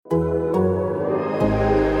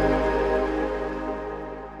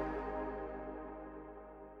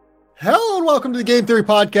welcome to the Game Theory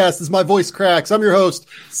Podcast. As my voice cracks, I'm your host,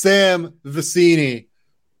 Sam Vicini.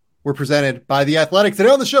 We're presented by The Athletic. Today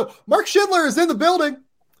on the show, Mark Schindler is in the building.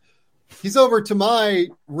 He's over to my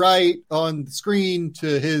right on the screen,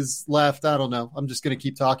 to his left. I don't know. I'm just going to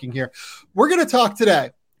keep talking here. We're going to talk today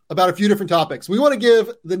about a few different topics. We want to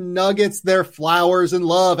give the Nuggets their flowers and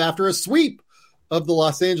love after a sweep of the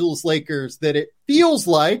Los Angeles Lakers that it feels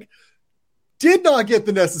like did not get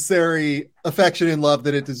the necessary affection and love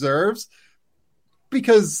that it deserves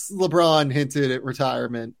because LeBron hinted at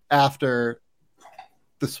retirement after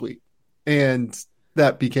the sweep, and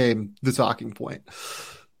that became the talking point.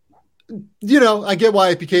 You know, I get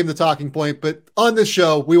why it became the talking point, but on this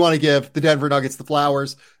show, we want to give the Denver Nuggets the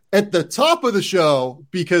flowers at the top of the show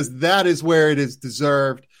because that is where it is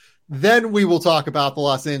deserved. Then we will talk about the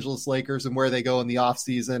Los Angeles Lakers and where they go in the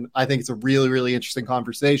offseason. I think it's a really, really interesting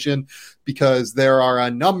conversation because there are a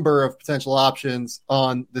number of potential options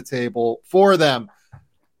on the table for them.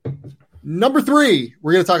 Number 3,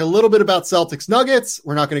 we're going to talk a little bit about Celtics Nuggets.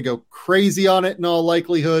 We're not going to go crazy on it in all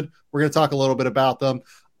likelihood. We're going to talk a little bit about them.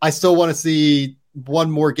 I still want to see one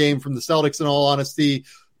more game from the Celtics, in all honesty,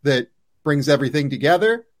 that brings everything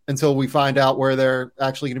together until we find out where they're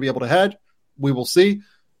actually going to be able to head. We will see.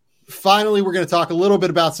 Finally, we're going to talk a little bit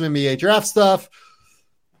about some NBA draft stuff.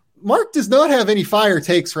 Mark does not have any fire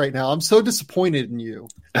takes right now. I'm so disappointed in you.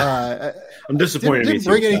 I'm disappointed. Didn't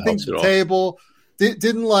bring anything to the table.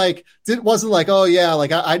 Wasn't like, oh yeah,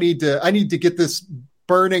 like I need to get this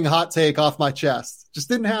burning hot take off my chest. Just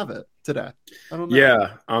didn't have it today. I don't know.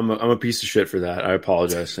 Yeah, I'm a piece of shit for that. I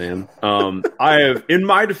apologize, Sam. I have, in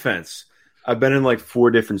my defense, I've been in like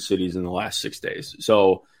 4 different cities in the last 6 days.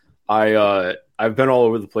 So I've been all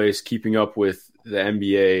over the place, keeping up with the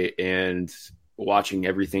NBA and watching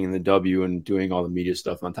everything in the W and doing all the media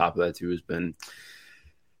stuff on top of that too has been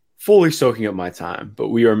fully soaking up my time. But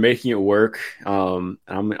we are making it work. I'm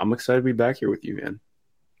excited to be back here with you, man.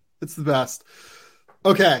 It's the best.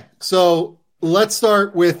 Okay, so let's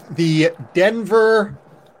start with the Denver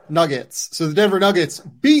Nuggets. So the Denver Nuggets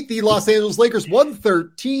beat the Los Angeles Lakers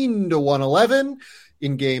 113-111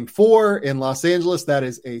 in Game 4 in Los Angeles. That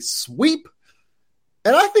is a sweep.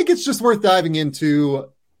 And I think it's just worth diving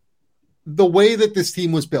into the way that this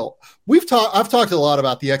team was built. I've talked a lot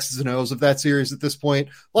about the X's and O's of that series at this point.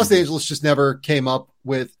 Los Angeles just never came up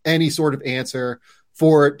with any sort of answer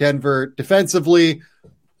for Denver defensively.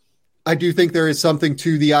 I do think there is something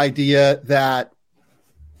to the idea that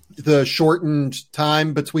the shortened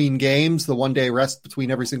time between games, the 1-day rest between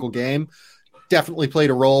every single game, definitely played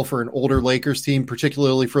a role for an older Lakers team,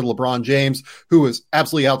 particularly for LeBron James, who was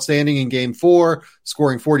absolutely outstanding in Game 4,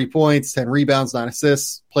 scoring 40 points, 10 rebounds, 9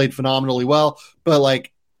 assists, played phenomenally well. But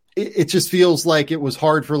like, it just feels like it was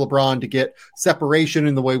hard for LeBron to get separation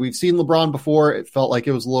in the way we've seen LeBron before. It felt like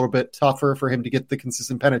it was a little bit tougher for him to get the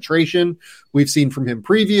consistent penetration we've seen from him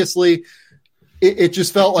previously. It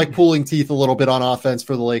just felt like pulling teeth a little bit on offense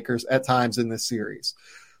for the Lakers at times in this series.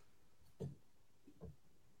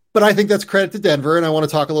 But I think that's credit to Denver, and I want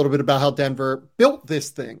to talk a little bit about how Denver built this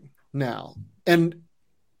thing now. And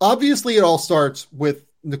obviously it all starts with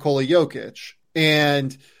Nikola Jokic.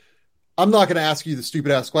 And I'm not going to ask you the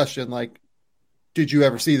stupid-ass question, like, did you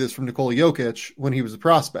ever see this from Nikola Jokic when he was a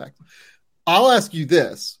prospect? I'll ask you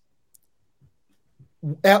this.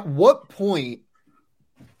 At what point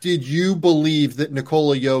did you believe that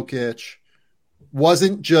Nikola Jokic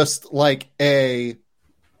wasn't just like a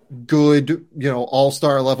good,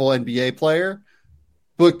 all-star level NBA player,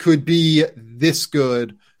 but could be this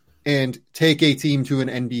good and take a team to an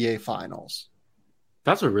NBA Finals?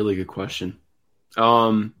 That's a really good question.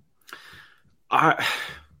 That's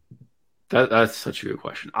such a good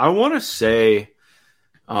question. I want to say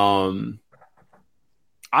it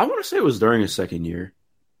was during his second year.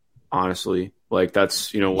 Honestly, like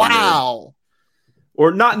that's wow.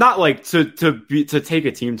 Or not like to take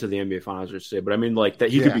a team to the NBA Finals or say, but I mean like that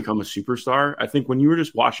he could become a superstar. I think when you were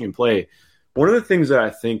just watching him play, one of the things that I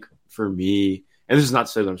think for me, and this is not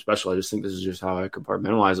to say that I'm special, I just think this is just how I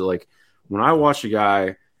compartmentalize it. Like when I watch a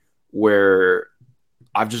guy where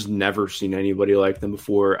I've just never seen anybody like them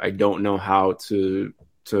before, I don't know how to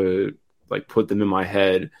like put them in my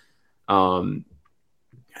head, and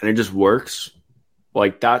it just works.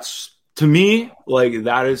 Like that's, to me, like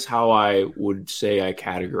that is how I would say I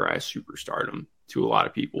categorize superstardom to a lot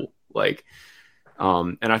of people. Like,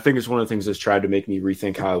 and I think it's one of the things that's tried to make me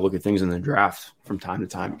rethink how I look at things in the draft from time to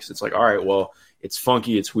time, because it's like, all right, well, it's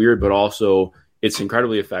funky, it's weird, but also it's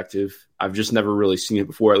incredibly effective. I've just never really seen it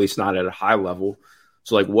before, at least not at a high level.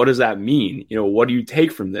 So like, what does that mean? What do you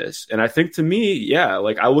take from this? And I think to me, yeah,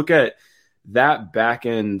 like I look at that back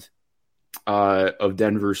end of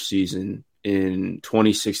Denver's season in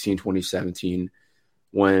 2016, 2017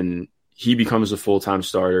 when he becomes a full-time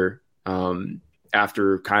starter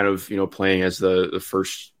after kind of, playing as the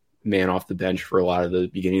first man off the bench for a lot of the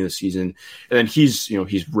beginning of the season. And then he's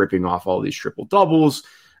ripping off all these triple doubles.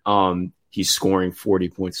 He's scoring 40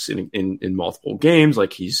 points in multiple games.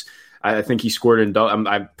 Like I think he scored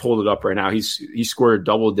I pulled it up right now. He scored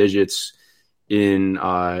double digits in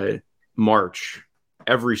March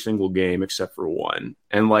every single game except for one.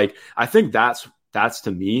 And like, I think that's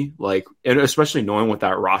to me, like, and especially knowing what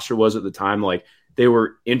that roster was at the time, like they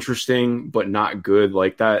were interesting, but not good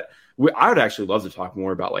like that. I would actually love to talk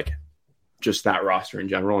more about like just that roster in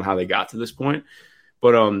general and how they got to this point.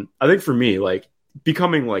 But I think for me, like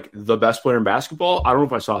becoming like the best player in basketball, I don't know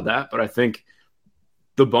if I saw that, but I think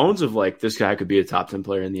the bones of like this guy could be a top 10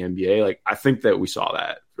 player in the NBA. Like I think that we saw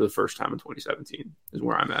that for the first time in 2017 is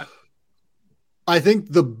where I'm at. I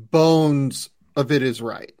think the bones of it is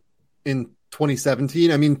right in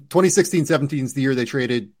 2017. I mean, 2016-17 is the year they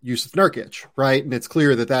traded Jusuf Nurkic, right? And it's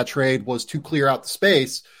clear that trade was to clear out the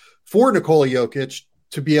space for Nikola Jokic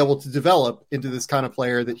to be able to develop into this kind of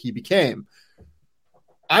player that he became.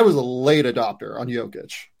 I was a late adopter on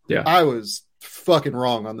Jokic. Yeah. I was fucking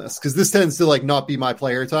wrong on this because this tends to like not be my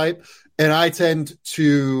player type. And I tend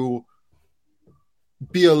to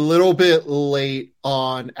be a little bit late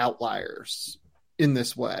on outliers in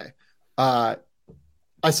this way.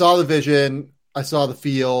 I saw the vision. I saw the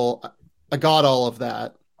feel. I got all of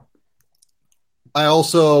that. I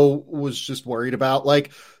also was just worried about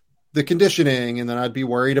like the conditioning, and then I'd be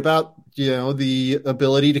worried about, the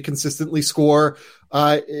ability to consistently score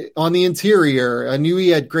on the interior. I knew he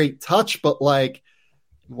had great touch, but like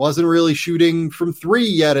wasn't really shooting from three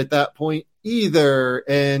yet at that point either.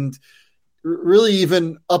 And really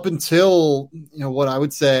even up until, what I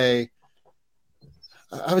would say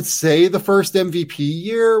the first MVP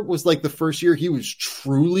year was like the first year he was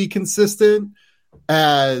truly consistent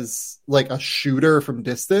as like a shooter from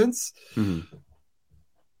distance. Mm-hmm.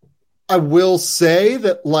 I will say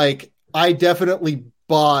that like I definitely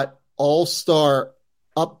bought all-star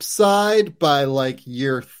upside by like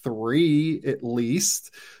year 3 at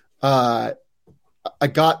least. I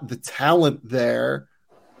got the talent there,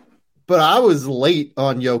 but I was late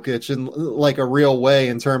on Jokic in like a real way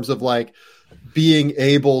in terms of like being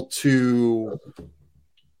able to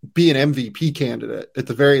be an MVP candidate at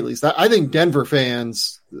the very least. I think Denver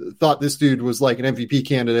fans thought this dude was like an MVP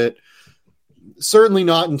candidate. Certainly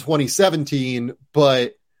not in 2017,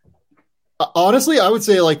 but honestly, I would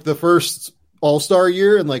say like the first All-Star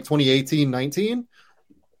year in like 2018-19,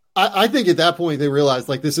 I think at that point they realized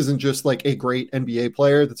like this isn't just like a great NBA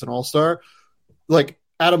player that's an All-Star. Like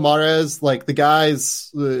Adam Mares, like the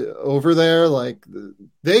guys over there, like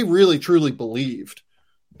they really truly believed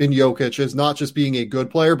in Jokic as not just being a good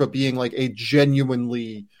player, but being like a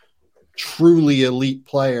genuinely, truly elite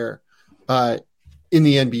player in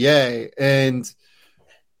the NBA. And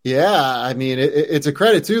yeah, I mean, it's a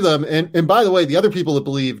credit to them. And by the way, the other people that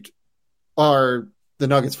believed are the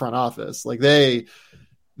Nuggets front office. Like they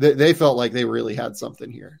felt like they really had something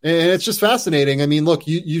here. And it's just fascinating. I mean, look,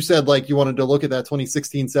 you said like you wanted to look at that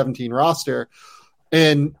 2016-17 roster,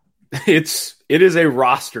 and it is a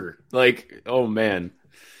roster. Like, oh man,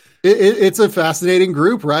 it's a fascinating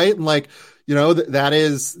group, right? And like, that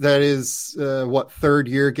is what, third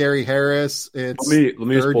year Gary Harris. It's let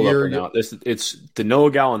me just pull up right now. It's Danilo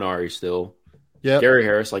Gallinari still. Yeah, Gary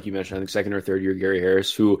Harris, like you mentioned, I think second or third year Gary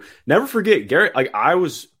Harris, who never forget Gary. Like I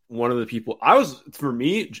was one of the people. I was a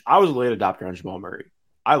late adopter on Jamal Murray.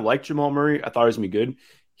 I liked Jamal Murray. I thought he was gonna be good.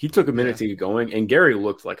 He took a minute to get going, and Gary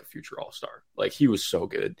looked like a future All-Star. Like he was so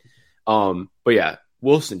good. But yeah,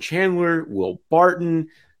 Wilson Chandler, Will Barton,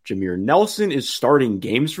 Jameer Nelson is starting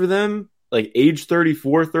games for them. Like age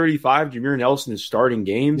 34, 35, Jameer Nelson is starting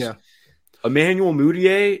games. Yeah. Emmanuel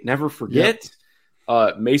Mudiay, never forget.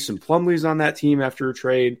 Yep. Mason Plumlee's on that team after a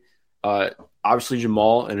trade. Obviously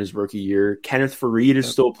Jamal in his rookie year. Kenneth Faried is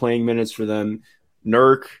still playing minutes for them.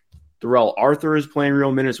 Nurk, Darrell Arthur is playing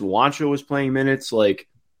real minutes. Wancho was playing minutes. Like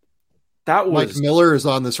that was Mike Miller is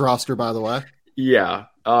on this roster, by the way. Yeah.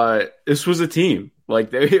 This was a team.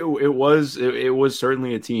 Like it was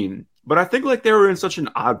certainly a team. But I think like they were in such an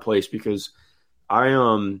odd place because I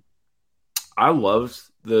loved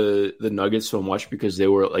the Nuggets so much because they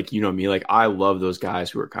were like, me, like I love those guys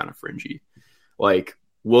who are kind of fringy. Like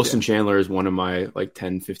Wilson Chandler is one of my like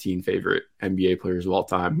 10, 15 favorite NBA players of all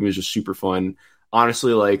time. He was just super fun.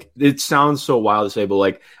 Honestly, like it sounds so wild to say, but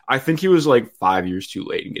like I think he was like 5 years too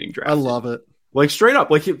late in getting drafted. I love it. Like straight up,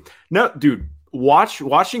 like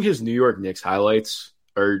watching his New York Knicks highlights.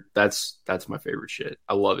 that's my favorite shit.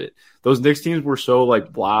 I love it. Those Knicks teams were so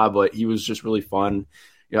like blah, but he was just really fun.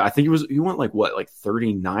 I think he went like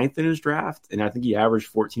 39th in his draft, and I think he averaged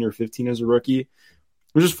 14 or 15 as a rookie. It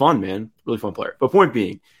was just fun, man. Really fun player. But point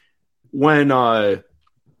being, when I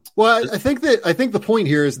think the point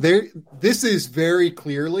here is this is very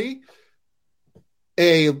clearly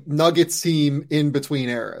a Nuggets team in between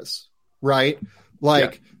eras, right?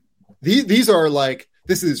 Like these are like,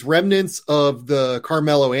 this is remnants of the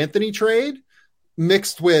Carmelo Anthony trade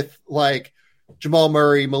mixed with like Jamal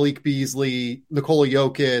Murray, Malik Beasley, Nikola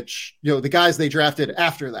Jokic, the guys they drafted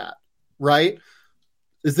after that, right?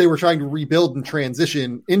 As they were trying to rebuild and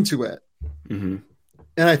transition into it. Mm-hmm.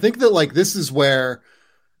 And I think that like, this is where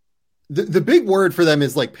the big word for them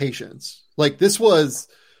is like patience. Like this was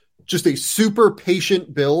just a super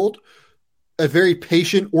patient build, a very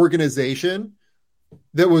patient organization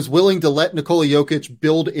that was willing to let Nikola Jokic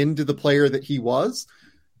build into the player that he was.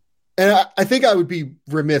 And I think I would be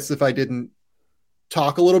remiss if I didn't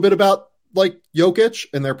talk a little bit about like Jokic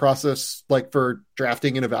and their process, like for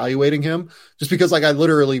drafting and evaluating him, just because like I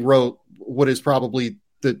literally wrote what is probably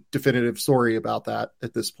the definitive story about that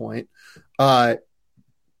at this point.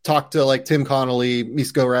 Talked to like Tim Connolly,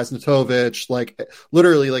 Misko Raznatovich, like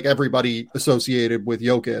literally like everybody associated with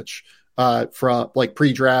Jokic from like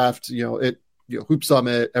pre-draft, Hoop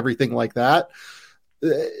Summit, everything like that.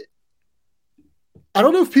 I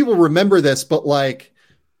don't know if people remember this, but like,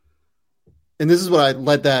 and this is what I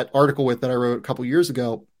led that article with that I wrote a couple years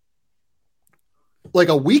ago. Like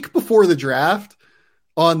a week before the draft,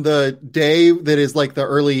 on the day that is like the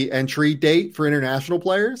early entry date for international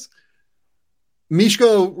players,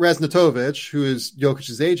 Misko Raznatovich, who is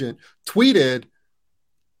Jokic's agent, tweeted,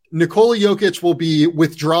 Nikola Jokic will be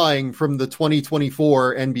withdrawing from the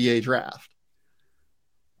 2024 NBA draft.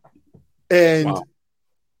 And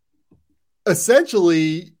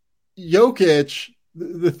essentially, Jokic,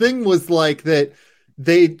 the thing was like that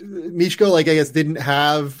Mishko, like I guess, didn't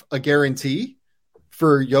have a guarantee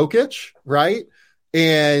for Jokic, right?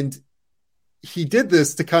 And he did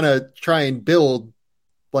this to kind of try and build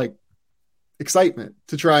like excitement,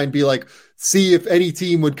 to try and be like, see if any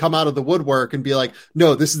team would come out of the woodwork and be like,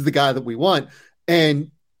 no, this is the guy that we want.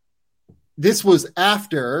 And this was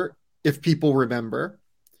after, if people remember,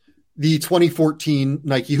 the 2014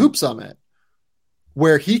 Nike Hoop Summit,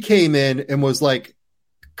 where he came in and was like,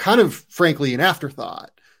 kind of frankly, an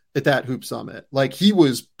afterthought at that Hoop Summit. Like he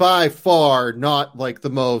was by far not like the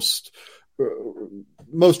most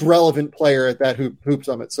relevant player at that Hoop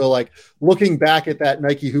Summit. So like looking back at that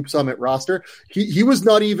Nike Hoop Summit roster, he was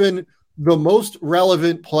not even the most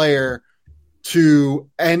relevant player to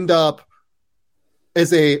end up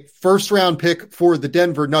as a first round pick for the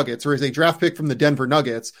Denver Nuggets, or as a draft pick from the Denver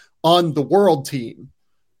Nuggets on the world team,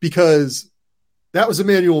 because that was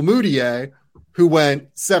Emmanuel Mudiay, who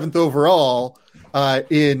went 7th overall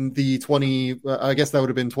in the I guess that would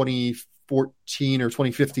have been 2014 or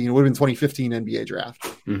 2015. It would have been 2015 NBA draft.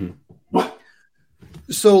 Mm-hmm.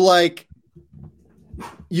 So like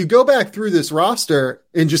you go back through this roster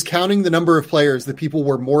and just counting the number of players that people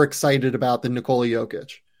were more excited about than Nikola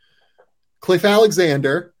Jokic. Cliff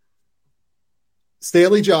Alexander,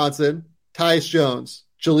 Stanley Johnson, Tyus Jones,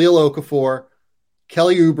 Jahlil Okafor,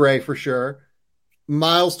 Kelly Oubre for sure,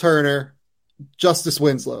 Miles Turner, Justice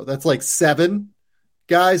Winslow. That's like 7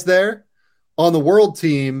 guys there. On the world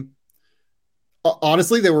team,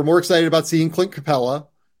 honestly, they were more excited about seeing Clint Capella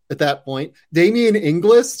at that point. Damian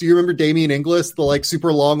Inglis, do you remember Damian Inglis, the like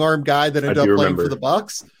super long arm guy that ended up playing for the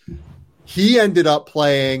Bucks? He ended up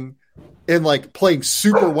playing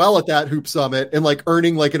super well at that Hoop Summit and like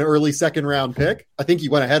earning like an early 2nd round pick. I think he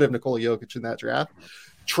went ahead of Nikola Jokic in that draft.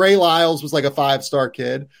 Trey Lyles was like a 5-star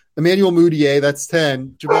kid. Emmanuel Mudiay, that's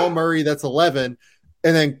 10. Jamal Murray, that's 11.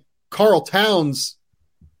 And then Karl Towns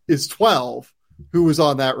is 12, who was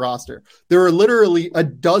on that roster. There are literally a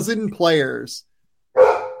dozen players,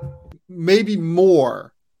 maybe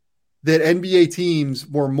more, that NBA teams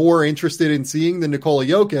were more interested in seeing than Nikola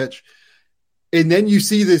Jokic. And then you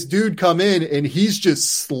see this dude come in and he's just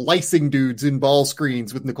slicing dudes in ball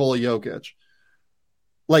screens with Nikola Jokic.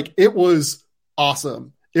 Like, it was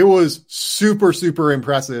awesome. It was super, super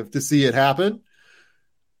impressive to see it happen.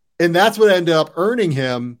 And that's what ended up earning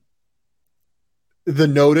him the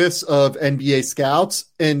notice of NBA scouts.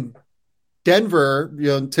 And Denver,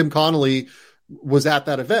 Tim Connolly was at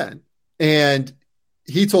that event. And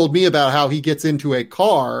he told me about how he gets into a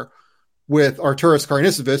car with Arturas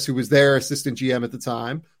Karnisovas, who was their assistant GM at the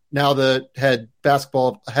time, now the head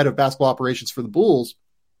of basketball operations for the Bulls.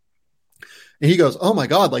 And he goes, oh my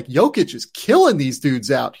God, like Jokic is killing these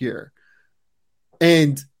dudes out here.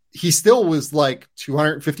 And he still was like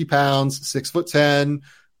 250 pounds, 6'10",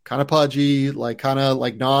 kind of pudgy, like kind of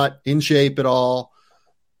like not in shape at all.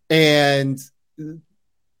 And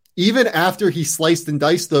even after he sliced and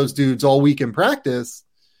diced those dudes all week in practice,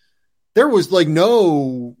 there was like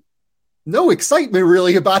no excitement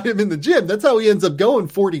really about him in the gym. That's how he ends up going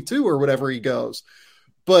 42 or whatever he goes.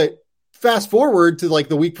 But fast forward to like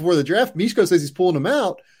the week before the draft, Mishko says he's pulling him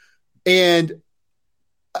out. And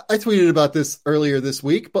I tweeted about this earlier this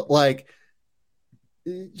week, but like,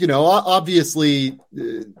 you know, obviously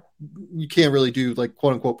you can't really do like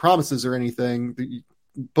quote unquote promises or anything,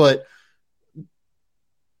 but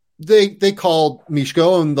they called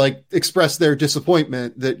Mishko and like expressed their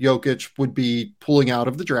disappointment that Jokic would be pulling out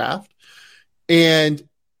of the draft. And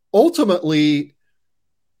ultimately,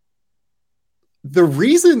 the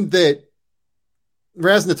reason that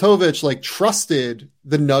Raznatovic like trusted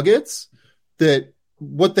the Nuggets that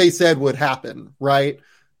what they said would happen, right?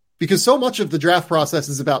 Because so much of the draft process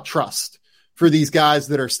is about trust for these guys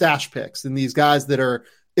that are stash picks and these guys that are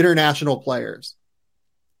international players.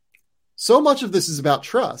 So much of this is about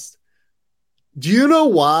trust. Do you know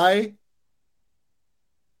why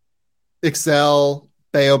Excel,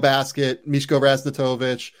 Bayo Basket, Mishko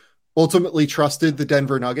Raznatovic ultimately trusted the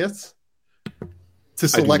Denver Nuggets to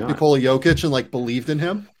select Nikola Jokic and like believed in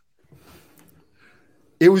him?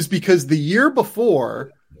 It was because the year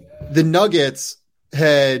before, the Nuggets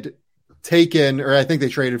had taken, or I think they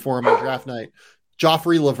traded for him on draft night,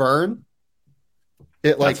 Joffrey Laverne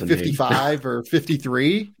at like 55 or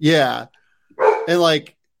 53. Yeah. And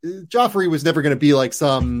like Joffrey was never going to be like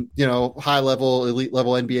some, you know, high level, elite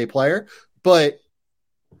level NBA player, but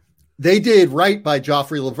they did right by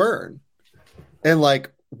Joffrey Laverne and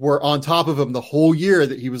like were on top of him the whole year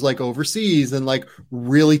that he was like overseas and like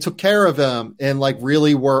really took care of him and like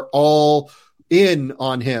really were all in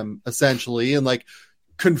on him essentially. And like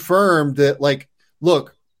confirmed that like,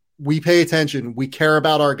 look, we pay attention. We care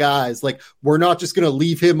about our guys. Like, we're not just going to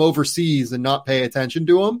leave him overseas and not pay attention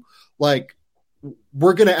to him. Like,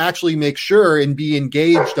 we're going to actually make sure and be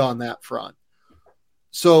engaged on that front.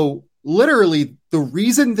 So literally the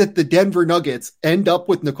reason that the Denver Nuggets end up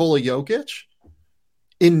with Nikola Jokic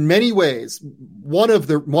in many ways, one of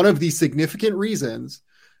the significant reasons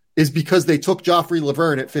is because they took Joffrey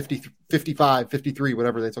Laverne at 50, 55, 53,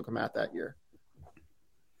 whatever they took him at that year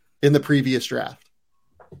in the previous draft.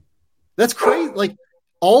 That's crazy. Like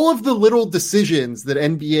all of the little decisions that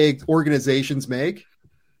NBA organizations make,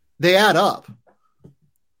 they add up.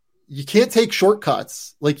 You can't take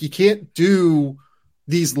shortcuts. Like you can't do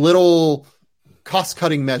these little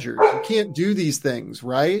cost-cutting measures. You can't do these things,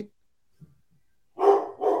 right?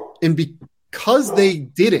 And because they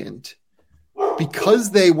didn't,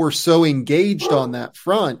 because they were so engaged on that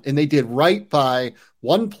front and they did right by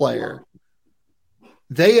one player,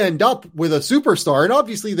 they end up with a superstar. And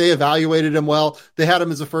obviously they evaluated him well. They had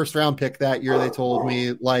him as a first-round pick that year, they told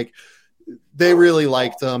me. Like, they really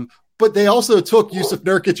liked him. But they also took Yusuf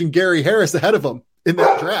Nurkic and Gary Harris ahead of him in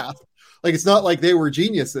that draft. Like, it's not like they were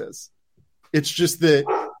geniuses. It's just that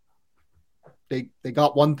they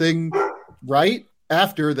got one thing right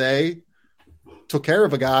after they took care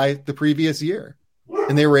of a guy the previous year.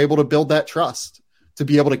 And they were able to build that trust to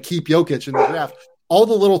be able to keep Jokic in the draft. All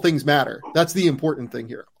the little things matter. That's the important thing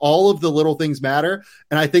here. All of the little things matter.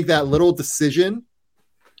 And I think that little decision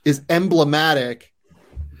is emblematic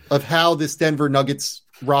of how this Denver Nuggets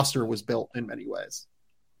roster was built in many ways.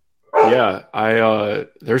 Yeah,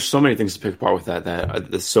 there's so many things to pick apart with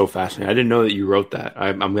that's so fascinating. I didn't know that you wrote that.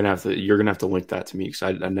 You're gonna have to link that to me because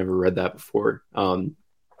I never read that before.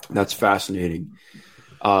 That's fascinating.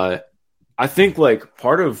 I think like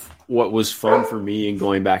part of what was fun for me in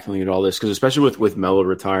going back and looking at all this, because especially with Melo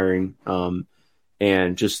retiring,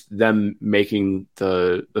 and just them making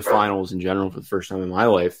the finals in general for the first time in my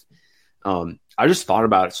life, I just thought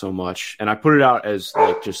about it so much, and I put it out as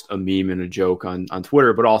like just a meme and a joke on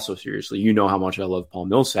Twitter, but also seriously, you know how much I love Paul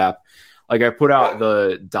Millsap. Like I put out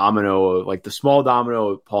the domino of like the small domino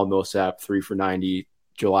of Paul Millsap 3 for 90,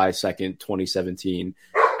 July 2nd, 2017.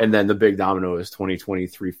 And then the big domino is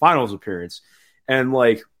 2023 finals appearance. And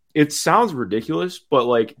like, it sounds ridiculous, but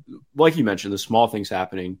like you mentioned, the small things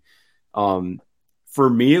happening. For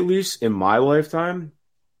me, at least in my lifetime,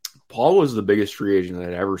 Paul was the biggest free agent that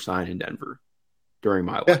I'd ever signed in Denver during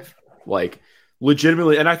my life. Like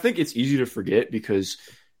legitimately. And I think it's easy to forget because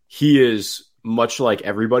he is much like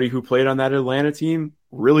everybody who played on that Atlanta team,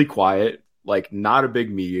 really quiet, like not a big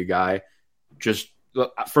media guy, just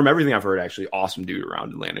from everything I've heard, actually awesome dude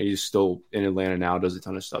around Atlanta. He's still in Atlanta now, does a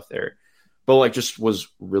ton of stuff there, but like just was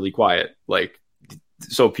really quiet. Like,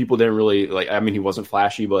 so people didn't really like, I mean, he wasn't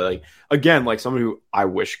flashy, but like, again, like someone who I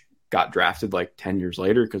wish got drafted like 10 years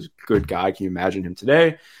later, because good God, can you imagine him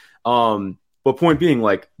today? But point being,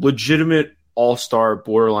 like, legitimate all-star,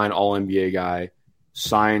 borderline all-NBA guy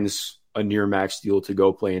signs a near max deal to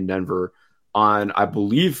go play in Denver on, I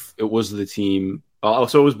believe it was the team.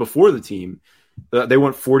 So it was before the team. They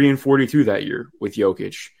went 40-42 that year with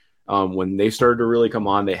Jokic. When they started to really come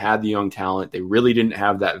on, they had the young talent. They really didn't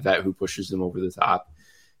have that vet who pushes them over the top.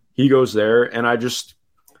 He goes there, and I just,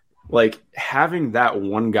 like, having that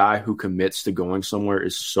one guy who commits to going somewhere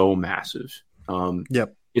is so massive.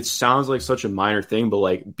 Yep. It sounds like such a minor thing, but,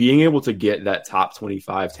 like, being able to get that top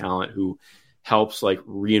 25 talent who helps, like,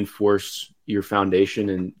 reinforce your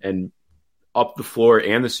foundation and up the floor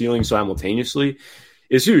and the ceiling simultaneously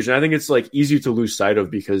is huge. And I think it's, like, easy to lose sight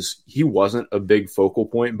of, because he wasn't a big focal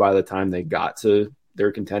point by the time they got to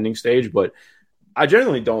their contending stage. But I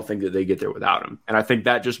generally don't think that they get there without him. And I think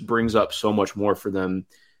that just brings up so much more for them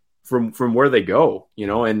from where they go, you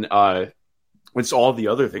know, and it's all the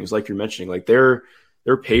other things like you're mentioning, like their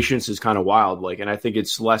patience is kind of wild. Like, and I think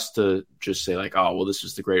it's less to just say like, oh, well, this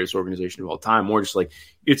is the greatest organization of all time. More just like,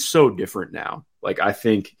 it's so different now. Like, I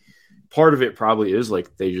think part of it probably is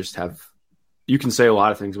like, they just have, you can say a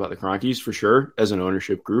lot of things about the Kroenkes for sure as an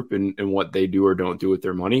ownership group and what they do or don't do with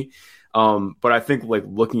their money. But I think, like,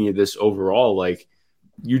 looking at this overall, like,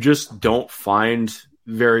 you just don't find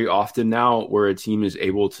very often now where a team is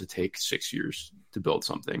able to take 6 years to build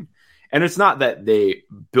something. And it's not that they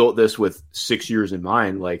built this with 6 years in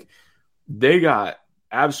mind. Like, they got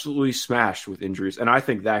absolutely smashed with injuries. And I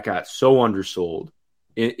think that got so undersold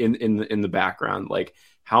in the background, like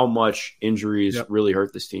how much injuries really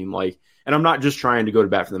hurt this team. Like, and I'm not just trying to go to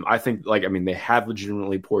bat for them. I think, like, I mean, they have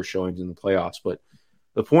legitimately poor showings in the playoffs, but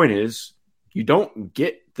the point is, you don't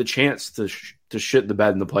get the chance to shit the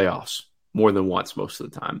bed in the playoffs more than once most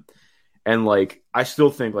of the time. And, like, I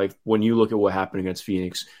still think, like, when you look at what happened against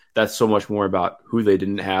Phoenix, that's so much more about who they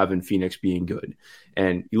didn't have and Phoenix being good.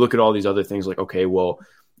 And you look at all these other things like, okay, well,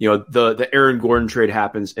 you know, the Aaron Gordon trade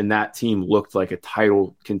happens and that team looked like a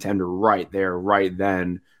title contender right there, right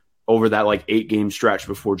then, over that, like, 8-game stretch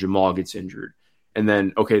before Jamal gets injured. And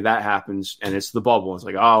then, okay, that happens and it's the bubble. It's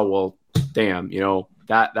like, oh, well, damn, you know,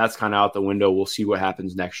 that's kind of out the window. We'll see what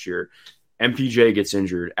happens next year. MPJ gets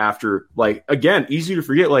injured after, like, again, easy to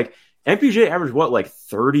forget, like, MPJ averaged what, like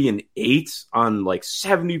 30 and 8 on like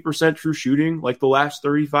 70% true shooting, like the last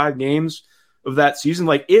 35 games of that season.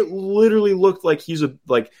 Like, it literally looked like he's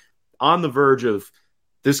like on the verge of,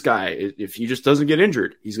 this guy, if he just doesn't get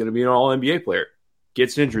injured, he's going to be an all NBA player.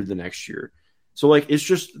 Gets injured the next year. So, like, it's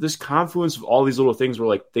just this confluence of all these little things where,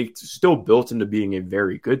 like, they still built into being a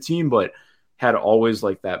very good team, but had always,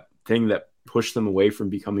 like, that thing that pushed them away from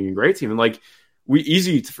becoming a great team. And, like,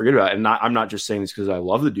 easy to forget about. And I'm not just saying this because I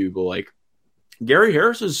love the dude, but, like, Gary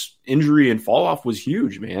Harris's injury and fall off was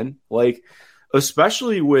huge, man. Like,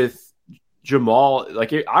 especially with Jamal,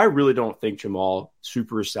 like, I really don't think Jamal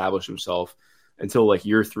super established himself until like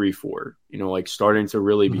year 3-4, you know, like starting to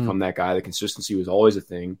really become that guy. The consistency was always a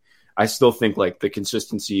thing. I still think like the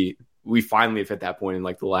consistency, we finally have hit that point in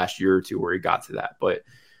like the last year or two where he got to that. But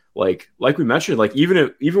like we mentioned, like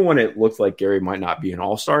even when it looked like Gary might not be an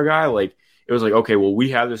all-star guy, like it was like, okay, well, we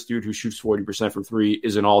have this dude who shoots 40% from three,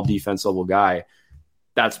 is an all defense level guy.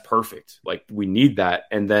 That's perfect. Like, we need that.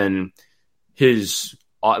 And then his,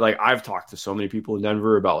 like, I've talked to so many people in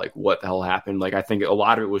Denver about like what the hell happened. Like, I think a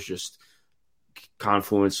lot of it was just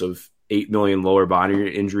confluence of 8 million lower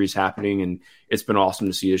body injuries happening. And it's been awesome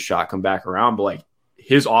to see his shot come back around, but like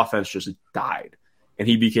his offense just died and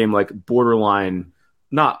he became like borderline,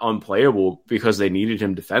 not unplayable because they needed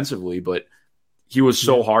him defensively, but he was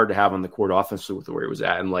so hard to have on the court offensively with where he was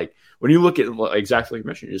at. And like, when you look at exactly like you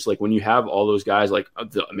mentioned, just like when you have all those guys, like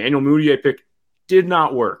the Emmanuel Mudiay pick did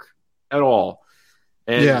not work at all.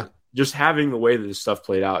 And just having the way that this stuff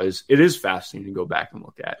played out it is fascinating to go back and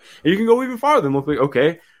look at. And you can go even farther and look like,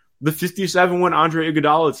 okay, the 57-win Andre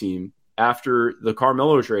Iguodala team after the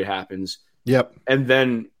Carmelo trade happens. Yep. And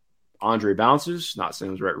then Andre bounces, not saying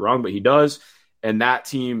it was right or wrong, but he does. And that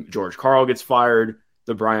team, George Karl gets fired,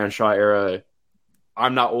 the Brian Shaw era.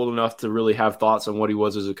 I'm not old enough to really have thoughts on what he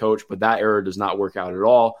was as a coach, but that era does not work out at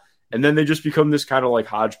all. And then they just become this kind of like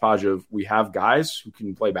hodgepodge of, we have guys who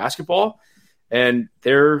can play basketball and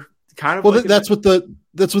they're kind of that's what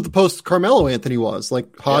the post Carmelo Anthony was,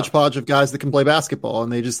 like hodgepodge of guys that can play basketball.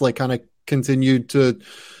 And they just like kind of continued to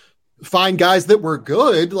find guys that were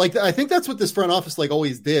good. Like, I think that's what this front office like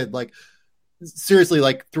always did. Like, seriously,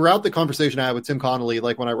 like throughout the conversation I had with Tim Connolly,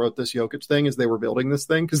 like when I wrote this Jokic thing, as they were building this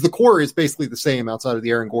thing, because the core is basically the same outside of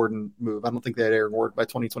the Aaron Gordon move. I don't think they had Aaron Gordon by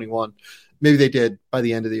 2021. Maybe they did by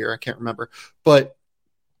the end of the year. I can't remember. But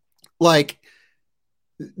like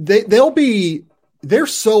they're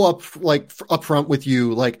so upfront with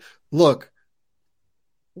you. Like, look,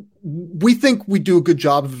 we think we do a good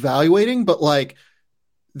job of evaluating, but like,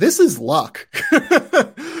 this is luck.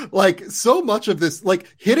 Like, so much of this,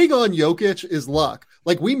 like hitting on Jokic is luck.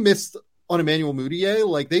 Like, we missed on Emmanuel Mudiay.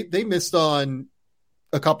 Like they missed on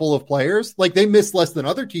a couple of players. Like, they missed less than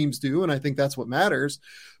other teams do. And I think that's what matters.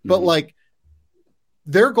 But like,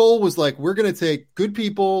 their goal was like, we're going to take good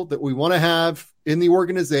people that we want to have in the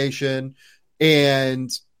organization and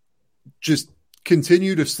just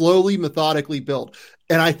continue to slowly, methodically build.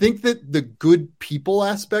 And I think that the good people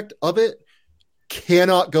aspect of it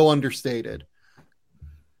cannot go understated.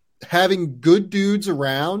 Having good dudes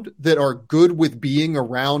around that are good with being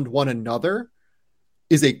around one another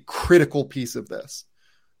is a critical piece of this,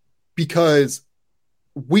 because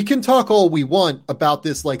we can talk all we want about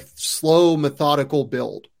this like slow, methodical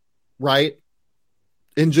build, right?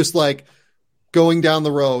 And just like going down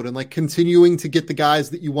the road and like continuing to get the guys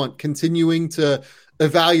that you want, continuing to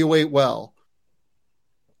evaluate well.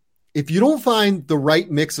 If you don't find the right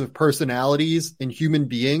mix of personalities and human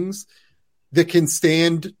beings that can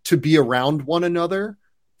stand to be around one another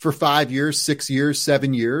for 5 years, 6 years,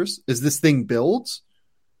 7 years, as this thing builds,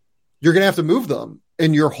 you're going to have to move them.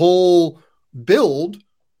 And your whole build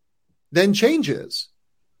then changes.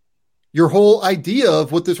 Your whole idea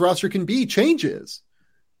of what this roster can be changes.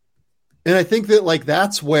 And I think that like,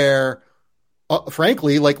 that's where,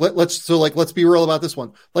 frankly, like, let's be real about this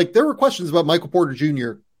one. Like, there were questions about Michael Porter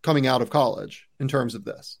Jr. coming out of college in terms of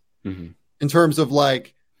this, in terms of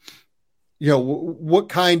like, you know, what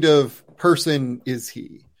kind of person is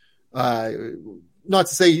he? Not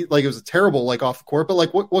to say like it was a terrible, like off the court, but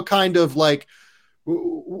like what kind of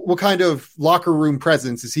locker room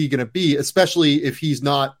presence is he going to be, especially if he's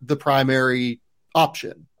not the primary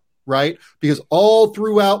option, right? Because all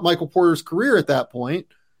throughout Michael Porter's career at that point,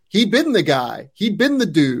 he'd been the guy, he'd been the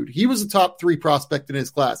dude. He was a top 3 prospect in his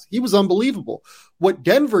class. He was unbelievable. What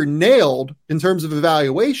Denver nailed in terms of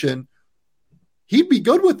evaluation, he'd be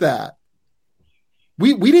good with that.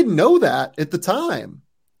 We didn't know that at the time,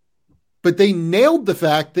 but they nailed the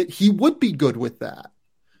fact that he would be good with that,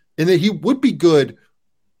 and that he would be good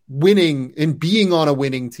winning and being on a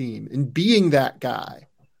winning team and being that guy.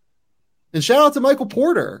 And shout out to Michael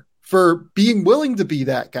Porter for being willing to be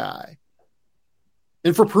that guy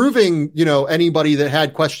and for proving, you know, anybody that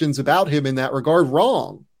had questions about him in that regard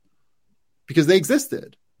wrong, because they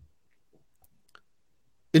existed.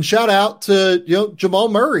 And shout out to, you know, Jamal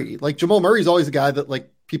Murray. Like, Jamal Murray's always a guy that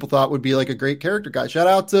like people thought would be like a great character guy. Shout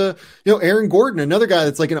out to, you know, Aaron Gordon, another guy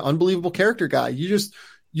that's like an unbelievable character guy.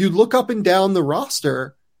 You look up and down the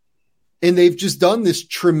roster and they've just done this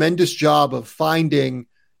tremendous job of finding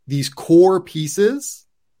these core pieces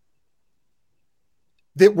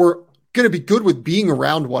that were going to be good with being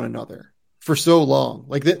around one another for so long.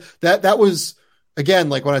 Like that was, again,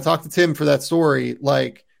 like when I talked to Tim for that story,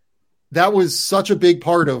 like, that was such a big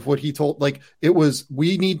part of what he told. Like, it was,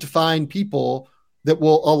 we need to find people that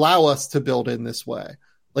will allow us to build in this way.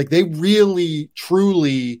 Like, they really,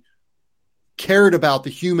 truly cared about the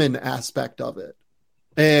human aspect of it.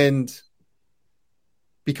 And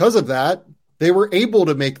because of that, they were able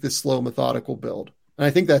to make this slow, methodical build. And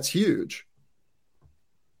I think that's huge.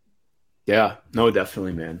 Yeah, no,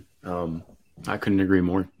 definitely, man. I couldn't agree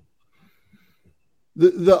more.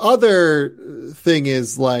 The other thing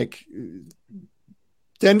is, like,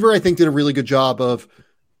 Denver, I think, did a really good job of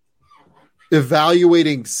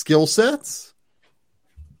evaluating skill sets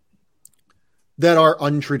that are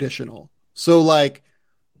untraditional. So, like,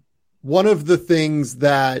 one of the things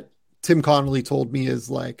that Tim Connolly told me is,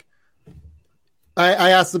 like,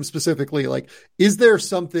 I asked them specifically, like, is there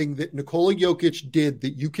something that Nikola Jokic did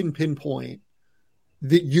that you can pinpoint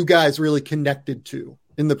that you guys really connected to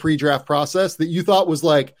in the pre-draft process that you thought was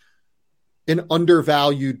like an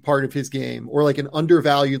undervalued part of his game, or like an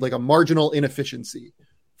undervalued, like a marginal inefficiency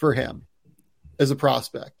for him as a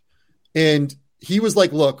prospect? And he was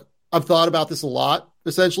like, look, I've thought about this a lot,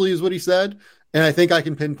 essentially is what he said. And I think I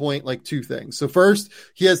can pinpoint like 2 things. So first,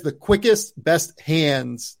 he has the quickest, best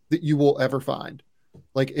hands that you will ever find,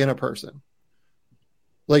 like in a person.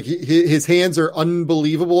 Like his hands are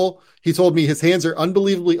unbelievable. He told me his hands are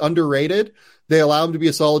unbelievably underrated. They allow him to be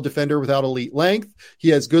a solid defender without elite length. He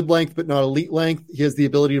has good length, but not elite length. He has the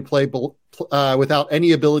ability to play without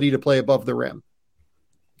any ability to play above the rim.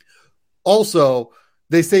 Also,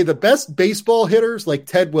 they say the best baseball hitters like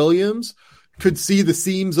Ted Williams could see the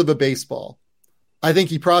seams of a baseball. I think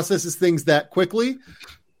he processes things that quickly,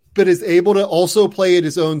 but is able to also play at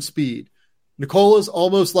his own speed. Nikola's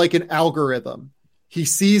almost like an algorithm. He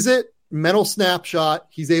sees it, mental snapshot,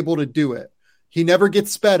 he's able to do it. He never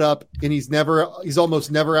gets sped up, and he's almost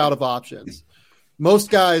never out of options. Most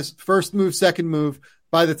guys, first move, second move,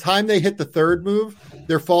 by the time they hit the third move,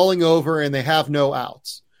 they're falling over and they have no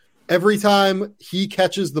outs. Every time he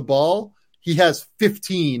catches the ball, he has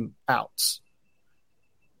 15 outs.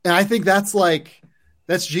 And I think that's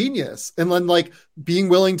genius. And then like being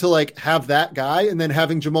willing to like have that guy and then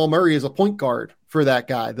having Jamal Murray as a point guard for that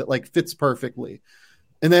guy that like fits perfectly.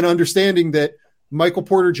 And then understanding that Michael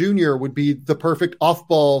Porter Jr. would be the perfect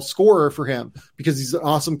off-ball scorer for him because he's an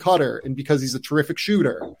awesome cutter and because he's a terrific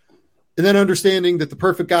shooter. And then understanding that the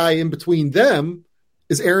perfect guy in between them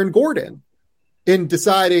is Aaron Gordon, and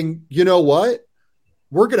deciding, you know what,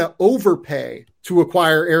 we're going to overpay to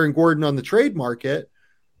acquire Aaron Gordon on the trade market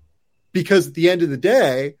because at the end of the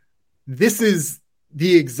day, this is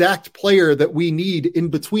the exact player that we need in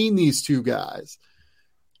between these two guys.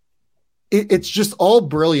 It's just all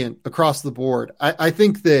brilliant across the board. I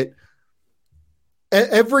think that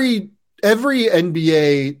every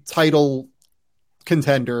NBA title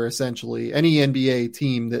contender, essentially, any NBA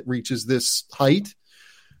team that reaches this height,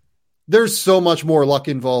 there's so much more luck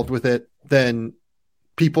involved with it than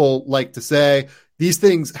people like to say. These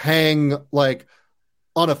things hang like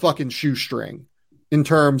on a fucking shoestring in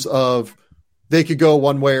terms of they could go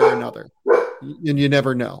one way or another, and you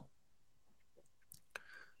never know.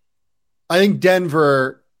 I think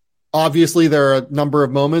Denver, obviously there are a number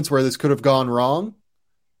of moments where this could have gone wrong.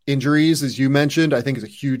 Injuries, as you mentioned, I think is a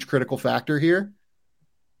huge critical factor here.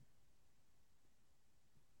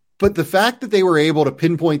 But the fact that they were able to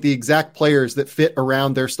pinpoint the exact players that fit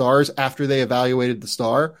around their stars after they evaluated the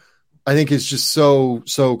star, I think is just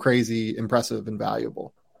so crazy, impressive, and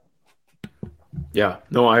valuable. Yeah,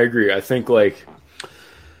 no, I agree. I think like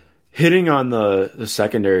hitting on the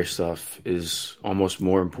secondary stuff is almost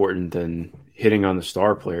more important than hitting on the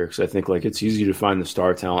star player, because I think like it's easy to find the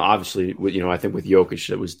star talent. Obviously, I think with Jokic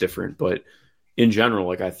that was different, but in general,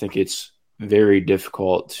 like I think it's very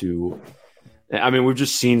difficult to. I mean, we've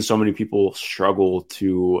just seen so many people struggle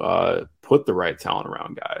to put the right talent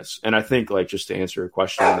around guys, and I think like just to answer a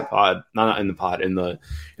question in the pod, not in the pod, in the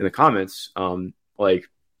comments, like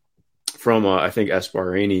from I think S.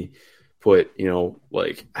 Bahraini put,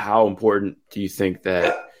 like how important do you think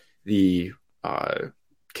that the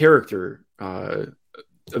character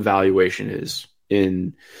evaluation is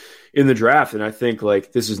in the draft? And I think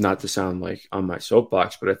like this is not to sound like on my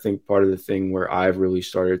soapbox, but I think part of the thing where I've really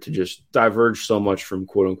started to just diverge so much from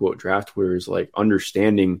quote unquote draft Twitter is like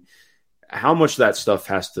understanding how much that stuff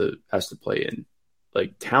has to play in.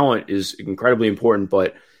 Like talent is incredibly important,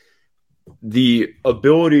 but the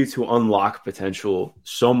ability to unlock potential,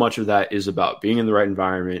 so much of that is about being in the right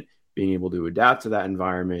environment, being able to adapt to that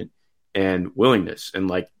environment, and willingness. And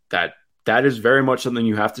like that is very much something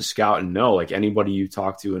you have to scout and know. Like anybody you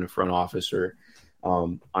talk to in a front office or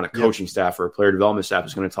on a coaching staff or a player development staff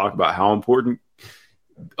is going to talk about how important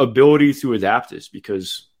ability to adapt is,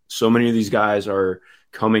 because so many of these guys are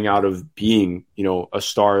coming out of being, a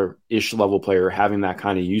star-ish level player, having that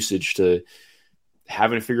kind of usage to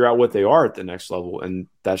having to figure out what they are at the next level. And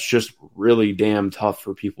that's just really damn tough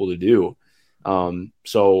for people to do.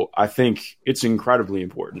 So I think it's incredibly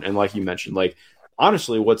important. And like you mentioned, like,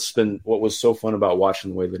 honestly, what was so fun about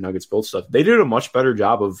watching the way the Nuggets build stuff, they did a much better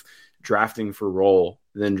job of drafting for role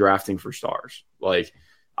than drafting for stars. Like,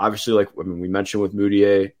 obviously, like, I mean, we mentioned with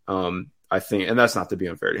Moutier, I think, and that's not to be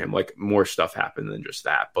unfair to him, like more stuff happened than just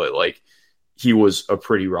that, but like he was a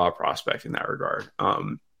pretty raw prospect in that regard.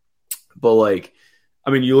 But like, I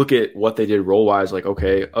mean, you look at what they did role wise, like,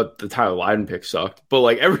 okay, the Tyler Lydon pick sucked, but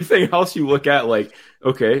like everything else you look at, like,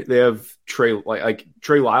 okay, they have Trey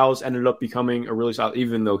Lyles ended up becoming a really solid,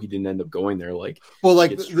 even though he didn't end up going there. Like, well,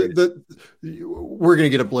 like we're going to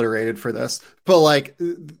get obliterated for this, but like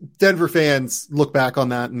Denver fans look back on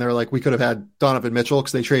that and they're like, we could have had Donovan Mitchell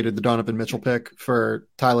because they traded the Donovan Mitchell pick for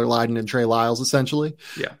Tyler Lydon and Trey Lyles, essentially.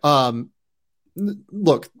 Yeah.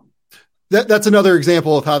 Look, that's another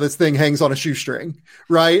example of how this thing hangs on a shoestring,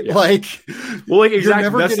 right? Yeah. Like, well, like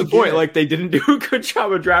exactly. That's the point. Like they didn't do a good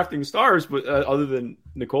job of drafting stars, but other than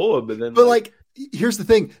Nikola, but like, here's the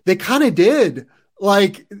thing: they kind of did.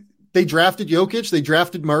 Like, they drafted Jokic, they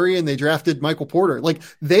drafted Murray, and they drafted Michael Porter. Like,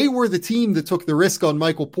 they were the team that took the risk on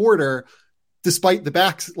Michael Porter, despite the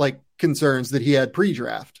back concerns that he had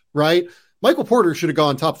pre-draft. Right? Michael Porter should have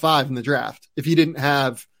gone top 5 in the draft if he didn't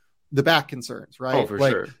have the back concerns. Right? Oh, for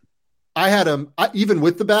sure. I had him, even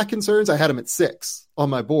with the back concerns, I had him at 6 on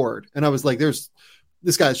my board. And I was like, this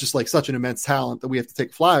guy's just like such an immense talent that we have to take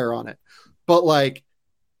a flyer on it. But like,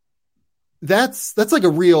 that's like a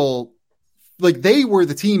real, like they were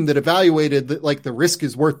the team that evaluated that like the risk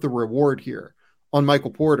is worth the reward here on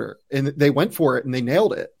Michael Porter, and they went for it and they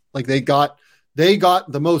nailed it. Like they got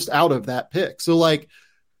the most out of that pick. So like,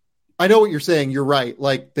 I know what you're saying. You're right.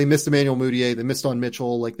 Like they missed Emmanuel Mudiay, they missed on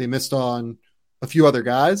Mitchell, like they missed on a few other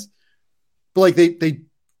guys, but like they did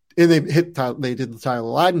the Tyler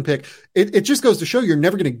Lydon pick. It just goes to show you're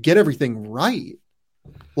never going to get everything right.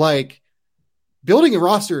 Like building a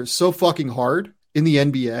roster is so fucking hard in the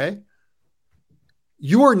NBA.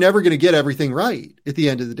 You are never going to get everything right at the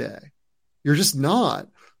end of the day. You're just not.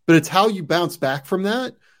 But it's how you bounce back from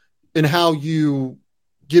that and how you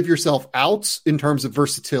give yourself outs in terms of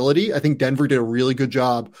versatility. I think Denver did a really good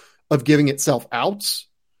job of giving itself outs.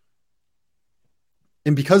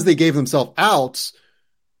 And because they gave themselves outs,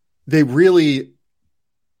 they really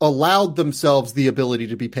allowed themselves the ability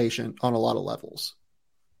to be patient on a lot of levels.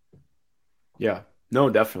 Yeah, no,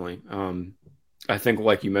 definitely. I think,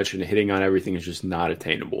 like you mentioned, hitting on everything is just not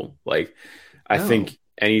attainable. Like, I think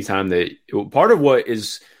anytime that part of what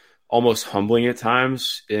is almost humbling at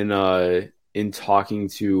times in talking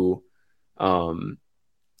to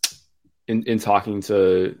in talking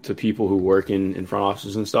to people who work in front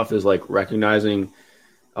offices and stuff is like recognizing,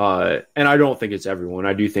 and I don't think it's everyone.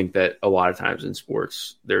 I do think that a lot of times in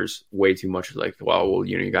sports, there's way too much like, well,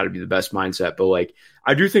 you know, you got to be the best mindset. But like,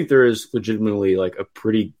 I do think there is legitimately like a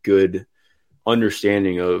pretty good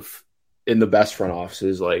understanding of in the best front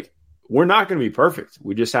offices, like we're not going to be perfect.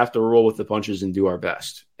 We just have to roll with the punches and do our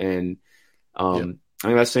best. And I think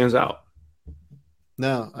that stands out.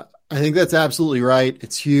 No, I think that's absolutely right.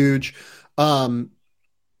 It's huge.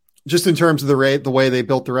 Just in terms of the way they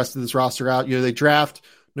built the rest of this roster out, you know, they draft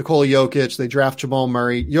Nikola Jokic, they draft Jamal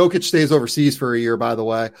Murray. Jokic stays overseas for a year, by the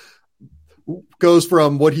way, goes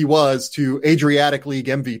from what he was to Adriatic League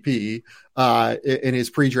MVP in his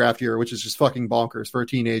pre-draft year, which is just fucking bonkers for a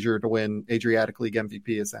teenager to win Adriatic League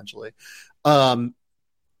MVP, essentially.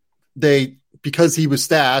 Because he was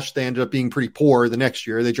stashed, they ended up being pretty poor the next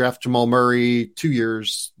year. They draft Jamal Murray 2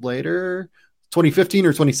 years later, 2015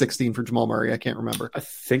 or 2016 for Jamal Murray. I can't remember. I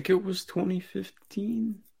think it was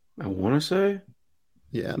 2015. I want to say.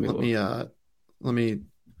 Yeah. Let me,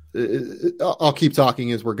 I'll keep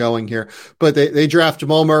talking as we're going here, but they draft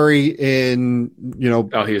Jamal Murray in, you know,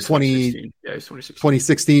 he was 2016. Yeah, he's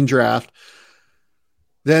 2016 draft.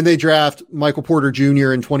 Then they draft Michael Porter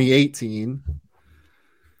Jr. in 2018.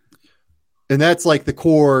 And that's like the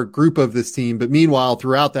core group of this team. But meanwhile,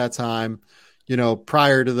 throughout that time, you know,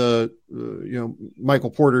 prior to the, Michael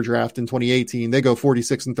Porter draft in 2018, they go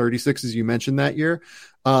 46 and 36, as you mentioned that year.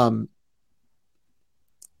 And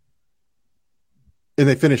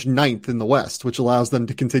they finish 9th in the West, which allows them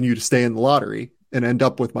to continue to stay in the lottery and end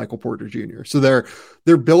up with Michael Porter Jr. So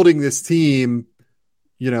they're building this team,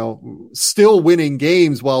 you know, still winning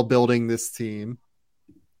games while building this team,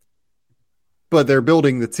 but they're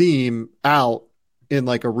building the team out in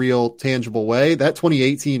like a real tangible way. That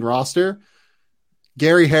 2018 roster,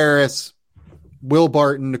 Gary Harris, Will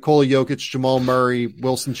Barton, Nikola Jokic, Jamal Murray,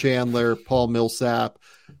 Wilson Chandler, Paul Millsap.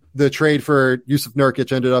 The trade for Yusuf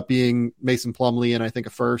Nurkic ended up being Mason Plumlee and I think a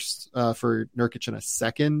first for Nurkic and a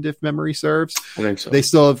second, if memory serves. I think so. They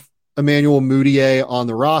still have Emmanuel Mudiay on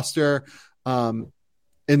the roster. And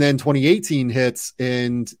then 2018 hits,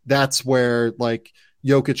 and that's where like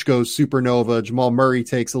Jokic goes supernova. Jamal Murray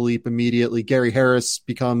takes a leap immediately. Gary Harris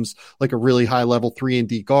becomes like a really high level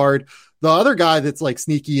 3-and-D guard. The other guy that's like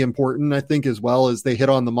sneaky important, I think, as well, is they hit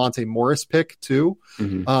on the Monte Morris pick too.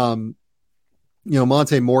 Mm-hmm. You know,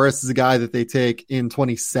 Monte Morris is a guy that they take in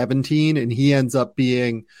 2017, and he ends up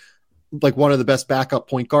being like one of the best backup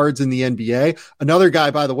point guards in the NBA. Another guy,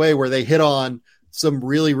 by the way, where they hit on some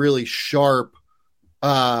really, really sharp,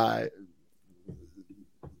 undervalued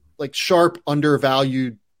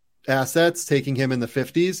assets, taking him in the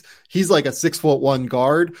 50s. He's like a 6'1"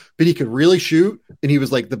 guard, but he could really shoot. And he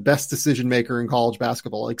was like the best decision maker in college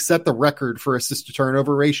basketball, like set the record for assist to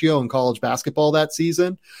turnover ratio in college basketball that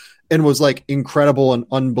season. And was like incredible and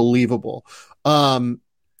unbelievable.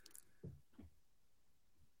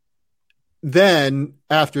 Then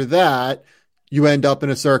after that, you end up in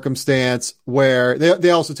a circumstance where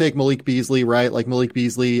they also take Malik Beasley, right? Like Malik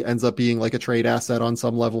Beasley ends up being like a trade asset on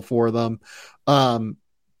some level for them. And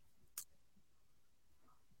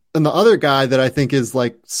the other guy that I think is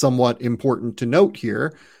like somewhat important to note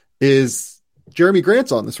here is Jeremy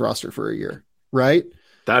Grant's on this roster for a year, right?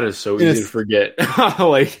 That is so easy to forget.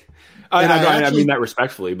 Like, I mean that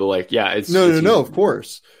respectfully, but like, yeah, it's no, of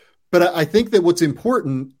course. But I think that what's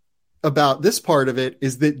important about this part of it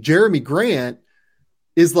is that Jeremy Grant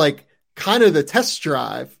is like kind of the test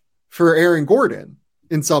drive for Aaron Gordon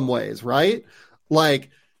in some ways, right? Like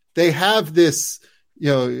they have this, you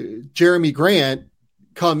know, Jeremy Grant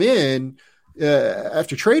come in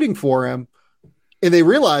after trading for him, and they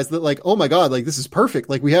realized that like, oh my God, like this is perfect.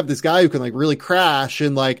 Like we have this guy who can like really crash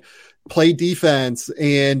and like play defense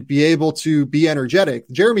and be able to be energetic.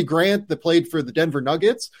 Jeremy Grant that played for the Denver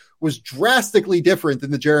Nuggets was drastically different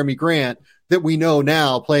than the Jeremy Grant that we know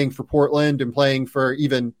now playing for Portland and playing for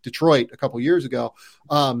even Detroit a couple years ago.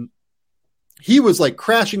 He was like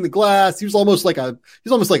crashing the glass. He was almost like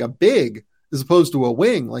a big as opposed to a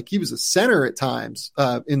wing. Like he was a center at times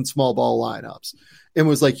in small ball lineups and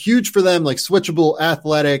was like huge for them, like switchable,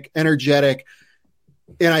 athletic, energetic.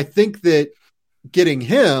 And I think that getting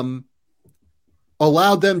him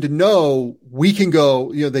allowed them to know we can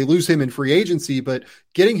go, they lose him in free agency, but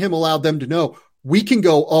getting him allowed them to know we can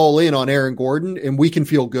go all in on Aaron Gordon and we can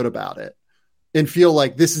feel good about it and feel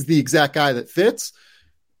like this is the exact guy that fits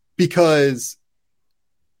because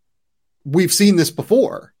we've seen this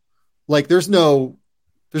before. Like there's no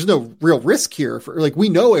real risk here for like, we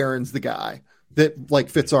know Aaron's the guy that like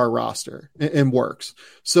fits our roster and works.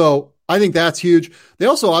 So I think that's huge. They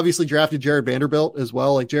also obviously drafted Jared Vanderbilt as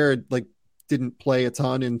well. Like Jared, like didn't play a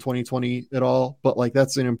ton in 2020 at all, but like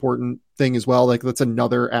that's an important thing as well. Like that's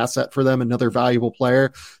another asset for them, another valuable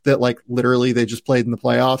player that like literally they just played in the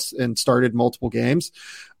playoffs and started multiple games.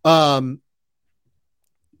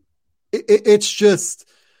 It's just,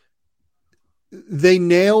 they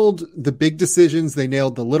nailed the big decisions. They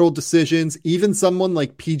nailed the little decisions. Even someone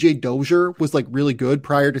like PJ Dozier was like really good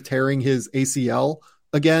prior to tearing his ACL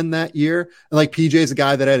again that year. And like PJ is a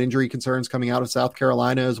guy that had injury concerns coming out of South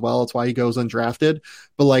Carolina as well. That's why he goes undrafted,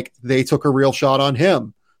 but like they took a real shot on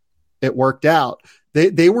him. It worked out.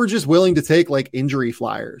 They were just willing to take like injury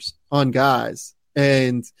flyers on guys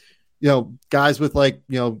and, guys with like,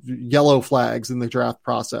 yellow flags in the draft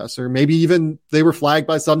process, or maybe even they were flagged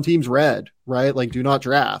by some teams red, right? Like do not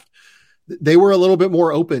draft. They were a little bit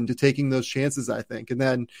more open to taking those chances, I think. And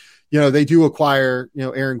then, they do acquire,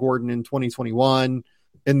 Aaron Gordon in 2021,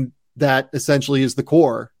 and that essentially is the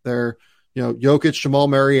core. They're, Jokic, Jamal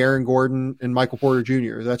Murray, Aaron Gordon, and Michael Porter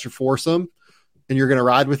Jr. That's your foursome, and you're going to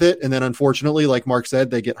ride with it. And then unfortunately, like Mark said,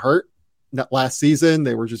 they get hurt. That last season,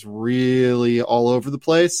 they were just really all over the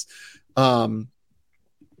place.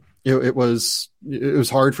 It was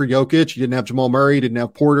hard for Jokic. You didn't have Jamal Murray, didn't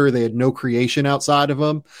have Porter. They had no creation outside of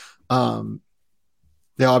him.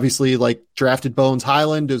 They obviously like drafted Bones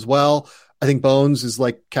Highland as well. I think Bones is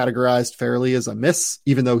like categorized fairly as a miss,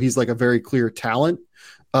 even though he's like a very clear talent.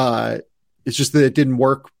 It's just that it didn't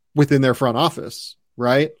work within their front office,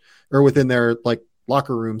 right? Or within their like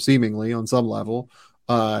locker room, seemingly on some level.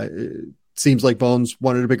 It seems like Bones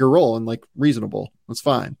wanted a bigger role and like reasonable. That's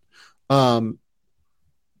fine. But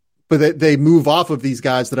they move off of these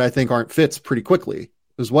guys that I think aren't fits pretty quickly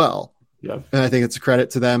as well. Yeah. And I think it's a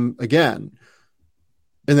credit to them again.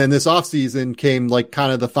 And then this offseason came like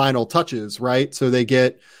kind of the final touches, right? So they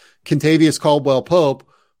get Kentavious Caldwell-Pope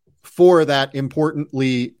for that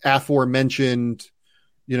importantly aforementioned,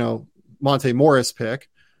 Monte Morris pick,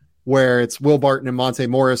 where it's Will Barton and Monte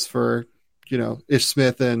Morris for, Ish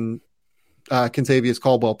Smith and Kentavious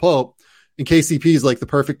Caldwell-Pope. And KCP is like the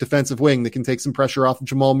perfect defensive wing that can take some pressure off of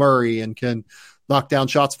Jamal Murray and can knock down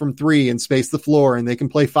shots from three and space the floor, and they can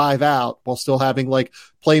play 5 out while still having like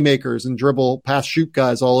playmakers and dribble pass shoot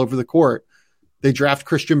guys all over the court. They draft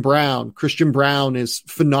Christian Brown. Christian Brown is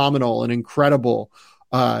phenomenal and incredible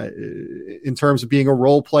in terms of being a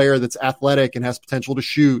role player that's athletic and has potential to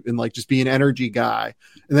shoot and like just be an energy guy.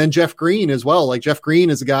 And then Jeff Green as well. Like Jeff Green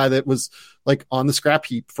is a guy that was like on the scrap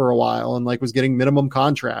heap for a while and like was getting minimum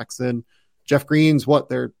contracts. And Jeff Green's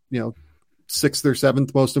their, 6th or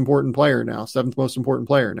 7th most important player now, 7th most important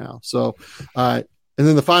player now. So, and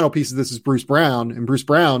then the final piece of this is Bruce Brown, and Bruce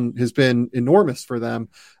Brown has been enormous for them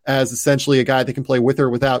as essentially a guy that can play with or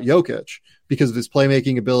without Jokic because of his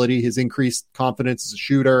playmaking ability, his increased confidence as a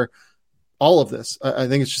shooter, all of this. I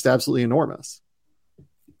think it's just absolutely enormous.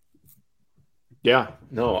 Yeah,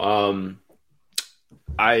 no,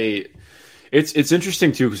 It's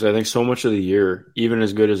interesting too, because I think so much of the year, even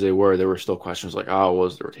as good as they were, there were still questions like, oh,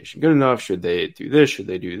 was the rotation good enough? Should they do this? Should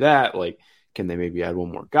they do that? Like, can they maybe add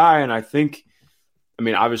one more guy? And I think,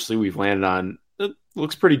 obviously we've landed on, it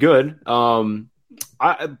looks pretty good. But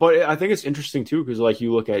I think it's interesting too, because like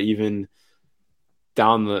you look at even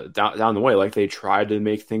down the way, like they tried to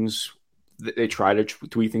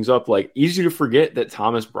tweak things up. Like easy to forget that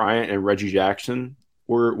Thomas Bryant and Reggie Jackson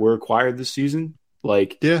were acquired this season.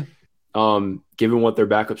 Like, yeah. Given what their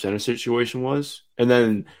backup center situation was. And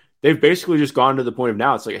then they've basically just gone to the point of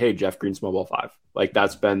now it's like, hey, Jeff Green, small ball 5. Like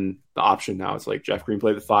that's been the option now. It's like Jeff Green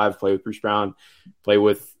play the 5, play with Bruce Brown, play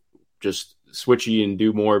with just switchy and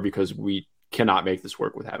do more because we cannot make this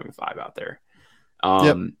work with having 5 out there.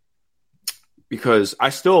 Yep. because I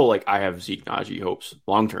still like I have Zeke Najee hopes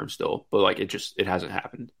long term still, but like it hasn't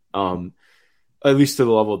happened. At least to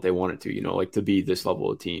the level that they want it to, you know, like to be this level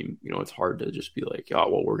of team, you know, it's hard to just be like, oh,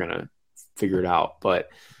 well, we're gonna figure it out. But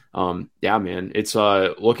yeah, man, it's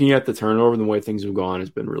looking at the turnover and the way things have gone has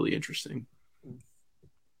been really interesting.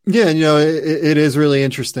 Yeah, and it is really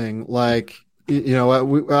interesting. Like,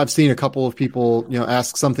 I've seen a couple of people,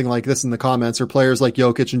 ask something like this in the comments: are players like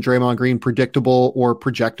Jokic and Draymond Green predictable or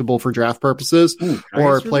projectable for draft purposes,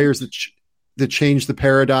 or are players that change the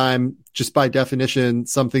paradigm just by definition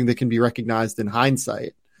something that can be recognized in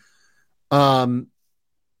hindsight?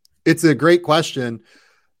 It's a great question.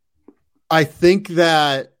 I think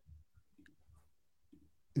that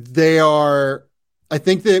I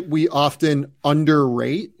think that we often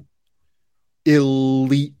underrate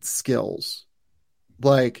elite skills.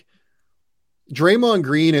 Like Draymond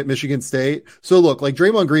Green at Michigan State. So look, like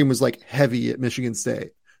Draymond Green was like heavy at Michigan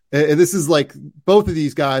State. And this is like, both of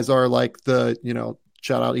these guys are like the,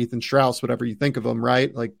 shout out Ethan Strauss, whatever you think of them,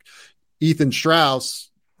 right? Like Ethan Strauss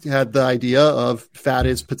had the idea of fat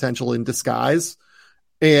is potential in disguise,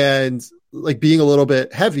 and like being a little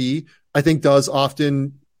bit heavy, I think does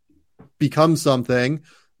often become something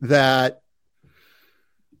that,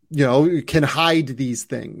 can hide these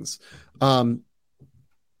things.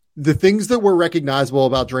 The things that were recognizable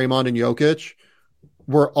about Draymond and Jokic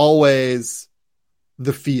were always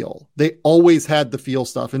the feel. They always had the feel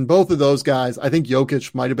stuff. And both of those guys, I think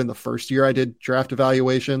Jokic might've been the first year I did draft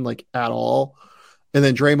evaluation, like at all. And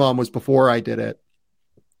then Draymond was before I did it.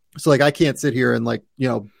 So like, I can't sit here and like,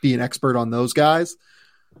 be an expert on those guys,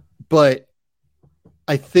 but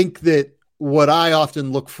I think that what I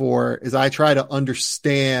often look for is I try to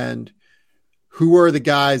understand who are the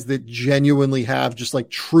guys that genuinely have just like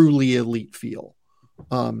truly elite feel.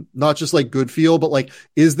 Not just like good feel, but like,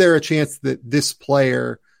 is there a chance that this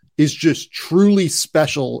player is just truly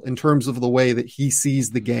special in terms of the way that he sees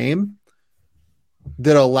the game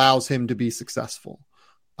that allows him to be successful?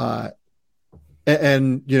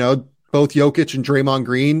 And both Jokic and Draymond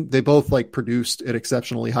Green, they both like produced at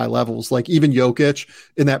exceptionally high levels. Like even Jokic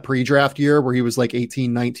in that pre-draft year where he was like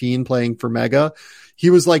 18, 19 playing for Mega, he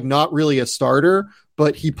was like not really a starter,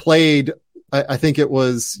 but he played, I think it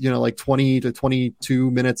was, like 20 to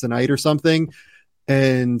 22 minutes a night or something.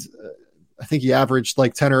 And I think he averaged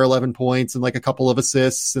like 10 or 11 points and like a couple of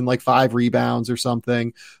assists and like 5 rebounds or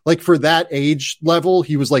something. Like for that age level,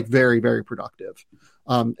 he was like very, very productive.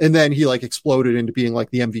 And then he like exploded into being like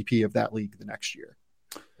the MVP of that league the next year.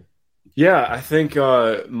 Yeah, I think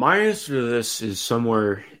my answer to this is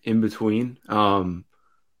somewhere in between.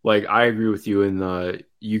 Like I agree with you in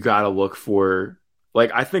you got to look for,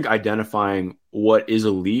 like, I think identifying what is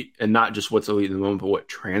elite and not just what's elite in the moment, but what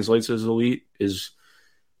translates as elite is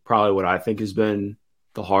probably what I think has been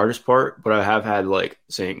the hardest part. But I have had like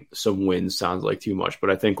saying some wins sounds like too much, but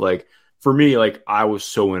I think like, for me, like I was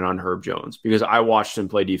so in on Herb Jones because I watched him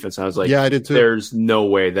play defense. And I was like, yeah, I did too. There's no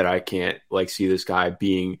way that I can't like see this guy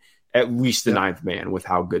being at least the ninth man with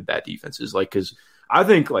how good that defense is. Like, because I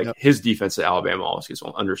think like his defense at Alabama always gets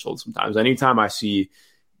undersold sometimes. Anytime I see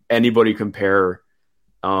anybody compare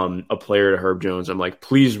a player to Herb Jones, I'm like,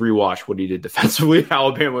 please rewatch what he did defensively at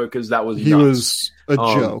Alabama because that was he was a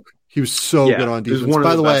joke. He was so good on defense.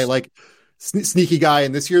 By the way, like sneaky guy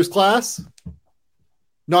in this year's class.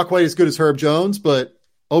 Not quite as good as Herb Jones, but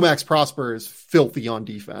Omax Prosper is filthy on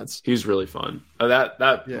defense. He's really fun.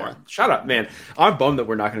 Shout out, man. I'm bummed that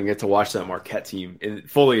we're not going to get to watch that Marquette team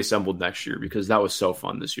fully assembled next year because that was so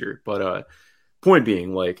fun this year. But point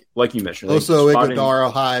being, like you mentioned, also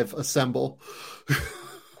Iguodala Hive assemble.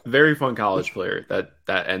 Very fun college player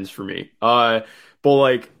that ends for me. But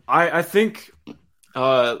like I think,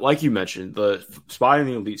 like you mentioned, the spotting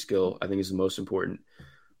the elite skill I think is the most important.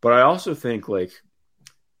 But I also think like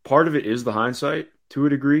part of it is the hindsight to a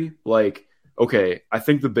degree. Like, okay, I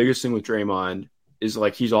think the biggest thing with Draymond is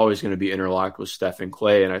like he's always going to be interlocked with Steph and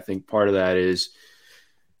Clay, and I think part of that is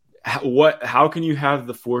how can you have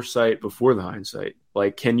the foresight before the hindsight?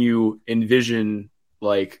 Like, can you envision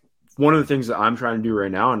like one of the things that I'm trying to do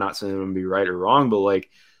right now? I'm not saying I'm going to be right or wrong, but like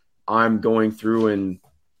I'm going through and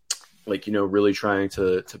like really trying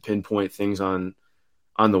to pinpoint things on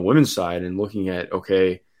the women's side and looking at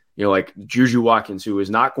like Juju Watkins, who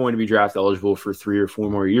is not going to be draft eligible for 3 or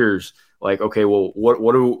 4 more years. Like, okay, well,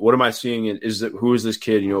 what am I seeing? Who is this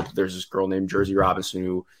kid? There's this girl named Jersey Robinson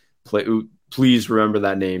who please remember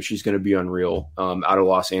that name. She's going to be unreal. Out of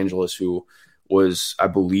Los Angeles, who was, I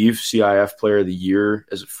believe, CIF Player of the Year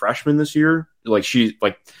as a freshman this year. Like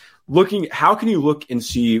how can you look and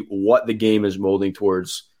see what the game is molding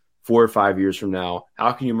towards 4 or 5 years from now?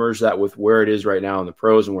 How can you merge that with where it is right now in the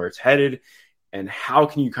pros and where it's headed? and how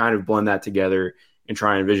can you kind of blend that together and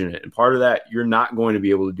try and envision it. And part of that, you're not going to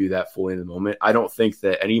be able to do that fully in the moment. I don't think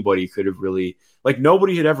that anybody could have really, like,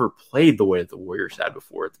 nobody had ever played the way that the Warriors had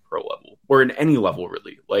before at the pro level or in any level,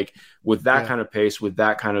 really. Like, with that kind of pace, with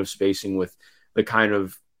that kind of spacing, with the kind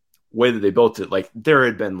of way that they built it, like, there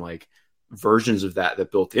had been, like, versions of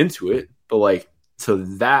that built into it. But, like,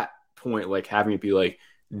 to that point, like, having it be like,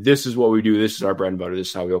 this is what we do, this is our bread and butter, this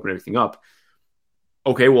is how we open everything up.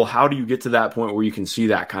 Okay, well, how do you get to that point where you can see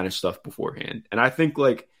that kind of stuff beforehand? And I think,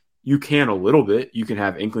 like, you can a little bit. You can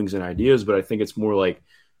have inklings and ideas, but I think it's more like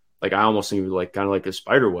I almost think of it like kind of like a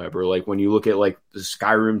spider web, or like when you look at like the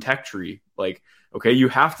Skyrim tech tree, like, okay, you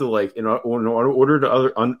have to, like, in order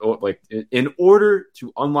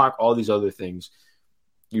to unlock all these other things,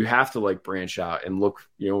 you have to, like, branch out and look,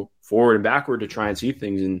 forward and backward to try and see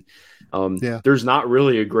things. And there's not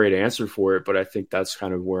really a great answer for it, but I think that's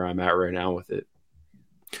kind of where I'm at right now with it.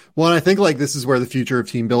 Well, and I think, like, this is where the future of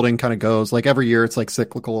team building kind of goes. Like, every year it's, like,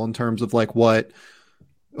 cyclical in terms of, like, what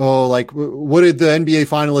did the NBA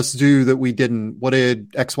finalists do that we didn't? What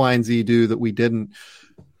did X, Y, and Z do that we didn't?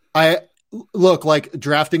 I look, like,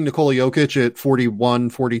 drafting Nikola Jokic at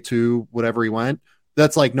 41, 42, whatever he went,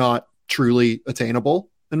 that's, like, not truly attainable,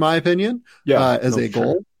 in my opinion, as a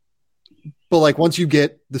goal. But, like, once you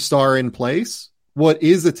get the star in place, what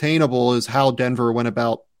is attainable is how Denver went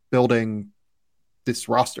about building this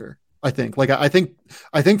roster. I think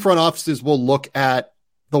front offices will look at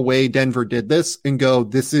the way Denver did this and go,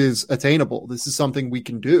 this is attainable. This is something we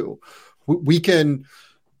can do. We can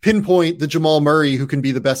pinpoint the Jamal Murray who can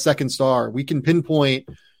be the best second star. We can pinpoint,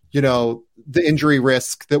 the injury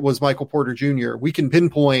risk that was Michael Porter Jr. We can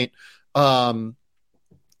pinpoint the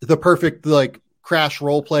perfect, like, crash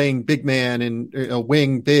role playing big man and a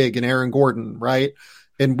wing big and Aaron Gordon, right?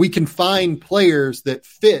 And we can find players that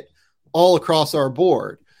fit all across our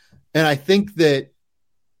board. And I think that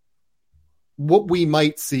what we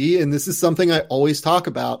might see, and this is something I always talk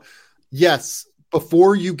about, yes,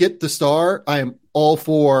 before you get the star, I am all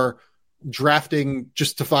for drafting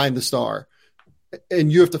just to find the star.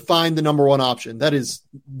 And you have to find the number one option. That is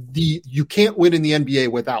you can't win in the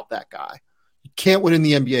NBA without that guy. You can't win in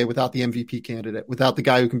the NBA without the MVP candidate, without the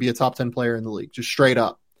guy who can be a top 10 player in the league, just straight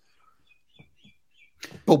up.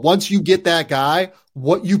 But once you get that guy,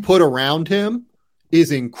 what you put around him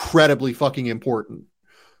is incredibly fucking important.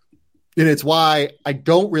 And it's why I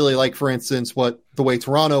don't really like, for instance, the way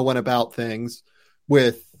Toronto went about things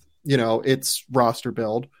with, its roster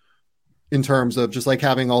build in terms of just, like,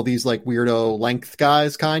 having all these, like, weirdo length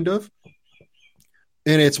guys kind of.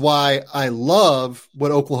 And it's why I love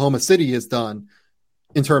what Oklahoma City has done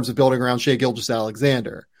in terms of building around Shai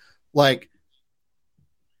Gilgeous-Alexander. Like,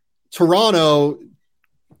 Toronto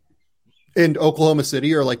and Oklahoma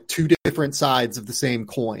City are, like, two different sides of the same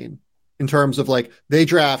coin in terms of, like, they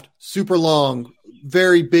draft super long,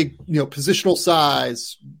 very big, positional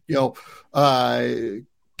size,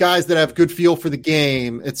 guys that have good feel for the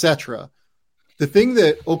game, etc. The thing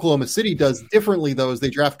that Oklahoma City does differently, though, is they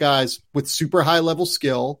draft guys with super high level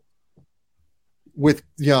skill, with,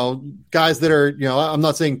 guys that are, I'm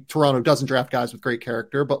not saying Toronto doesn't draft guys with great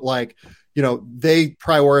character, but, like, they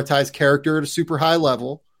prioritize character at a super high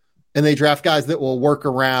level. And they draft guys that will work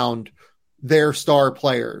around their star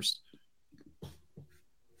players.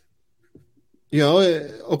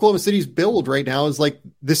 Oklahoma City's build right now is like,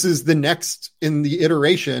 this is the next in the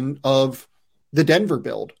iteration of the Denver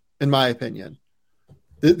build, in my opinion.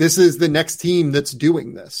 This is the next team that's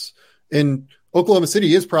doing this. And Oklahoma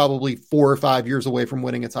City is probably 4 or 5 years away from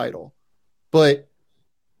winning a title. But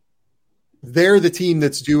they're the team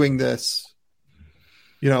that's doing this,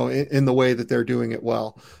 in the way that they're doing it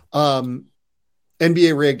well.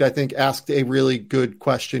 NBA Rigged, I think, asked a really good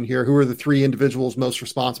question here. Who are the 3 individuals most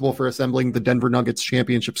responsible for assembling the Denver Nuggets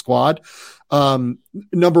championship squad?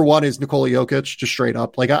 Number 1 is Nikola Jokic, just straight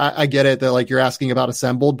up. Like, I get it that, like, you're asking about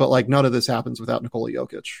assembled, but, like, none of this happens without Nikola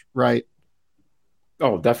Jokic, right?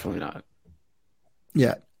 Oh, definitely not.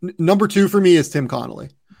 Yeah. Number 2 for me is Tim Connolly.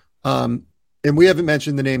 And we haven't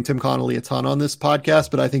mentioned the name Tim Connolly a ton on this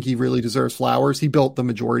podcast, but I think he really deserves flowers. He built the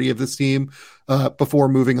majority of this team before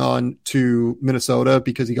moving on to Minnesota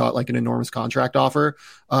because he got, like, an enormous contract offer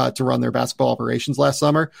to run their basketball operations last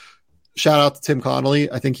summer. Shout out to Tim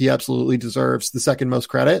Connolly. I think he absolutely deserves the second most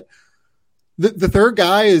credit. The third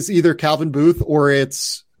guy is either Calvin Booth or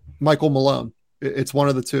it's Michael Malone. It's one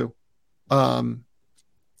of the two.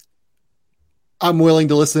 I'm willing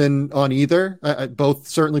to listen on either. Both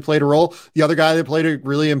certainly played a role. The other guy that played a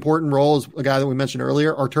really important role is a guy that we mentioned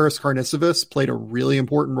earlier. Arturas Karnisovas played a really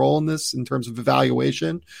important role in this in terms of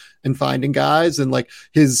evaluation and finding guys, and like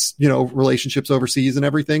his, relationships overseas and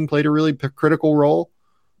everything played a really critical role.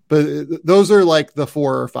 But those are like the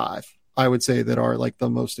 4 or 5, I would say, that are like the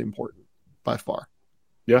most important by far.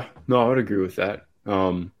 Yeah, no, I would agree with that.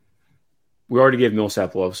 We already gave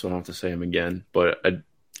Millsap love, so I don't have to say him again, but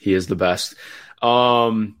he is the best.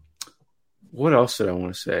 What else did I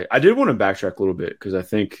want to say? I did want to backtrack a little bit because I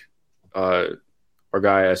think our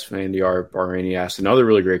guy Esfandiar Bahraini asked another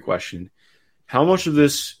really great question. How much of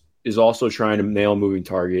this is also trying to nail a moving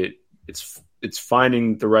target? It's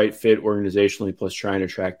finding the right fit organizationally, plus trying to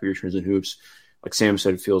track beer trends and hoops. Like Sam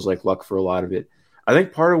said, it feels like luck for a lot of it. I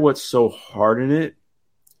think part of what's so hard in it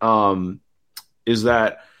is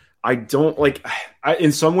that I don't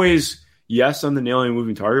in some ways, yes, on the nailing a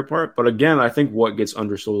moving target part. But again, I think what gets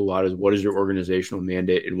undersold a lot is what is your organizational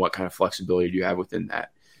mandate and what kind of flexibility do you have within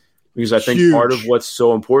that? Because I think part of what's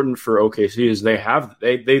so important for OKC is they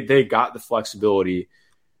got the flexibility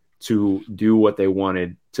to do what they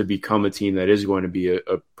wanted to become a team that is going to be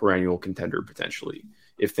a perennial contender potentially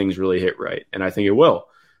if things really hit right. And I think it will.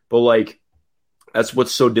 But that's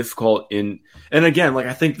what's so difficult and again,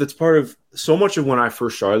 I think that's part of so much of when I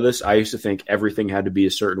first started this, I used to think everything had to be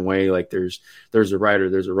a certain way. Like there's a right or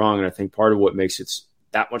there's a wrong. And I think part of what makes it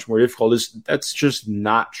that much more difficult is that's just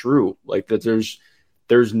not true. Like that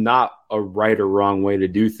there's not a right or wrong way to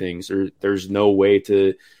do things. There's no way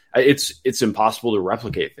to, it's impossible to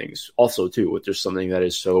replicate things also too, with just something that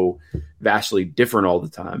is so vastly different all the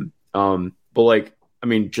time. But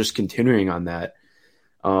just continuing on that,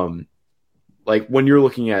 when you're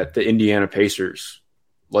looking at the Indiana Pacers,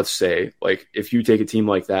 let's say, if you take a team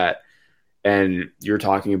like that and you're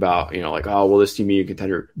talking about, this team being a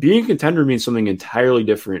contender. Being a contender means something entirely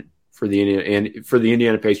different for the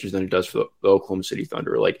Indiana Pacers than it does for the Oklahoma City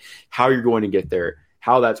Thunder. How you're going to get there,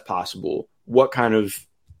 how that's possible, what kind of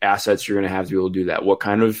assets you're going to have to be able to do that, what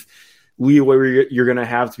kind of leeway you're going to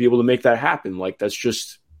have to be able to make that happen. That's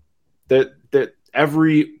just that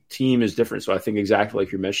every team is different. So I think exactly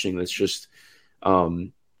like you're mentioning, that's just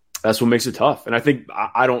that's what makes it tough. And I think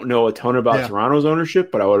I don't know a ton about Toronto's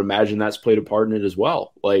ownership, but I would imagine that's played a part in it as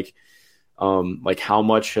well. How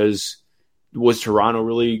much was Toronto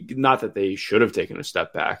really, not that they should have taken a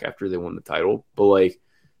step back after they won the title, but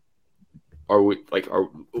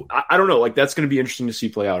I don't know, that's going to be interesting to see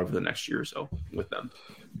play out over the next year or so with them.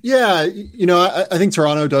 Yeah. I think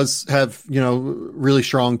Toronto does have, really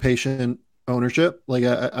strong, patient ownership.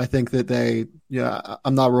 I think that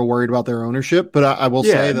I'm not real worried about their ownership, but I will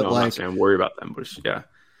say that I'm not saying I'm worried about them, but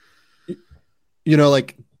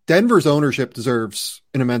Denver's ownership deserves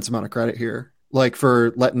an immense amount of credit here,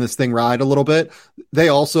 for letting this thing ride a little bit. They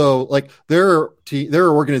also there are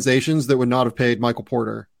organizations that would not have paid Michael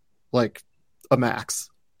Porter a max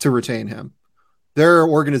to retain him. There are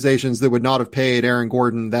organizations that would not have paid Aaron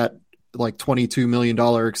Gordon that $22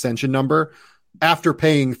 million extension number after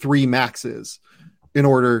paying 3 maxes in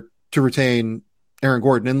order to retain Aaron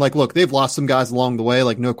Gordon. And look, they've lost some guys along the way,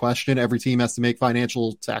 no question. Every team has to make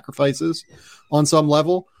financial sacrifices on some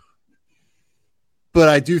level. But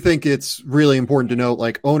I do think it's really important to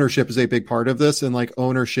note, ownership is a big part of this. And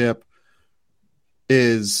ownership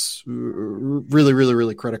is really, really,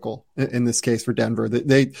 really critical in this case for Denver.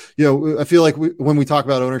 They I feel like when we talk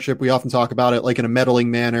about ownership, we often talk about it in a meddling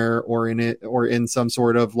manner or in some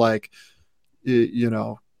sort of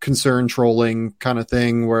concern trolling kind of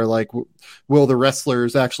thing where will the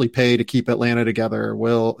wrestlers actually pay to keep Atlanta together?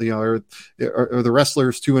 Will, are the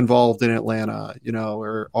wrestlers too involved in Atlanta,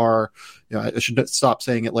 I should stop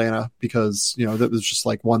saying Atlanta because, that was just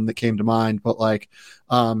one that came to mind. But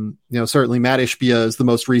certainly Matt Ishbia is the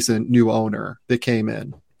most recent new owner that came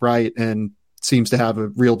in, right? And seems to have a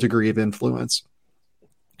real degree of influence.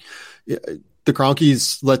 The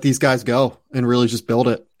Kroenkes let these guys go and really just build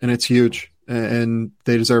it. And it's huge. And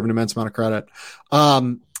they deserve an immense amount of credit.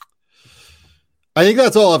 I think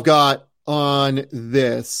that's all I've got on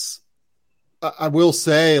this. I will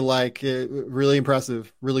say, really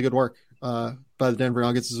impressive, really good work by the Denver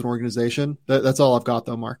Nuggets as an organization. That's all I've got,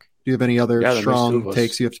 though, Mark. Do you have any other strong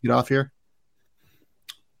takes you have to get off here?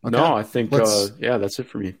 Okay. No, I think, that's it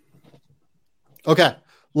for me. Okay.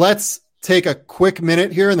 Let's take a quick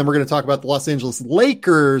minute here, and then we're going to talk about the Los Angeles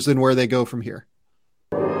Lakers and where they go from here.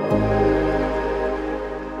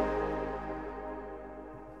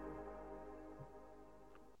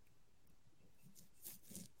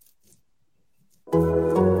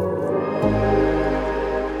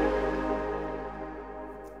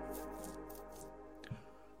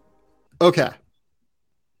 Okay,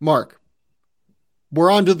 Mark,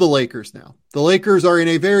 we're on to the Lakers now. The Lakers are in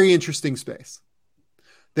a very interesting space.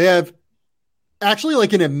 They have actually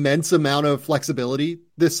like an immense amount of flexibility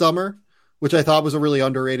this summer, which I thought was a really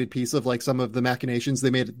underrated piece of like some of the machinations they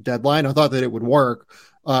made at the deadline. I thought that it would work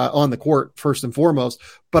on the court first and foremost,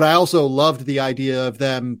 but I also loved the idea of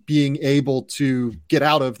them being able to get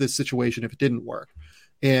out of this situation if it didn't work.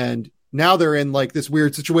 And now they're in like this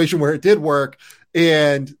weird situation where it did work,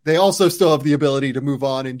 and they also still have the ability to move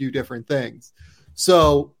on and do different things.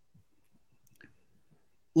 So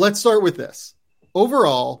let's start with this.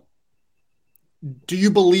 Overall, do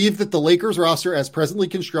you believe that the Lakers roster as presently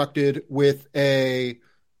constructed with a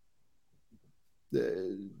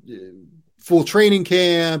full training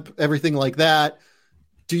camp, everything like that,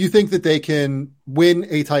 do you think that they can win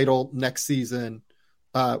a title next season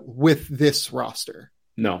with this roster?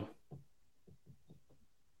 No.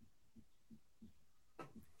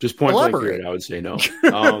 Just point blank period, I would say no.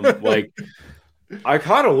 Like, I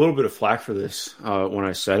caught a little bit of flack for this when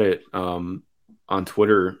I said it on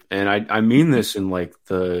Twitter, and I mean this in like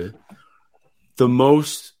the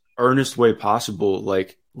most earnest way possible.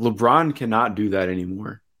 Like, LeBron cannot do that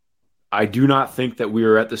anymore. I do not think that we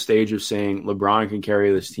are at the stage of saying LeBron can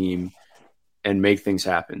carry this team and make things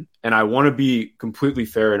happen. And I want to be completely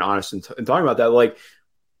fair and honest in talking about that. Like,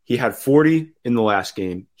 he had 40 in the last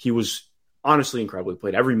game. He was honestly incredible. He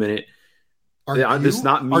played every minute. Are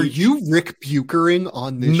you Rick Buchering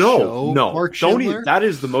on this show? No, Mark don't Schindler? that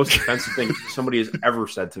is the most offensive thing somebody has ever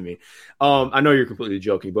said to me. I know you're completely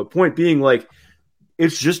joking, but point being, like,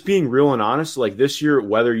 it's just being real and honest. Like, this year,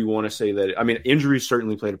 whether you want to say that, I mean, injuries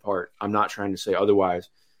certainly played a part. I'm not trying to say otherwise,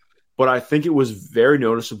 but I think it was very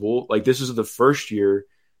noticeable. Like, this is the first year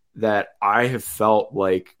that I have felt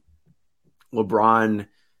like LeBron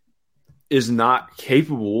is not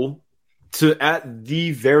capable to, at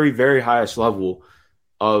the very, very highest level,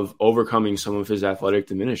 of overcoming some of his athletic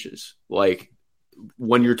diminishes. Like,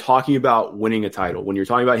 when you're talking about winning a title, when you're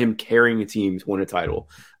talking about him carrying a team to win a title,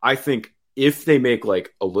 I think if they make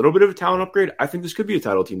like a little bit of a talent upgrade, I think this could be a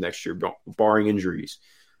title team next year, barring injuries.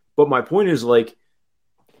 But my point is, like,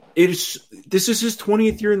 this is his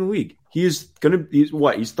 20th year in the league. He's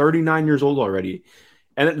 39 years old already.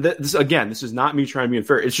 And this is not me trying to be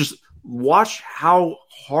unfair. It's just, watch how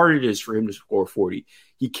hard it is for him to score 40.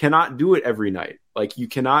 He cannot do it every night. Like, you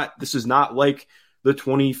cannot, this is not like the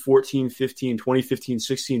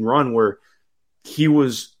 2015-16 run where he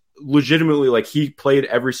was legitimately, like, he played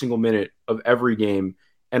every single minute of every game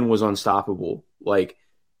and was unstoppable. Like,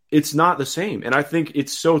 it's not the same. And I think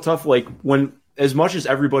it's so tough. Like, when, as much as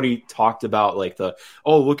everybody talked about like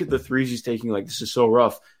look at the threes he's taking, like, this is so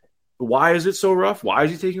rough. Why is it so rough? Why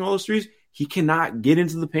is he taking all those threes? He cannot get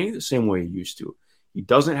into the paint the same way he used to. He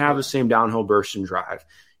doesn't have the same downhill burst and drive.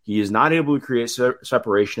 He is not able to create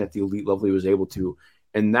separation at the elite level he was able to.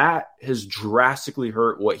 And that has drastically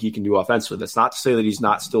hurt what he can do offensively. That's not to say that he's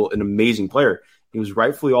not still an amazing player. He was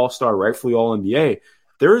rightfully all-star, rightfully all-NBA.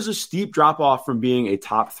 There is a steep drop-off from being a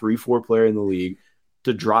top 3-4 player in the league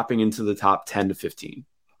to dropping into the top 10 to 15.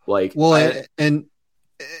 Like, well, and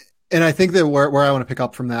I think that where I want to pick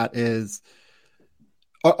up from that is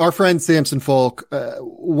our friend Samson Folk.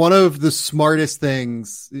 One of the smartest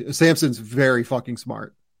things, Samson's very fucking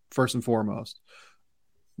smart, first and foremost.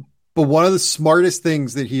 But one of the smartest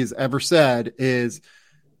things that he has ever said is,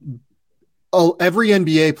 every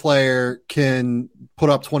NBA player can put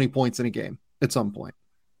up 20 points in a game at some point.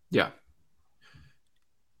 Yeah.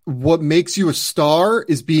 What makes you a star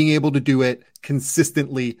is being able to do it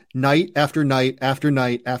consistently, night after night after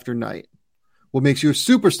night after night. What makes you a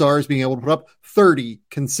superstar is being able to put up 30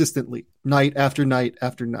 consistently, night after night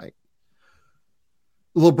after night.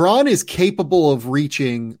 LeBron is capable of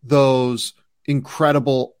reaching those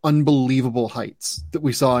incredible, unbelievable heights that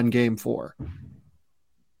we saw in Game 4.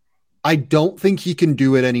 I don't think he can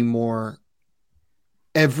do it anymore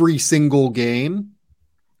every single game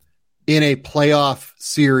in a playoff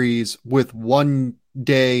series with one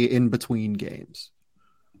day in between games.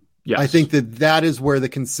 Yes. I think that is where the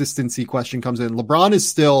consistency question comes in. LeBron is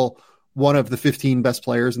still one of the 15 best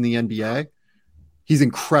players in the NBA. He's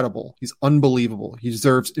incredible. He's unbelievable. He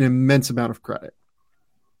deserves an immense amount of credit.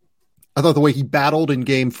 I thought the way he battled in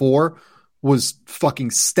Game 4 was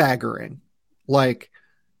fucking staggering. Like,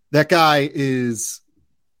 that guy is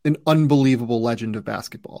an unbelievable legend of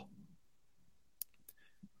basketball.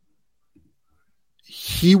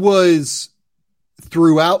 He was,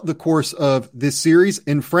 throughout the course of this series,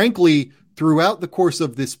 and frankly, throughout the course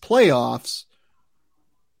of this playoffs,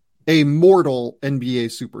 a mortal NBA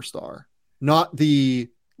superstar, not the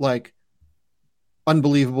like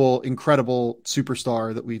unbelievable, incredible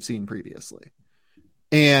superstar that we've seen previously.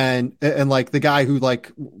 and like the guy who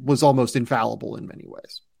like was almost infallible in many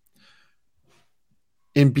ways.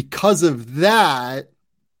 And because of that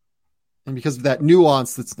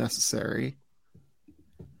nuance that's necessary,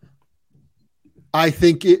 I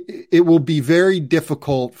think it will be very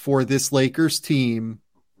difficult for this Lakers team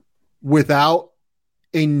without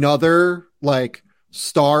another like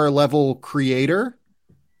star level creator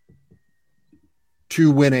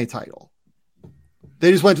to win a title.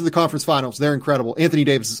 They just went to the conference finals. They're incredible. Anthony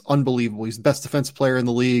Davis is unbelievable. He's the best defensive player in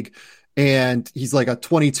the league, and he's like a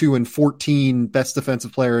 22-14 best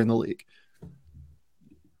defensive player in the league.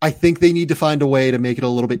 I think they need to find a way to make it a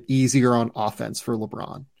little bit easier on offense for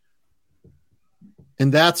LeBron.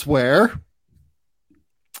 And that's where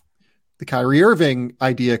the Kyrie Irving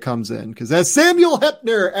idea comes in. Because as Samuel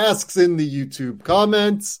Hepner asks in the YouTube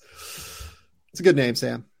comments, it's a good name,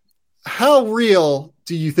 Sam. How real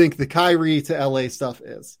do you think the Kyrie to LA stuff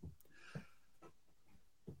is?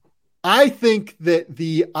 I think that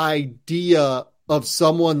the idea of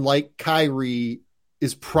someone like Kyrie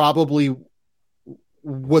is probably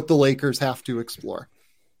what the Lakers have to explore.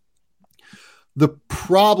 The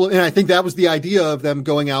problem, and I think that was the idea of them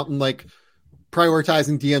going out and like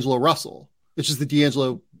prioritizing D'Angelo Russell. It's just that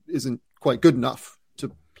D'Angelo isn't quite good enough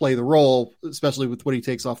to play the role, especially with what he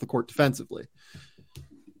takes off the court defensively.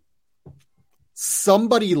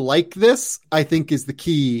 Somebody like this, I think, is the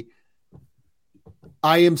key.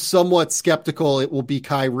 I am somewhat skeptical it will be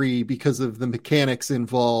Kyrie because of the mechanics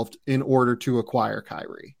involved in order to acquire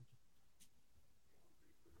Kyrie.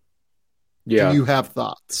 Yeah. Do you have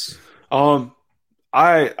thoughts?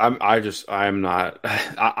 I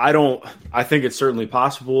think it's certainly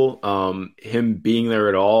possible. Him being there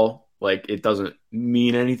at all, like, it doesn't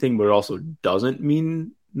mean anything, but it also doesn't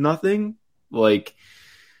mean nothing. Like,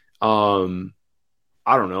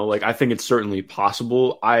 I don't know. Like, I think it's certainly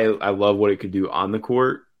possible. I love what it could do on the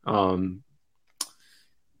court.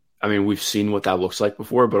 I mean, we've seen what that looks like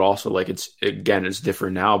before, but also like it's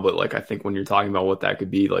different now. But like, I think when you're talking about what that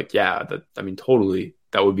could be, like, yeah, totally,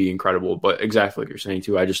 that would be incredible. But exactly like you're saying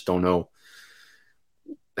too, I just don't know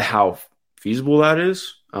how feasible that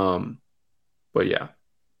is. But yeah.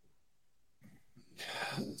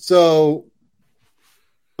 So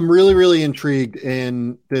I'm really, really intrigued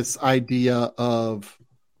in this idea of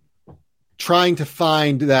trying to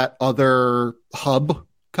find that other hub,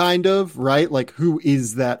 kind of, right? Like, who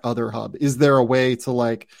is that other hub? Is there a way to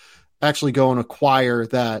like actually go and acquire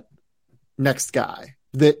that next guy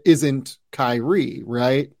that isn't Kyrie,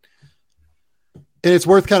 right? And it's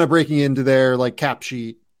worth kind of breaking into their like cap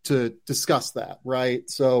sheet to discuss that, right?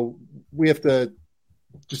 So we have to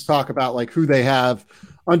just talk about like who they have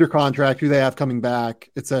under contract, who they have coming back,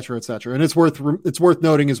 et cetera, et cetera. And it's worth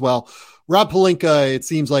noting as well, Rob Pelinka, it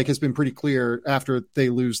seems like, has been pretty clear after they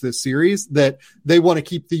lose this series that they want to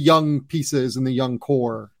keep the young pieces and the young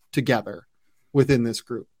core together within this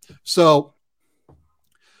group. So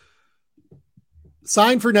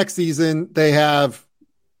signed for next season, they have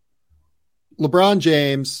LeBron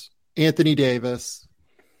James, Anthony Davis,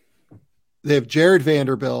 they have Jared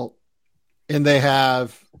Vanderbilt, and they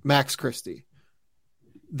have Max Christie.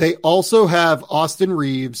 They also have Austin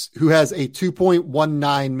Reeves, who has a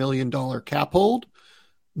 $2.19 million cap hold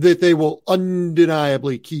that they will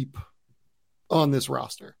undeniably keep on this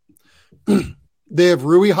roster. They have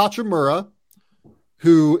Rui Hachimura,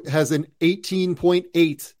 who has an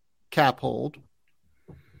 18.8 cap hold,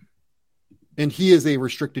 and he is a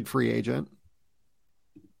restricted free agent.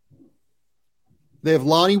 They have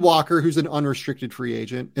Lonnie Walker, who's an unrestricted free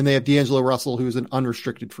agent, and they have D'Angelo Russell, who is an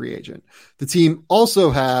unrestricted free agent. The team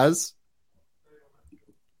also has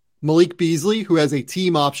Malik Beasley, who has a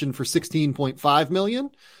team option for $16.5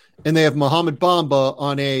 million, and they have Mohamed Bamba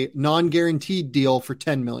on a non-guaranteed deal for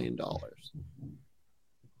 $10 million.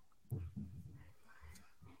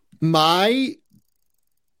 My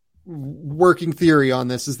working theory on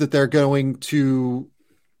this is that they're going to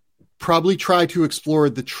probably try to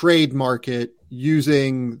explore the trade market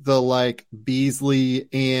using the like Beasley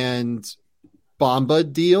and Bamba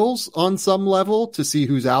deals on some level to see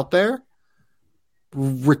who's out there,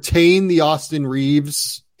 retain the Austin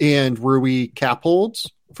Reeves and Rui cap holds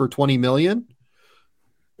for $20 million.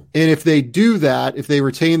 And if they do that, if they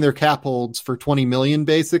retain their cap holds for $20 million,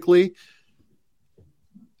 basically,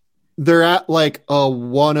 they're at like a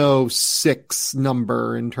 106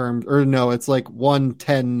 number in terms, or no, it's like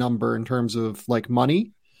 110 number in terms of like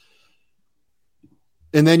money.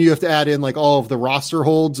 And then you have to add in like all of the roster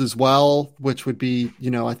holds as well, which would be,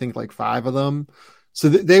 I think like 5 of them. So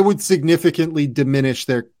they would significantly diminish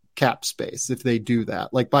their cap space if they do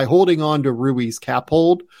that. Like by holding on to Rui's cap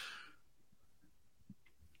hold,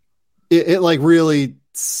 it like really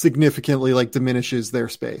significantly like diminishes their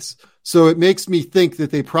space. So it makes me think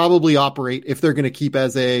that they probably operate, if they're going to keep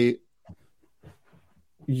as a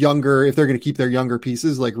younger, if they're going to keep their younger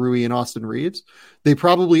pieces like Rui and Austin Reeves, they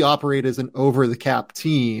probably operate as an over the cap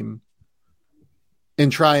team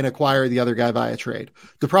and try and acquire the other guy via trade.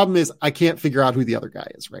 The problem is I can't figure out who the other guy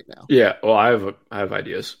is right now. Yeah, well, I have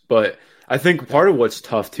ideas, but I think part of what's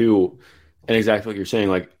tough too, and exactly what you're saying,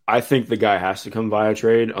 like I think the guy has to come via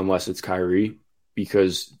trade unless it's Kyrie,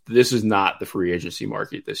 because this is not the free agency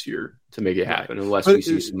market this year to make it happen unless we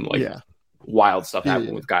see some wild stuff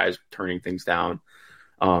happen with guys turning things down.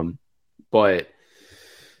 But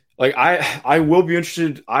like I will be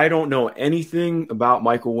interested. I don't know anything about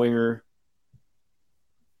Michael Winger.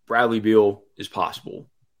 Bradley Beal is possible.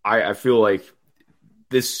 I feel like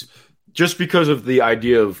this, just because of the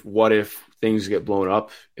idea of what if things get blown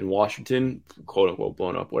up in Washington, quote unquote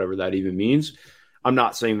blown up, whatever that even means. I'm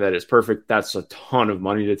not saying that it's perfect. That's a ton of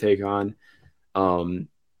money to take on.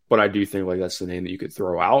 But I do think like that's the name that you could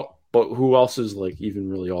throw out. But who else is like even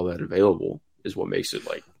really all that available is what makes it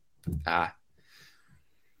like,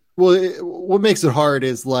 Well, what makes it hard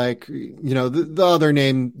is like, you know, the other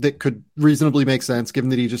name that could reasonably make sense,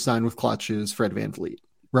 given that he just signed with Clutch, is Fred VanVleet,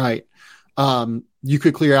 right? You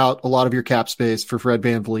could clear out a lot of your cap space for Fred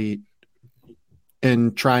VanVleet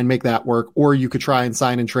and try and make that work, or you could try and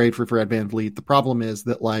sign and trade for Fred VanVleet. The problem is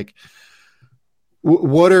that like,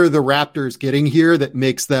 what are the Raptors getting here that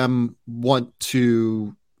makes them want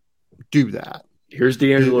to do that? Here's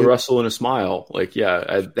D'Angelo Russell and a smile. Like,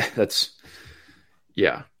 that's.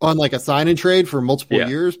 Yeah. On like a sign and trade for multiple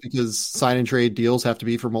years, because sign and trade deals have to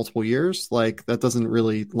be for multiple years. Like that doesn't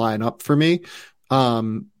really line up for me. Are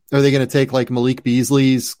they going to take like Malik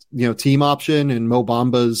Beasley's, you know, team option and Mo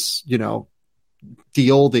Bamba's, you know,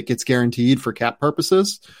 deal that gets guaranteed for cap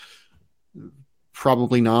purposes?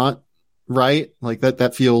 Probably not. Right. Like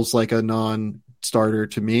that feels like a non-starter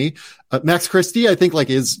to me. Max Christie, I think like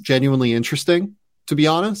is genuinely interesting, to be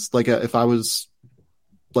honest. Like if I was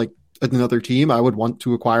like another team, I would want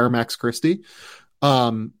to acquire Max Christie.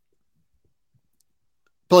 But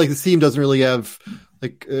like this team doesn't really have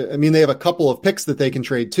like, I mean, they have a couple of picks that they can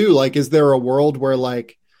trade too. Like, is there a world where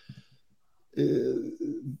like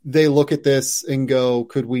they look at this and go,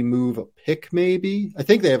 could we move a pick? Maybe. I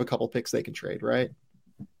think they have a couple picks they can trade, right?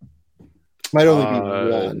 Might only be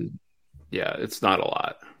one. Yeah. It's not a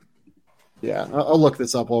lot. Yeah. I'll look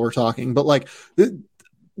this up while we're talking, but like,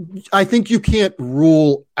 I think you can't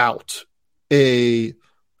rule out a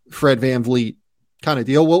Fred VanVleet kind of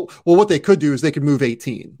deal. Well, what they could do is they could move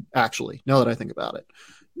 18, actually, now that I think about it.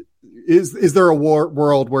 Is there a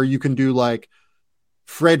world where you can do like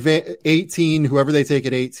Fred 18, whoever they take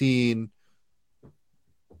at 18,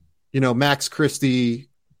 you know, Max Christie,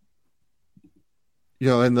 you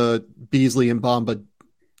know, and the Beasley and Bamba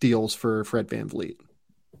deals for Fred VanVleet?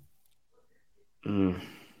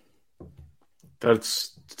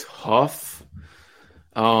 That's tough.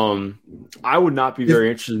 I would not be very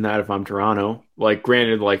interested in that if I'm Toronto. Like,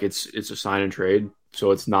 granted, like it's a sign and trade,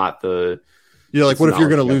 so it's not the. Yeah, like what if you're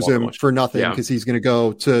going to lose him for nothing because he's going to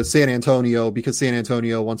go to San Antonio because San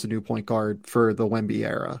Antonio wants a new point guard for the Wemby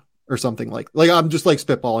era or something like. Like I'm just like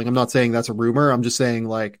spitballing. I'm not saying that's a rumor. I'm just saying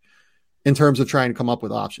like in terms of trying to come up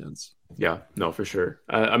with options. Yeah, no, for sure.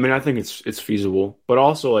 I mean, I think it's feasible, but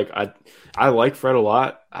also like I like Fred a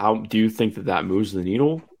lot. How do you think that moves the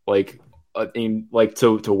needle? Like,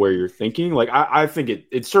 to where you're thinking. Like, I think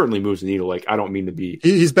it certainly moves the needle. Like, I don't mean to be.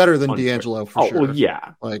 He's better than D'Angelo for sure. Well,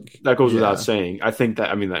 yeah, like that goes without saying. I think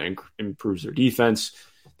that improves their defense.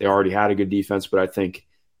 They already had a good defense, but I think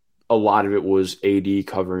a lot of it was AD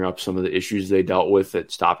covering up some of the issues they dealt with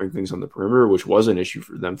at stopping things on the perimeter, which was an issue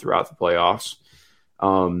for them throughout the playoffs.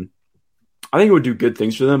 I think it would do good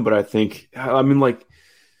things for them, but I think, I mean, like,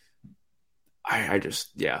 I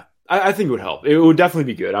think it would help. It would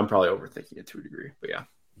definitely be good. I'm probably overthinking it to a degree, but yeah.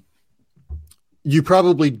 You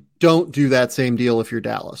probably don't do that same deal if you're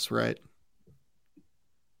Dallas, right?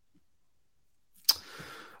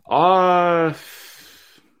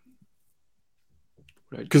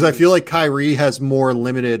 Because I feel like Kyrie has more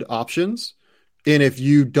limited options. And if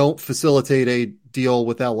you don't facilitate a deal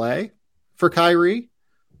with LA for Kyrie,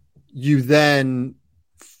 you then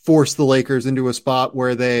force the Lakers into a spot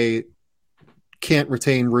where they can't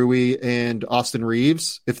retain Rui and Austin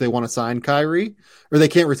Reeves if they want to sign Kyrie, or they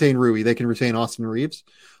can't retain Rui. They can retain Austin Reeves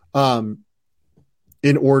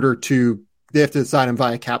in order to, they have to sign him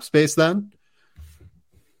via cap space then.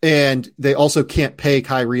 And they also can't pay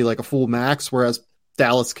Kyrie like a full max, whereas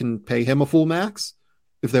Dallas can pay him a full max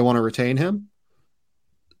if they want to retain him.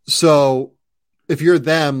 So if you're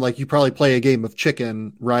them, like you probably play a game of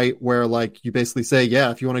chicken, right? Where like you basically say,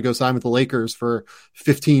 yeah, if you want to go sign with the Lakers for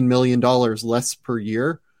 $15 million less per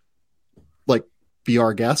year, like be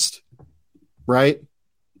our guest, right?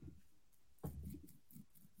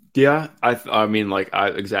 Yeah, I mean, like,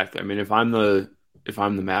 exactly. I mean, if I'm the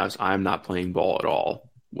Mavs, I'm not playing ball at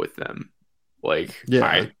all with them. Like,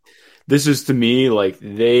 Yeah. this is to me like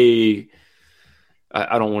I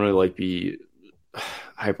don't want to like be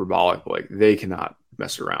hyperbolic, but like they cannot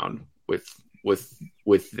mess around with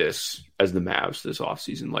this as the Mavs this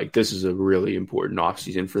offseason. Like, this is a really important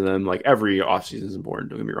offseason for them. Like, every offseason is important,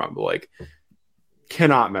 don't get me wrong, but like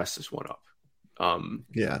cannot mess this one up.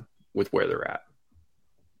 Yeah. With where they're at.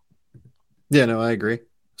 Yeah, no, I agree.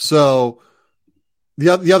 So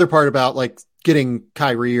the other part about like getting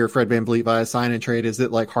Kyrie or Fred VanVleet via sign and trade is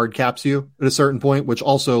it like hard caps you at a certain point, which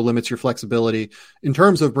also limits your flexibility in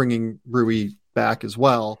terms of bringing Rui back as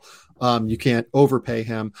well. You can't overpay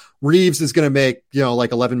him. Reeves is going to make, like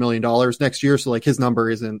 $11 million next year. So like his number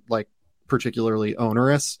isn't like particularly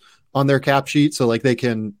onerous on their cap sheet. So like they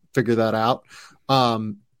can figure that out.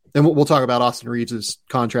 And we'll talk about Austin Reeves'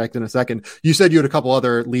 contract in a second. You said you had a couple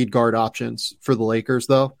other lead guard options for the Lakers,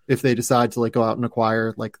 though, if they decide to like go out and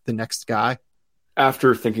acquire like the next guy.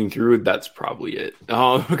 After thinking through it, that's probably it.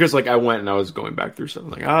 Because like I went and I was going back through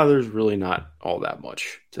something like, there's really not all that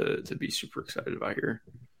much to be super excited about here.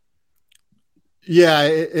 Yeah,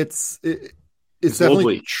 it's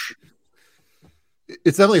definitely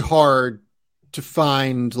hard to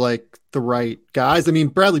find like the right guys. I mean,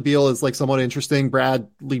 Bradley Beal is like somewhat interesting.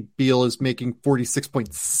 Bradley Beal is making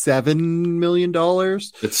 $46.7 million.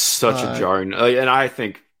 It's such a jarring, and I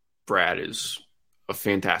think Brad is a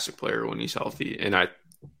fantastic player when he's healthy. And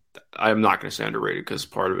I'm not going to say underrated because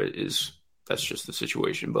part of it is that's just the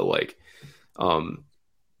situation. But like,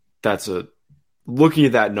 looking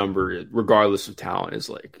at that number, regardless of talent, is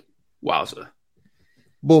like wowza.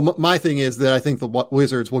 Well, my thing is that I think the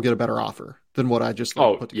Wizards will get a better offer than what I just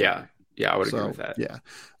put together. Yeah, I would agree with that. Yeah.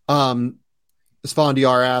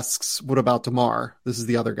 Sfondiar asks, what about DeMar? This is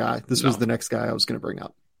the other guy. This was the next guy I was going to bring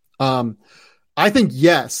up. I think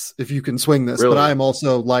yes, if you can swing this, but I am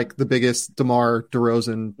also like the biggest DeMar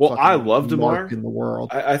DeRozan. Well, I love DeMar in the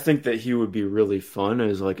world. I think that he would be really fun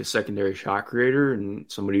as like a secondary shot creator and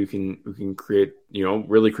somebody who can create,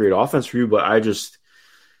 really create offense for you. But I just,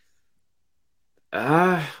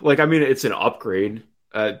 I mean, it's an upgrade,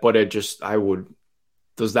 but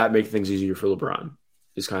does that make things easier for LeBron?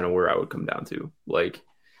 Is kind of where I would come down to. Like,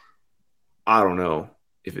 I don't know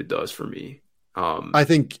if it does for me. I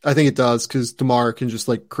think it does because DeMar can just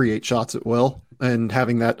like create shots at will, and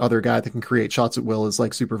having that other guy that can create shots at will is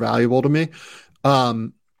like super valuable to me.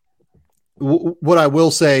 What I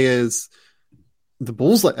will say is the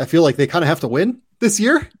Bulls, I feel like they kind of have to win this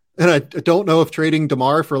year. And I don't know if trading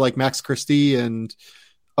DeMar for like Max Christie and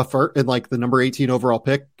like the number 18 overall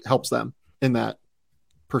pick helps them in that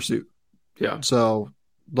pursuit. Yeah. So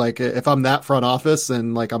like if I'm that front office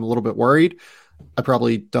and like I'm a little bit worried, I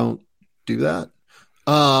probably don't do that.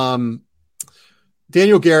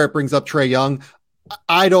 Daniel Garrett brings up Trae Young.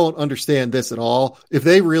 I don't understand this at all. If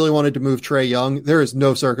they really wanted to move Trae Young, there is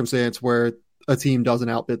no circumstance where a team doesn't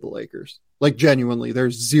outbid the Lakers. Like genuinely,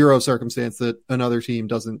 there's zero circumstance that another team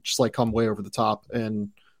doesn't just like come way over the top and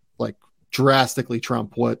like drastically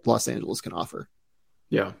trump what Los Angeles can offer.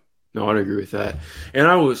 Yeah, no, I'd agree with that. And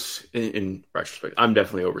I was in retrospect, I'm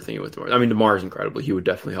definitely overthinking with DeMar. I mean, DeMar is incredible. He would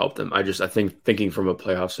definitely help them. I think thinking from a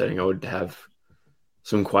playoff setting, I would have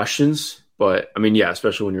some questions. But I mean, yeah,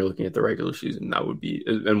 especially when you're looking at the regular season, that would be,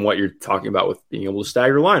 and what you're talking about with being able to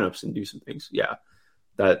stagger lineups and do some things. Yeah,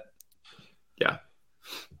 yeah.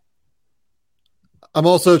 I'm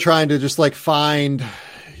also trying to just like find,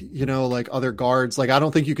 like other guards. Like I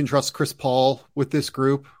don't think you can trust Chris Paul with this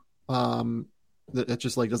group. That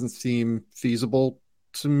just like doesn't seem feasible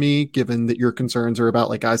to me, given that your concerns are about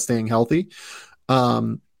like guys staying healthy.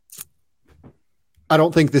 I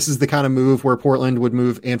don't think this is the kind of move where Portland would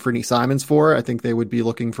move Anthony Simons for. I think they would be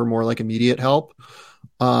looking for more like immediate help.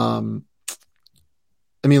 I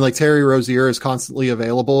mean, like Terry Rozier is constantly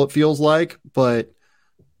available, it feels like, but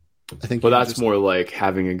I think, that's more like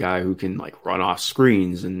having a guy who can like run off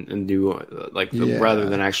screens and do rather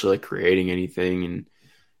than actually like creating anything. And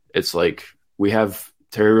it's like we have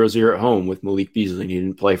Terry Rozier at home with Malik Beasley, and he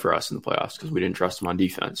didn't play for us in the playoffs because we didn't trust him on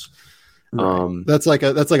defense. Right. That's like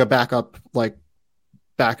a backup,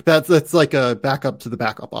 that's like a backup to the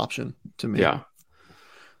backup option to me. Yeah.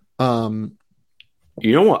 You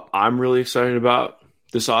know what I'm really excited about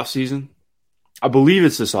this offseason? I believe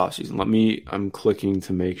it's this offseason. I'm clicking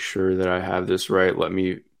to make sure that I have this right. Let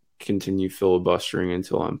me continue filibustering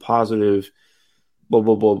until I'm positive.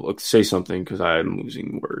 blah, blah, blah. Say something because I'm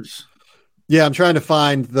losing words. Yeah, I'm trying to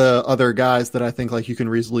find the other guys that I think like you can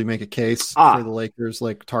reasonably make a case for the Lakers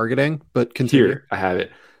like targeting, but continue. Here, I have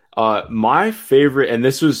it. My favorite, and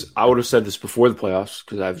I would have said this before the playoffs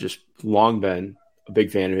because I've just long been a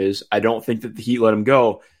big fan of his. I don't think that the Heat let him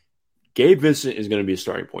go. Gabe Vincent is going to be a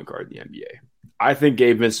starting point guard in the NBA. I think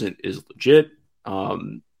Gabe Vincent is legit.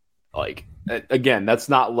 Like, again, that's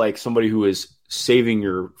not like somebody who is saving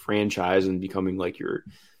your franchise and becoming like your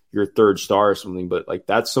third star or something, but like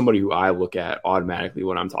that's somebody who I look at automatically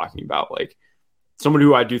when I'm talking about like somebody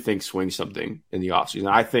who I do think swings something in the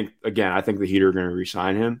offseason. I think the Heat are going to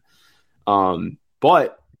re-sign him.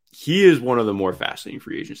 But he is one of the more fascinating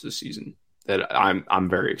free agents this season that I'm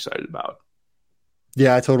very excited about.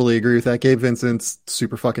 Yeah, I totally agree with that. Gabe Vincent's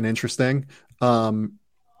super fucking interesting.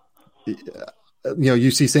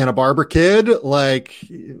 UC Santa Barbara kid, like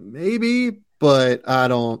maybe, but I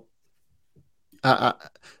don't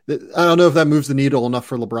know if that moves the needle enough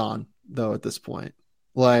for LeBron though at this point.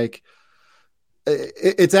 Like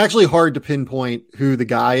it's actually hard to pinpoint who the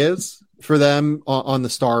guy is for them on the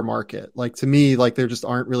star market. Like to me, like there just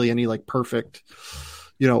aren't really any like perfect,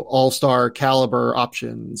 all-star caliber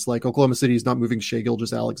options. Like Oklahoma City is not moving Shai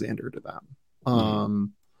Gilgeous-Alexander to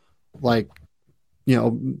them.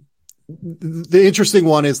 The interesting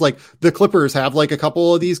one is like the Clippers have like a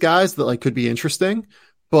couple of these guys that like could be interesting,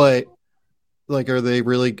 but like, are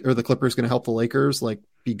the Clippers going to help the Lakers like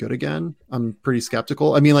be good again? I'm pretty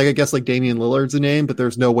skeptical. I mean, like, I guess like Damian Lillard's a name, but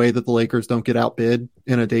there's no way that the Lakers don't get outbid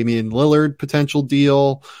in a Damian Lillard potential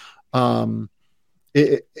deal.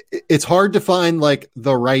 It's hard to find like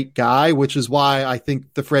the right guy, which is why I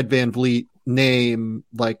think the Fred VanVleet name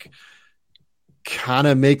like kind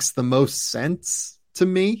of makes the most sense to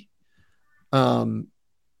me.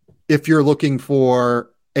 If you're looking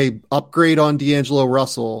for a upgrade on D'Angelo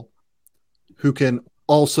Russell, who can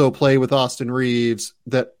also play with Austin Reeves,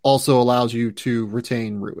 that also allows you to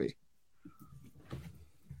retain Rui.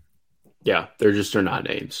 Yeah, they're not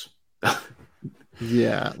names.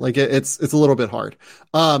 Yeah, like it's a little bit hard.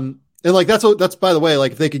 And like that's by the way,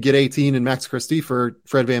 like if they could get 18 and Max Christie for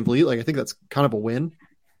Fred VanVleet, like I think that's kind of a win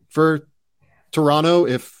for Toronto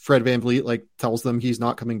if Fred VanVleet like tells them he's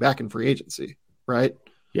not coming back in free agency, right?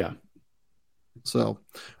 Yeah. So,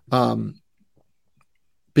 but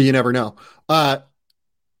you never know.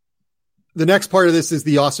 The next part of this is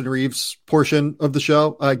the Austin Reeves portion of the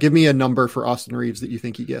show. Give me a number for Austin Reeves that you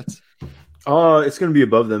think he gets. It's going to be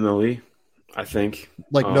above the MLE, I think.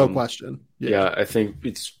 Like no question. Yeah, I think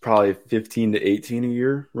it's probably 15 to 18 a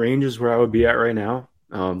year range is where I would be at right now.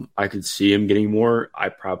 I could see him getting more. I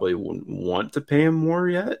probably wouldn't want to pay him more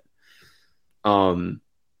yet.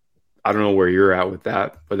 I don't know where you're at with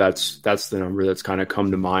that, but that's the number that's kind of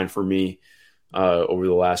come to mind for me over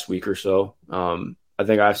the last week or so. I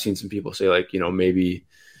think I've seen some people say like, maybe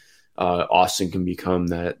Austin can become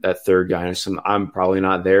that third guy. And I'm probably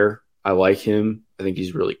not there. I like him. I think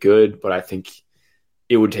he's really good, but I think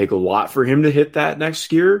it would take a lot for him to hit that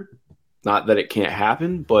next year. Not that it can't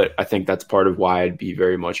happen, but I think that's part of why I'd be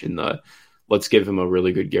very much in the let's give him a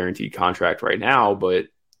really good guaranteed contract right now, but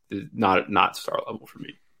not star level for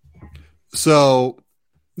me. So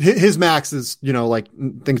his max is, like,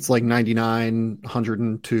 I think it's like 99,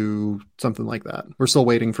 102, something like that. We're still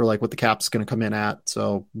waiting for like what the cap's going to come in at.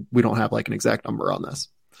 So we don't have like an exact number on this.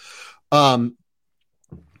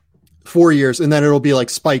 4 years. And then it'll be like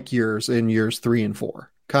spike years in years 3 and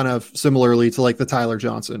 4, kind of similarly to like the Tyler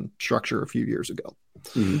Johnson structure a few years ago.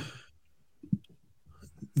 Mm-hmm.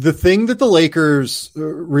 The thing that the Lakers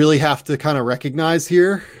really have to kind of recognize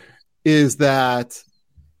here is that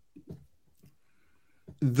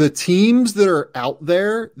the teams that are out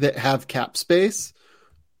there that have cap space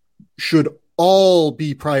should all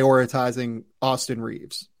be prioritizing Austin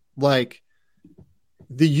Reeves. Like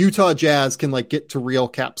the Utah Jazz can like get to real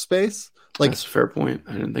cap space. Like that's a fair point.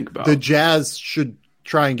 I didn't think about the Jazz should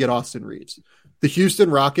try and get Austin Reeves. The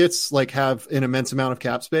Houston Rockets like have an immense amount of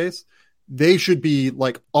cap space. They should be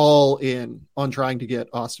like all in on trying to get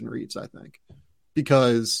Austin Reeves, I think,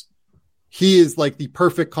 because he is like the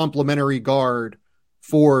perfect complementary guard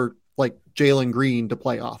for like Jalen Green to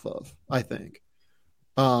play off of, I think.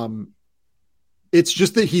 It's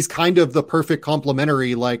just that he's kind of the perfect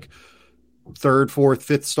complementary, like third, fourth,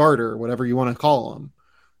 fifth starter, whatever you want to call him.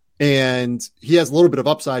 And he has a little bit of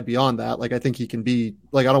upside beyond that. Like, I think he can be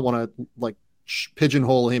like, I don't want to like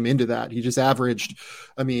pigeonhole him into that. He just averaged,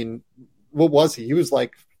 I mean, what was he? He was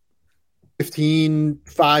like 15,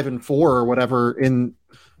 5 and 4 or whatever in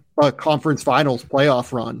a conference finals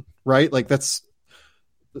playoff run, right? Like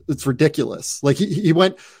it's ridiculous. Like he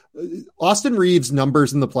went Austin Reeves'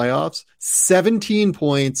 numbers in the playoffs: 17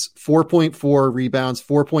 points, 4.4 rebounds,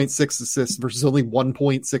 4.6 assists versus only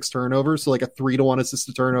 1.6 turnovers. So like a 3-to-1 assist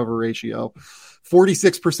to turnover ratio.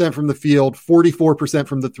 46% from the field, 44%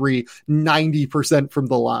 from the three, 90% from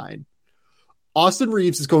the line. Austin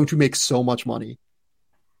Reeves is going to make so much money.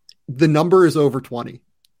 The number is over 20,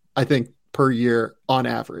 I think, per year on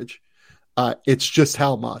average. It's just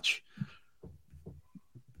how much.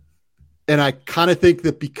 And I kind of think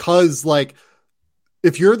that because, like,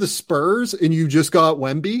 if you're the Spurs and you just got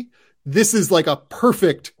Wemby, this is like a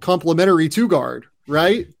perfect complementary two guard,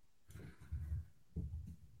 right?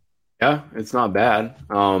 Yeah, it's not bad.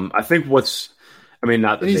 I think not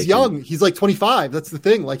that and he's young. He's like 25. That's the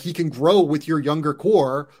thing. Like, he can grow with your younger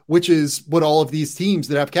core, which is what all of these teams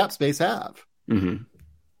that have cap space have. Mm-hmm.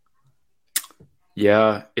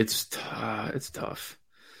 Yeah, it's tough.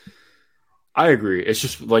 I agree. It's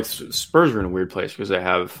just like Spurs are in a weird place because they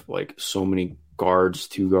have like so many guards,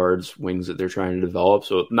 two guards, wings that they're trying to develop.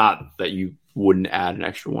 So not that you wouldn't add an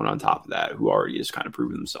extra one on top of that who already has kind of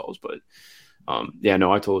proven themselves. But I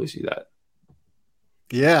totally see that.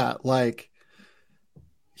 Yeah, like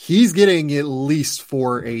he's getting at least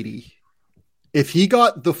 480. If he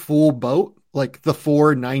got the full boat, like the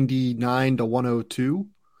 499 to 102,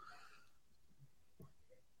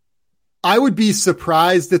 I would be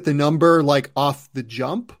surprised at the number, like off the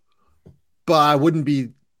jump, but I wouldn't be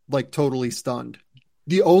like totally stunned.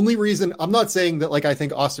 The only reason I'm not saying that, like, I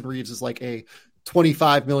think Austin Reeves is like a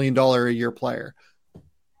 $25 million a year player.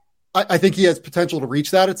 I think he has potential to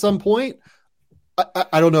reach that at some point.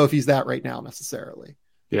 I don't know if he's that right now necessarily.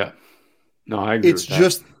 Yeah. No, I agree. It's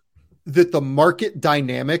just that the market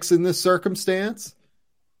dynamics in this circumstance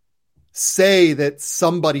say that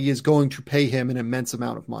somebody is going to pay him an immense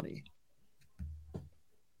amount of money.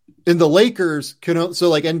 And the Lakers can, so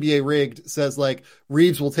like NBA Rigged says, like,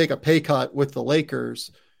 Reeves will take a pay cut with the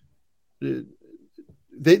Lakers.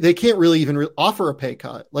 They can't really even offer a pay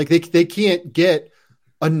cut. Like they can't get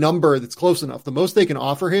a number that's close enough. The most they can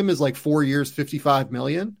offer him is like 4 years, 55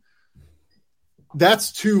 million.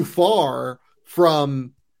 That's too far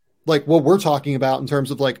from like what we're talking about in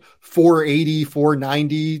terms of like 480,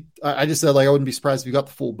 490. I just said, like, I wouldn't be surprised if you got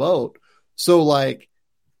the full boat. So like,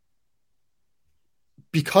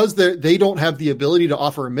 because they don't have the ability to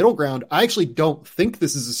offer a middle ground, I actually don't think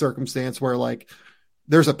this is a circumstance where like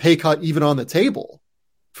there's a pay cut even on the table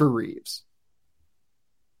for Reeves.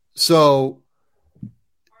 So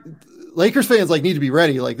Lakers fans like need to be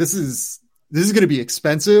ready. Like this is going to be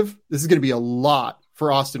expensive. This is going to be a lot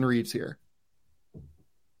for Austin Reeves here.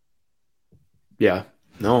 Yeah.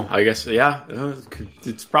 No, I guess, yeah,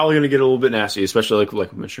 it's probably going to get a little bit nasty, especially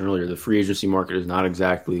like I mentioned earlier, the free agency market is not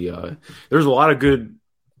exactly, there's a lot of good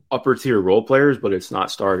upper tier role players, but it's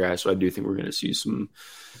not star guys. So I do think we're going to see some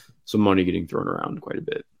money getting thrown around quite a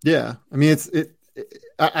bit. Yeah. I mean,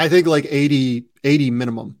 I think like 80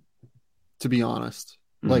 minimum, to be honest.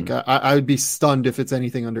 Like I would be stunned if it's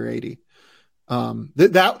anything under 80.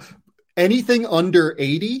 That anything under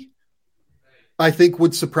 80, I think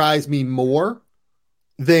would surprise me more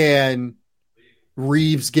than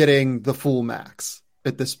Reeves getting the full max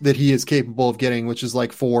at this that he is capable of getting, which is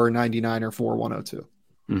like 499 or 4102.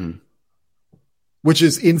 Which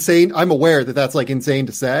is insane. I'm aware that that's like insane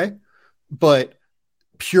to say, but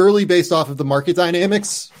purely based off of the market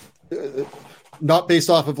dynamics, not based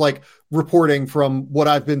off of like reporting from what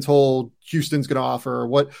I've been told Houston's going to offer, or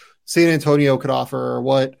what San Antonio could offer, or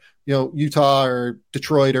what, you know, Utah or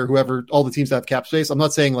Detroit or whoever, all the teams that have cap space. I'm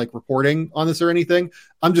not saying like reporting on this or anything.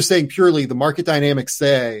 I'm just saying purely the market dynamics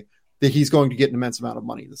say that he's going to get an immense amount of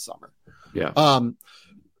money this summer. Yeah.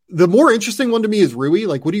 The more interesting one to me is Rui.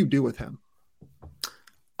 Like, what do you do with him?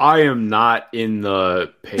 I am not in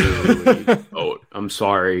the pay Rui boat. I'm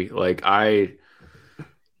sorry. Like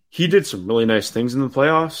he did some really nice things in the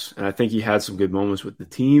playoffs, and I think he had some good moments with the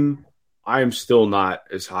team. I am still not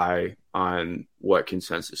as high on what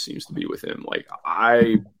consensus seems to be with him. Like,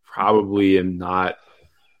 I probably am not,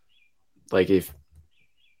 like, if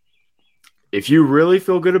you really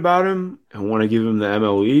feel good about him and want to give him the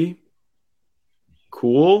MLE,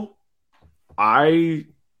 cool.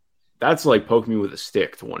 That's like poking me with a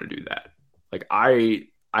stick to want to do that. Like, I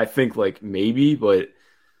think like maybe, but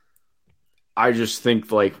I just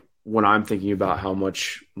think like when I'm thinking about how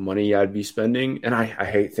much money I'd be spending, and I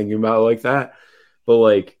hate thinking about it like that, but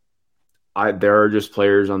like there are just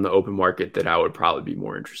players on the open market that I would probably be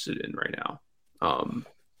more interested in right now.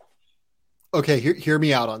 Okay, hear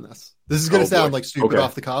me out on this. This is going to sound like stupid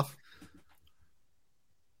off the cuff.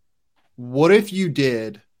 What if you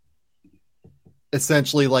did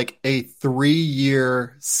essentially like a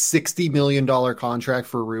 3-year, $60 million contract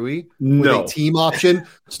for Rui with a team option.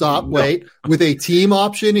 Wait, with a team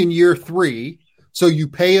option in year 3. So you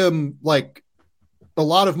pay him like a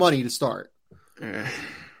lot of money to start.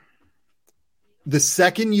 The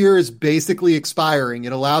second year is basically expiring.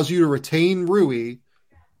 It allows you to retain Rui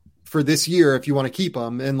for this year if you want to keep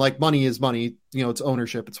him. And like money is money, it's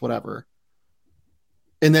ownership, it's whatever.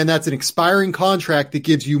 And then that's an expiring contract that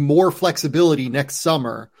gives you more flexibility next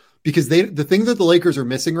summer, because the thing that the Lakers are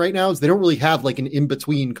missing right now is they don't really have like an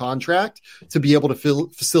in-between contract to be able to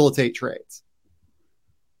facilitate trades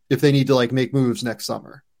if they need to like make moves next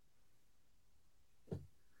summer.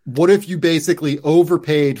 What if you basically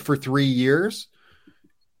overpaid for 3 years,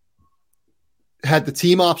 had the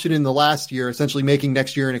team option in the last year, essentially making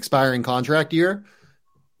next year an expiring contract year,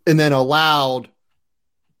 and then allowed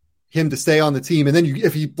him to stay on the team? And then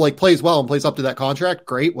if he like plays well and plays up to that contract,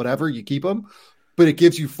 great, whatever, you keep him. But it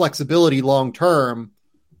gives you flexibility long-term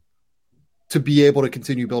to be able to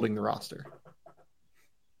continue building the roster.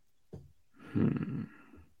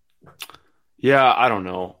 Yeah, I don't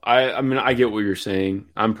know. I mean, I get what you're saying.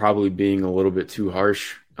 I'm probably being a little bit too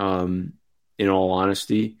harsh, in all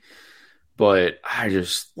honesty. But I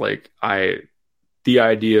just the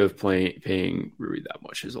idea of paying Rui that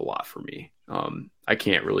much is a lot for me. I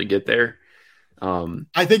can't really get there.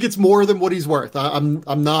 I think it's more than what he's worth.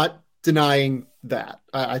 I'm not denying that.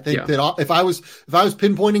 I think that if I was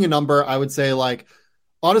pinpointing a number, I would say like,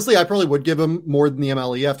 honestly, I probably would give him more than the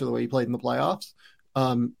MLE after the way he played in the playoffs.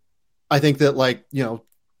 I think that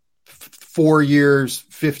 4 years,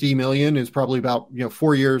 $50 million is probably about,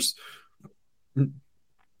 4 years,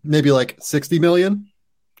 maybe like $60 million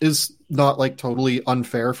is not like totally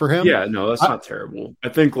unfair for him. Yeah, no, that's not terrible. I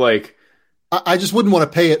think I just wouldn't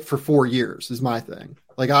want to pay it for 4 years is my thing.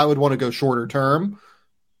 Like I would want to go shorter term.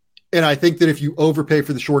 And I think that if you overpay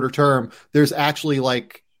for the shorter term, there's actually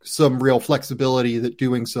like some real flexibility that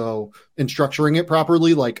doing so and structuring it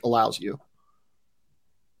properly like allows you.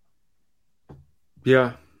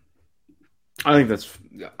 Yeah. I think that's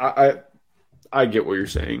I get what you're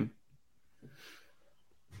saying.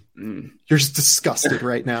 You're just disgusted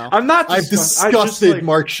right now. I'm not disgusted. I've disgusted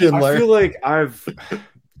Mark Schindler. I feel like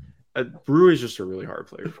Brew is just a really hard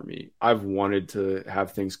player for me. I've wanted to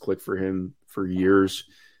have things click for him for years.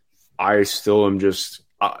 I still am just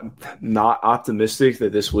not optimistic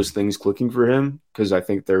that this was things clicking for him, because I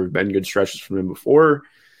think there have been good stretches from him before.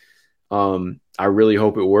 I really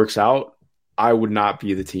hope it works out. I would not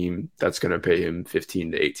be the team that's going to pay him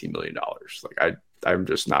 $15 to $18 million. I'm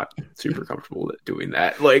just not super comfortable doing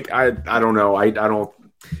that. I don't know.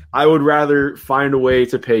 I would rather find a way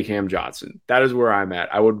to pay Cam Johnson. That is where I'm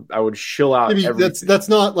at. I would chill out. Maybe that's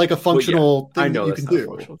not like a functional thing. I know that's not a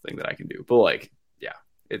functional thing that I can do. But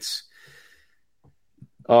it's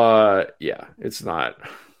not.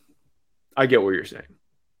 I get what you're saying.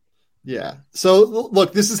 Yeah. So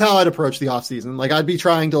look, this is how I'd approach the offseason. I'd be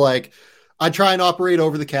trying to I'd try and operate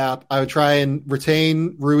over the cap. I would try and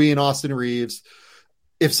retain Rui and Austin Reeves.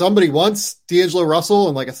 If somebody wants D'Angelo Russell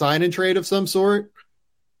and a sign and trade of some sort,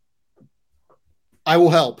 I will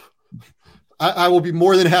help. I will be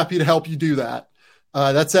more than happy to help you do that.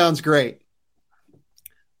 That sounds great.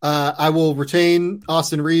 I will retain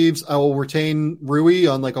Austin Reeves. I will retain Rui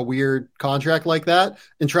on a weird contract like that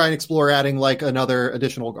and try and explore adding another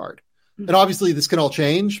additional guard. And obviously this can all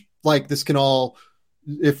change.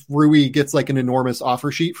 If Rui gets an enormous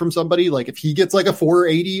offer sheet from somebody, if he gets a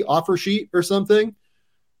 480 offer sheet or something,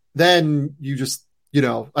 then you just,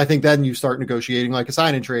 I think then you start negotiating a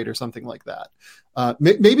sign and trade or something like that.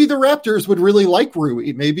 Maybe the Raptors would really like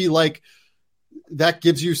Rui. Maybe that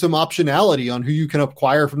gives you some optionality on who you can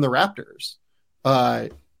acquire from the Raptors.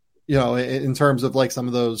 In terms of some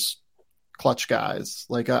of those clutch guys,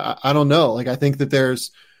 I don't know. I think that there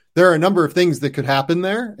are a number of things that could happen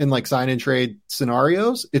there in sign and trade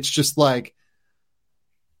scenarios. It's just I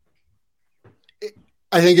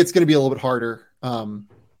think it's going to be a little bit harder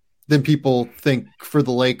than people think for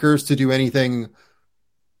the Lakers to do anything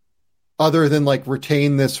other than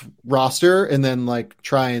retain this roster and then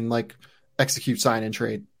try and execute sign and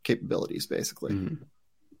trade capabilities basically. Mm-hmm.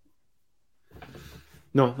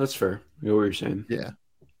 No, that's fair. I know what you're saying. Yeah.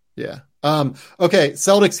 Yeah. Okay.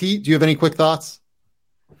 Celtics Heat. Do you have any quick thoughts?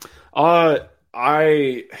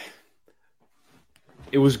 It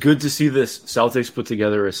was good to see this Celtics put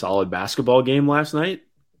together a solid basketball game last night.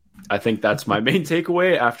 I think that's my main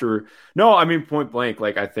takeaway point blank.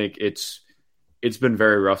 I think it's been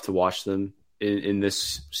very rough to watch them in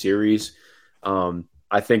this series.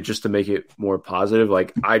 I think just to make it more positive,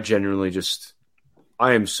 I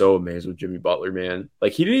am so amazed with Jimmy Butler, man.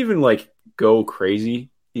 He didn't even go crazy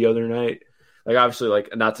the other night. Like, obviously,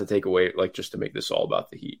 like, not to take away, like, just to make this all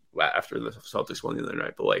about the Heat after the Celtics won the other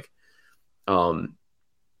night, but like,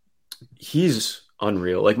 he's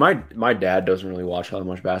unreal. Like, my dad doesn't really watch that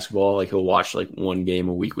much basketball. Like, he'll watch like one game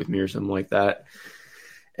a week with me or something like that.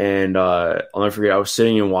 And I'll never forget, I was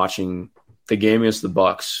sitting and watching the game against the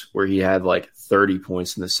Bucks where he had like 30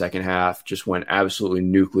 points in the second half, just went absolutely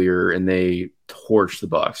nuclear, and they torched the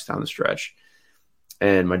Bucks down the stretch.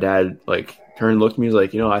 And my dad like turned and looked at me,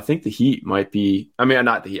 like, I think the Heat might be,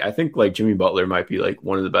 not the Heat, I think like Jimmy Butler might be like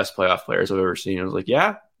one of the best playoff players I've ever seen. I was like,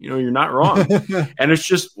 yeah, you're not wrong. And it's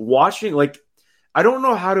just watching, like, I don't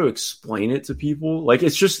know how to explain it to people. Like,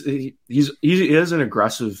 it's just, he is an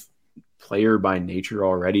aggressive player by nature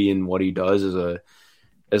already in what he does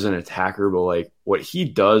as an attacker, but like what he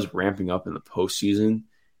does ramping up in the postseason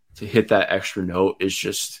to hit that extra note is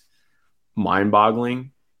just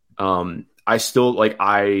mind-boggling. I still like,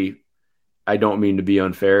 I don't mean to be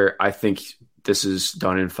unfair. I think this is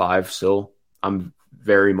done in 5 still. I'm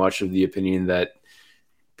very much of the opinion that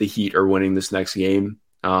the Heat are winning this next game.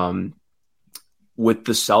 With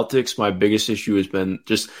the Celtics, my biggest issue has been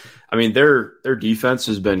just, their defense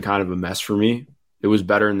has been kind of a mess for me. It was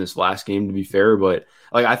better in this last game, to be fair, but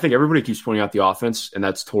like, I think everybody keeps pointing out the offense, and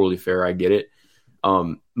that's totally fair. I get it.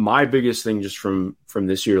 My biggest thing just from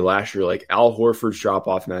this year to last year, like, Al Horford's drop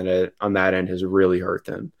off on that end has really hurt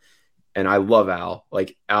them. And I love Al.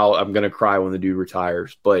 Like, Al, I'm going to cry when the dude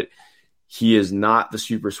retires, but he is not the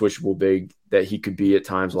super switchable big that he could be at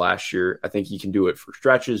times last year. I think he can do it for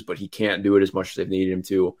stretches, but he can't do it as much as they've needed him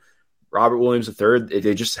to. Robert Williams III,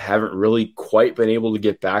 they just haven't really quite been able to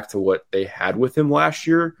get back to what they had with him last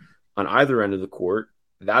year on either end of the court.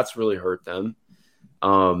 That's really hurt them.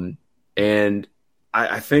 And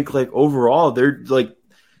I think, like, overall, they're like,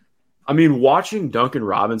 watching Duncan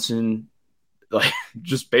Robinson, like,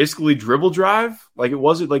 just basically dribble drive, like, it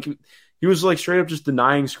wasn't like he was like straight up just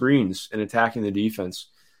denying screens and attacking the defense.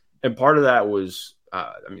 And part of that was,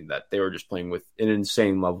 that they were just playing with an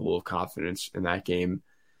insane level of confidence in that game.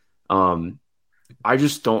 I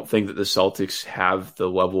just don't think that the Celtics have the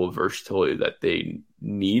level of versatility that they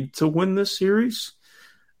need to win this series.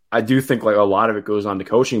 I do think, like, a lot of it goes on to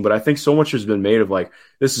coaching, but I think so much has been made of, like,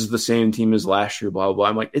 this is the same team as last year, blah, blah, blah.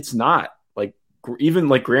 I'm like, it's not. Like, even,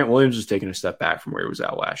 like, Grant Williams is taking a step back from where he was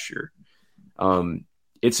at last year.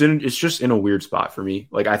 It's just in a weird spot for me.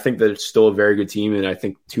 Like, I think that it's still a very good team, and I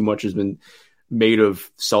think too much has been made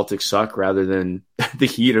of Celtics suck rather than the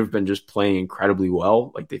Heat have been just playing incredibly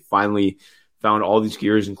well. Like, they finally found all these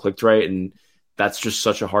gears and clicked right, and that's just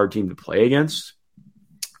such a hard team to play against.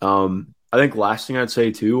 I think last thing I'd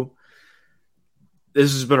say too,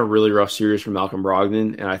 this has been a really rough series for Malcolm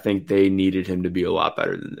Brogdon, and I think they needed him to be a lot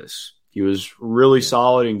better than this. He was really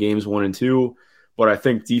solid in games 1 and 2, but I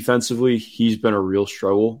think defensively he's been a real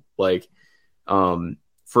struggle. Like, one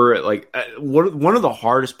of the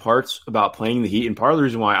hardest parts about playing the Heat, and part of the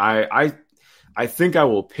reason why I think I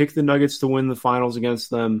will pick the Nuggets to win the finals against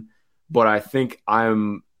them, but I think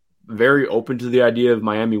I'm very open to the idea of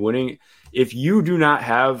Miami winning. If you do not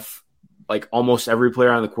have, like, almost every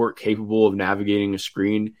player on the court capable of navigating a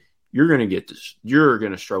screen, you're going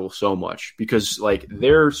to struggle so much, because, like,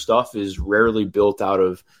 their stuff is rarely built out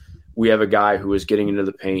of, we have a guy who is getting into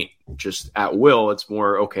the paint just at will. It's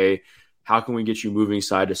more, okay, how can we get you moving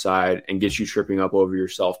side to side and get you tripping up over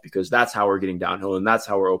yourself, because that's how we're getting downhill and that's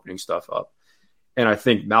how we're opening stuff up. And I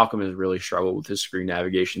think Malcolm has really struggled with his screen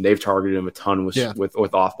navigation. They've targeted him a ton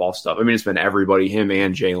with off-ball stuff. It's been everybody. Him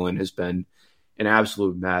and Jalen has been an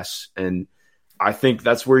absolute mess. And I think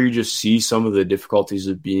that's where you just see some of the difficulties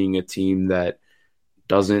of being a team that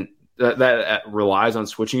that relies on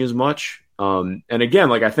switching as much. And again,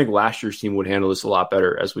 like, I think last year's team would handle this a lot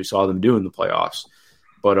better, as we saw them do in the playoffs.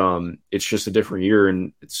 But it's just a different year,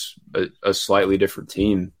 and it's a slightly different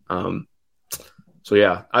team. So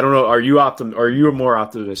yeah, I don't know. Are you more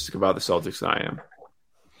optimistic about the Celtics than I am?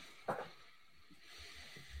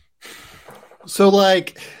 So,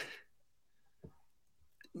 like,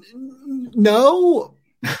 no,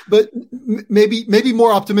 but maybe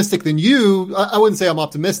more optimistic than you. I wouldn't say I'm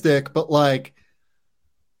optimistic, but, like,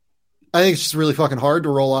 I think it's just really fucking hard to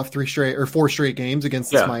roll off 4 straight games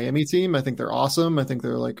against this Miami team. I think they're awesome. I think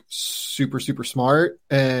they're, like, super, super smart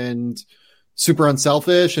and super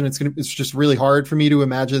unselfish. And it's just really hard for me to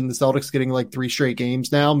imagine the Celtics getting, like, 3 straight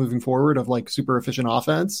games now moving forward of, like, super efficient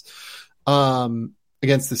offense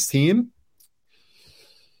against this team.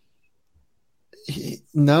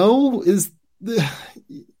 No is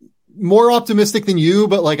more optimistic than you,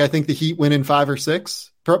 but, like, I think the Heat win in 5 or 6.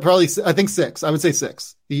 Probably, I think 6. I would say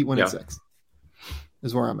 6. The Heat win in 6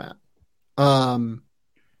 is where I'm at.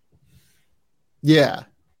 Yeah.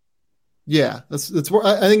 Yeah. That's where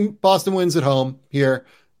I think Boston wins at home here,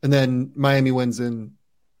 and then Miami wins in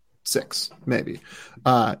 6, maybe.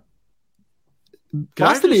 Boston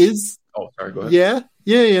is. Oh, sorry, go ahead.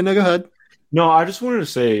 Yeah. No, go ahead. No, I just wanted to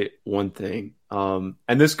say one thing. And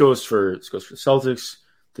this goes for the Celtics.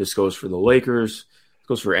 This goes for the Lakers. It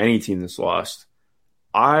goes for any team that's lost.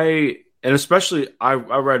 I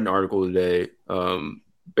read an article today,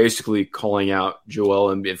 basically calling out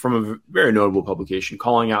Joel Embiid from a very notable publication,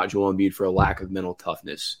 calling out Joel Embiid for a lack of mental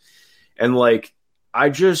toughness. And like, I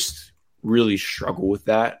just really struggle with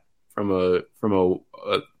that from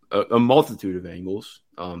a multitude of angles.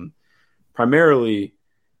 Primarily,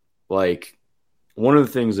 like, one of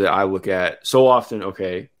the things that I look at so often,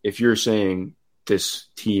 okay, if you're saying this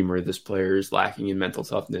team or this player is lacking in mental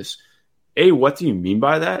toughness, A, what do you mean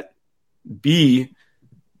by that? B,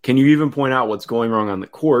 can you even point out what's going wrong on the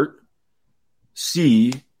court?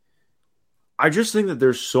 C, I just think that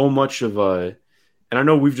there's so much of and I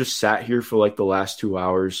know we've just sat here for like the last 2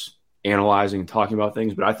 hours analyzing and talking about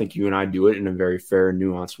things, but I think you and I do it in a very fair and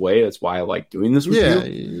nuanced way. That's why I like doing this with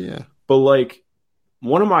you. Yeah. But like,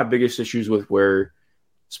 one of my biggest issues with where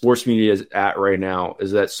sports media is at right now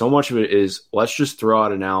is that so much of it is, let's just throw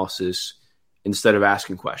out analysis instead of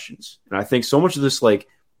asking questions. And I think so much of this, like,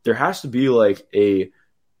 there has to be like a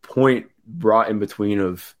point brought in between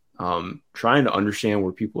of trying to understand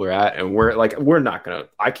where people are at, and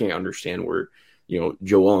I can't understand where,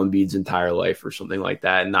 Joel Embiid's entire life or something like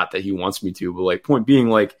that. And not that he wants me to, but like, point being,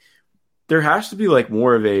 like, there has to be like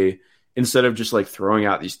more of a, instead of just like throwing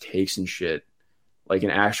out these takes and shit, like an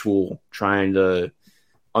actual trying to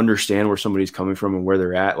understand where somebody's coming from and where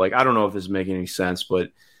they're at. Like, I don't know if this is making any sense,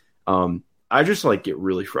 but I just like get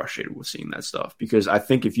really frustrated with seeing that stuff, because I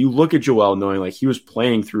think if you look at Joel, knowing like he was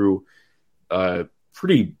playing through a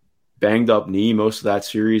pretty banged up knee most of that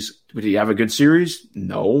series, did he have a good series?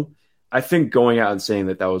 No. I think going out and saying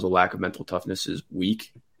that was a lack of mental toughness is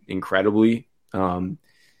weak, incredibly. And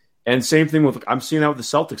same thing with, I'm seeing that with the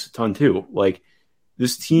Celtics a ton too. Like,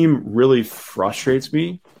 this team really frustrates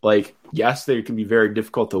me. Like, yes, they can be very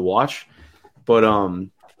difficult to watch, but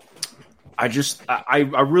I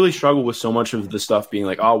really struggle with so much of the stuff being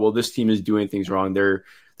like, oh, well, this team is doing things wrong. They're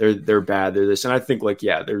bad. They're this. And I think, like,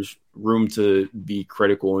 yeah, there's room to be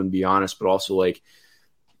critical and be honest, but also, like,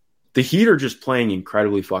 the Heat are just playing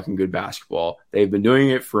incredibly fucking good basketball. They've been doing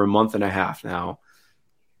it for a month and a half now.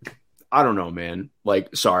 I don't know, man.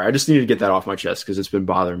 Like, sorry, I just needed to get that off my chest because it's been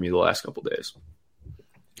bothering me the last couple of days.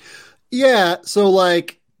 Yeah, so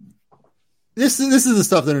like, this is the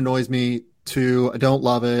stuff that annoys me too. I don't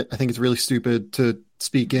love it. I think it's really stupid to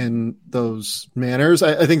speak in those manners.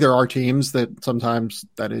 I think there are teams that sometimes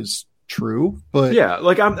that is true, but yeah,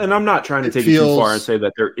 like, I'm not trying to take it too far and say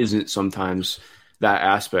that there isn't sometimes that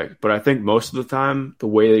aspect, but I think most of the time the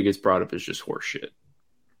way that it gets brought up is just horseshit.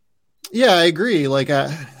 Yeah, I agree. Like,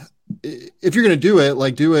 if you're going to do it,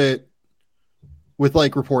 like, do it with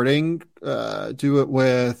like reporting, do it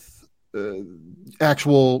with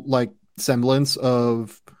actual like semblance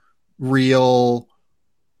of real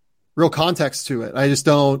context to it. I just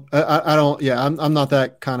don't, I don't, yeah, I'm not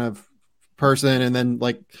that kind of person. And then,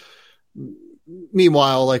 like,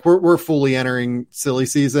 meanwhile, like, we're fully entering silly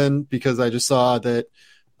season, because I just saw that,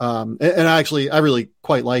 and I really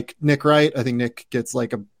quite like Nick Wright. I think Nick gets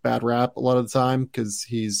like a bad rap a lot of the time because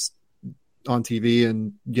he's on TV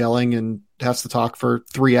and yelling and has to talk for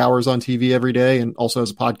 3 hours on TV every day, and also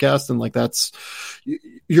has a podcast. And like,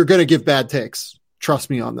 you're going to give bad takes. Trust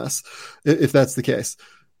me on this, if that's the case.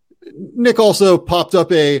 Nick also popped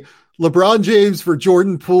up a LeBron James for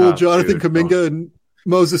Jordan Poole, Jonathan Kuminga, and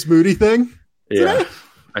Moses Moody thing. Yeah, today.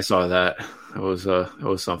 I saw that. That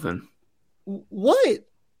was something. What?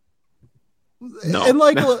 No. And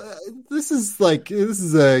like, this is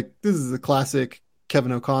a classic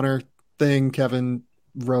Kevin O'Connor thing. Kevin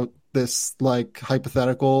wrote this like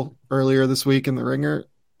hypothetical earlier this week in The Ringer.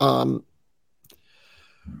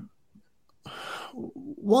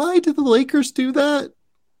 Why did the Lakers do that?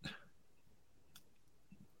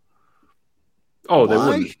 Oh, they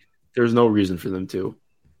wouldn't. There's no reason for them to.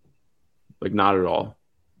 Like, not at all.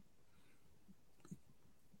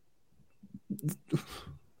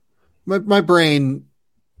 My brain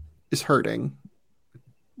is hurting.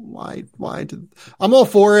 Why did I'm all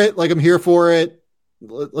for it? Like, I'm here for it.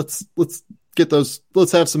 Let's get those.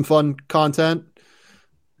 Let's have some fun content.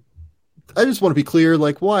 I just want to be clear.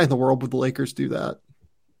 Like, why in the world would the Lakers do that?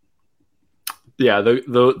 Yeah,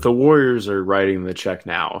 the Warriors are writing the check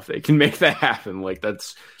now if they can make that happen. Like,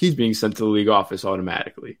 he's being sent to the league office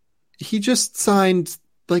automatically. He just signed,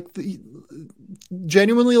 like,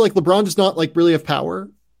 genuinely, like, LeBron does not like really have power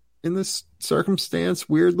in this circumstance,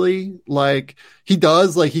 weirdly. Like, he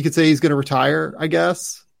does, like, he could say he's going to retire, I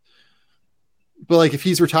guess. But, like, if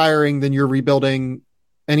he's retiring, then you're rebuilding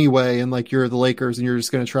anyway, and, like, you're the Lakers, and you're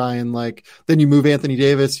just going to try and, like, then you move Anthony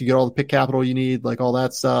Davis, you get all the pick capital you need, like, all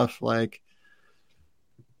that stuff. Like,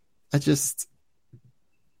 I'm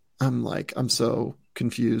so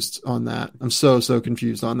confused on that. I'm so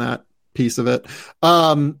confused on that piece of it.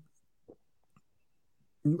 I mean,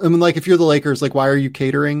 like, if you're the Lakers, like, why are you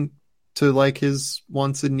catering to, like, his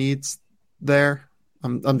wants and needs there?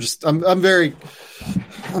 I'm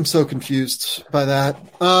so confused by that.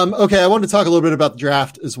 Okay. I wanted to talk a little bit about the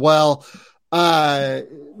draft as well.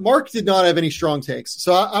 Mark did not have any strong takes.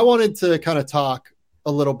 So I wanted to kind of talk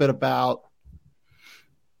a little bit about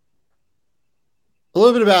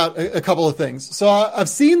a couple of things. So I've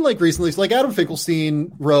seen, like, recently, so, like, Adam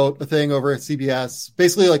Finkelstein wrote a thing over at CBS,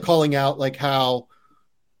 basically, like, calling out, like, how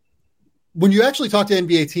when you actually talk to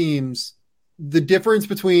NBA teams, the difference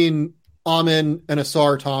between Amen and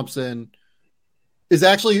Ausar Thompson is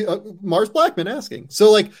actually Mars Blackman asking.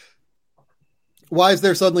 So, like, why is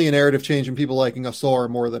there suddenly a narrative change in people liking Ausar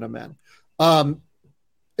more than Amen? And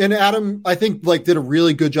Adam, I think, like, did a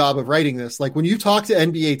really good job of writing this. Like, when you talk to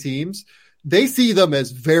NBA teams, they see them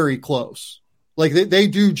as very close. Like, they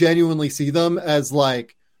do genuinely see them as,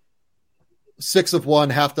 like, 6 of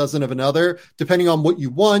one, half dozen of another, depending on what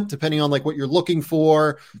you want, depending on, like, what you're looking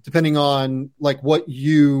for, depending on, like, what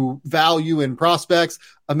you value in prospects.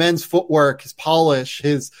 Amen's footwork, his polish,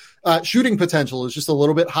 his shooting potential is just a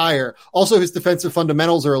little bit higher. Also, his defensive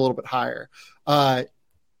fundamentals are a little bit higher.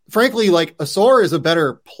 Frankly, like, Ausar is a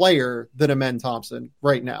better player than Amen Thompson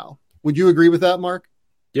right now. Would you agree with that, Mark?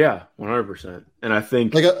 Yeah, 100%. And I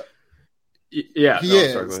think, like, he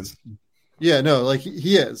is. Sorry, yeah, no, like,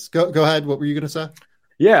 he is. Go ahead. What were you going to say?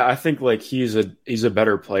 Yeah, I think, like, he's a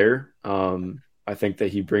better player. I think that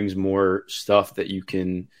he brings more stuff that you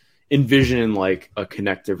can envision in, like, a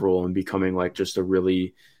connective role and becoming, like, just a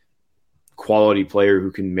really quality player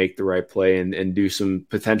who can make the right play and do some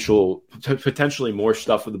potentially more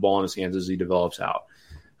stuff with the ball in his hands as he develops out.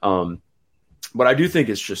 But I do think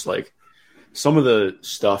it's just, like, some of the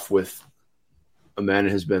stuff with Amen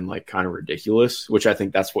has been, like, kind of ridiculous, which I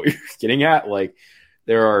think that's what you're getting at. Like,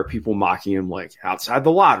 there are people mocking him, like, outside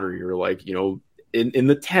the lottery or, like, you know, in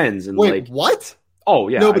the tens. And wait, like, what? Oh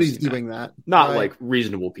yeah, nobody's doing that. Not right? Like,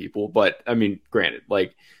 reasonable people, but I mean, granted,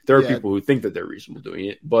 like, there are people who think that they're reasonable doing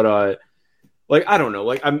it, but like, I don't know.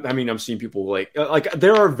 Like, I'm seeing people like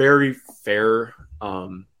there are very fair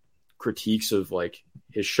critiques of, like,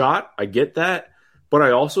 his shot. I get that. But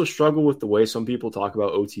I also struggle with the way some people talk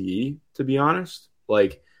about OTE, to be honest.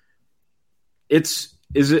 Like,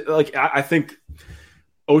 I think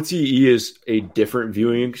OTE is a different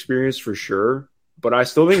viewing experience for sure, but I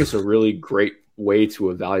still think it's a really great way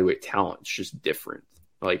to evaluate talent. It's just different.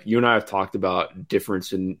 Like, you and I have talked about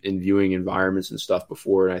difference in viewing environments and stuff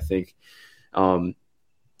before, and I think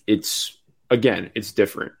it's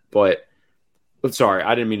different. But sorry,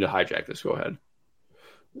 I didn't mean to hijack this. Go ahead.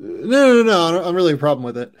 No. I'm really a problem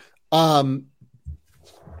with it.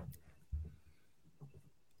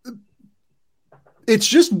 It's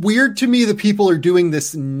just weird to me that people are doing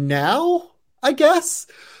this now, I guess.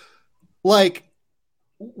 Like,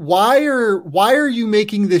 why are you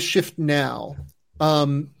making this shift now?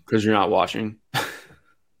 Because you're not watching.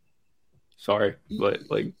 Sorry, but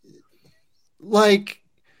like,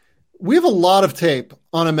 we have a lot of tape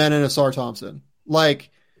on Amen and Ausar Thompson.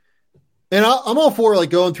 Like, and I'm all for, like,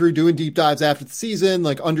 going through, doing deep dives after the season,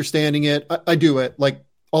 like, understanding it. I do it, like,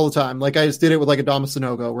 all the time. Like, I just did it with, like, Adama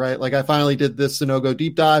Sanogo, right? Like, I finally did this Sanogo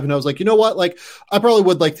deep dive, and I was like, you know what? Like, I probably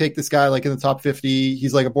would, like, take this guy, like, in the top 50.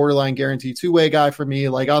 He's, like, a borderline guaranteed two-way guy for me.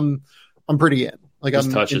 Like, I'm pretty in. Like, his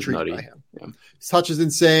I'm touch intrigued is nutty. by him. Yeah. His touch is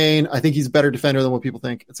insane. I think he's a better defender than what people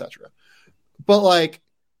think, etc. But, like,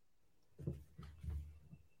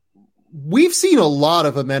 we've seen a lot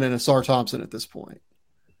of Amen and Ausar Thompson at this point.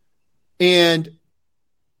 And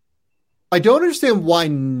I don't understand why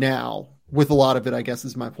now with a lot of it, I guess,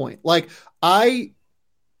 is my point. Like, I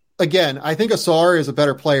think Ausar is a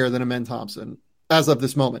better player than Amen Thompson as of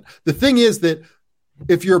this moment. The thing is that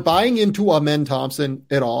if you're buying into Amen Thompson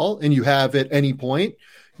at all, and you have at any point,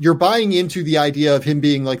 you're buying into the idea of him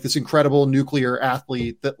being, like, this incredible nuclear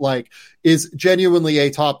athlete that, like, is genuinely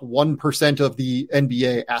a top 1% of the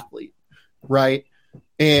NBA athlete, right?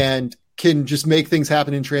 And can just make things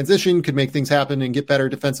happen in transition, could make things happen and get better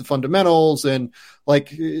defensive fundamentals and,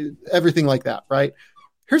 like, everything like that, right?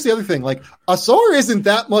 Here's the other thing. Like, Ausar isn't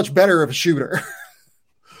that much better of a shooter.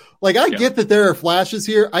 Like, I get that there are flashes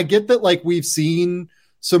here. I get that, like, we've seen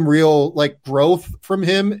some real like growth from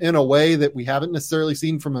him in a way that we haven't necessarily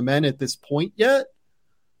seen from Amen at this point yet?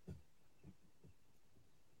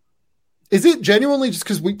 Is it genuinely just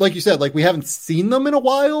because we, like you said, like we haven't seen them in a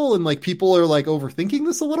while and like people are like overthinking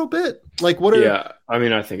this a little bit? Like what are... Yeah, I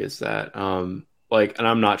mean, I think it's that. Like, and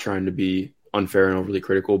I'm not trying to be unfair and overly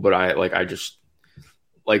critical, but I just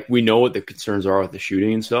like, we know what the concerns are with the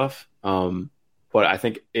shooting and stuff. But I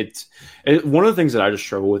think it's one of the things that I just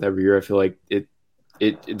struggle with every year. I feel like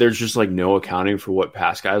there's just like no accounting for what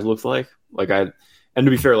past guys look like. And to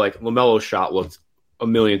be fair, like LaMelo's shot looked a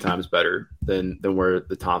million times better than where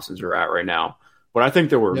the Thompsons are at right now. But I think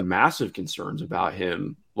there were massive concerns about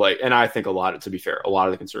him. Like, and I think to be fair, a lot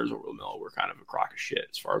of the concerns over LaMelo were kind of a crock of shit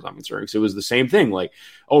as far as I'm concerned. So it was the same thing. Like,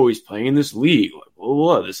 oh, he's playing in this league. Like, blah, blah,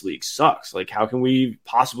 blah, this league sucks. Like, how can we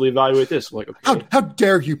possibly evaluate this? I'm like, okay, how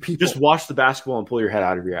dare you people just watch the basketball and pull your head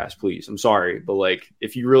out of your ass, please. I'm sorry. But like,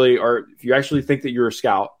 if you actually think that you're a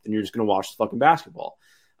scout, then you're just going to watch the fucking basketball.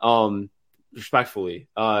 Respectfully.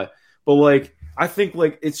 But like, I think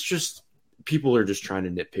like it's just people are just trying to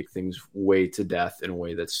nitpick things way to death in a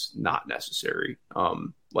way that's not necessary.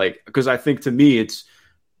 Like, because I think to me it's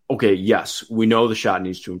okay. Yes, we know the shot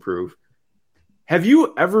needs to improve. Have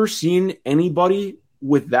you ever seen anybody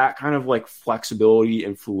with that kind of like flexibility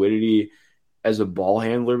and fluidity as a ball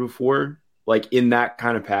handler before? Like in that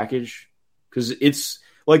kind of package? Because it's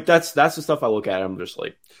like that's the stuff I look at. I'm just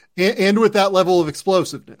like, and with that level of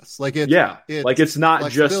explosiveness, like it's not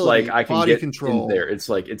just like I can get control in there. It's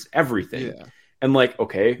like it's everything. Yeah. And like,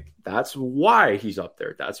 okay, that's why he's up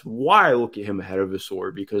there. That's why I look at him ahead of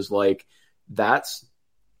Vasor, because like that's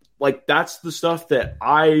the stuff that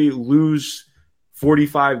I lose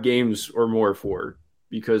 45 games or more for,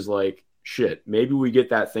 because like shit, maybe we get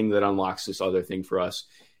that thing that unlocks this other thing for us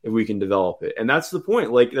if we can develop it. And that's the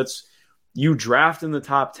point. Like that's, you draft in the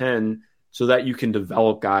top 10 so that you can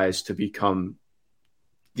develop guys to become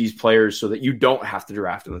these players so that you don't have to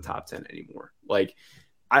draft in the top 10 anymore. Like,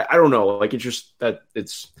 I don't know. Like, it's just that it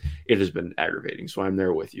has been aggravating. So I'm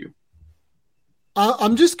there with you.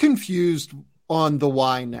 I'm just confused on the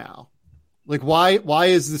why now. Like, why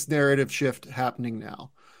is this narrative shift happening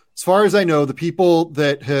now? As far as I know, the people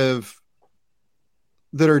that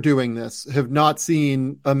are doing this have not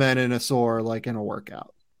seen Amen and Asor like in a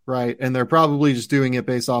workout. Right. And they're probably just doing it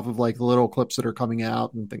based off of like the little clips that are coming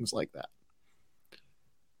out and things like that.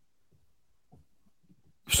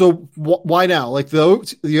 So why now? Like the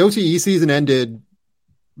OTE season ended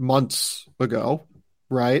months ago.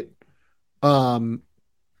 Right. What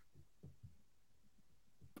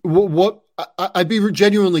I'd be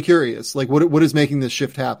genuinely curious. Like what is making this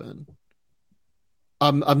shift happen?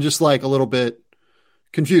 I'm just like a little bit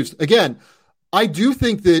confused. Again, I do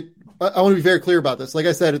think that I want to be very clear about this. Like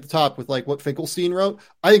I said at the top with like what Finkelstein wrote,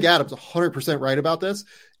 I think Adam's 100% right about this.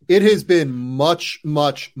 It has been much,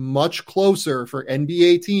 much, much closer for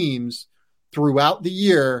NBA teams throughout the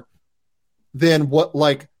year than what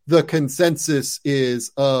like the consensus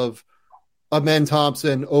is of Amen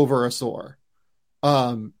Thompson over Asor.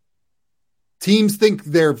 Teams think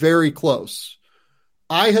they're very close.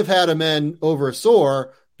 I have had Amen over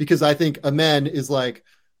Asor because I think Amen is like,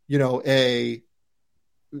 you know, a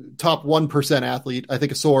top 1% athlete. I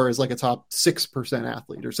think Asor is like a top 6%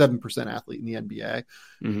 athlete or 7% athlete in the NBA.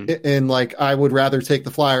 Mm-hmm. And like, I would rather take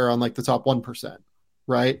the flyer on like the top 1%.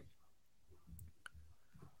 Right.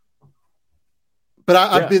 But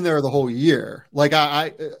I've been there the whole year. Like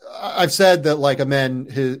I've said that like Amen,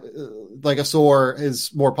 like Asor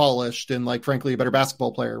is more polished and like, frankly, a better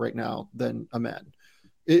basketball player right now than Amen.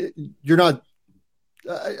 You're not,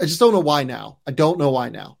 I just don't know why now. I don't know why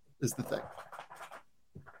now is the thing.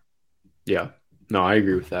 Yeah, no, I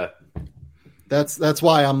agree with that. That's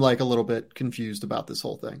why I'm like a little bit confused about this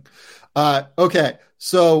whole thing. Okay.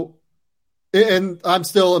 So, and I'm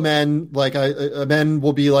still Amen. Like Amen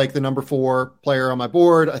will be like the number 4 player on my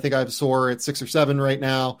board. I think I have Asor at 6 or 7 right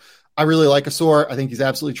now. I really like Asor. I think he's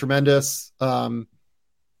absolutely tremendous.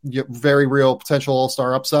 Very real potential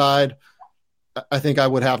all-star upside. I think I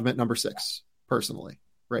would have him at number 6 personally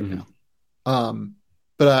right now.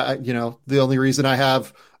 But the only reason I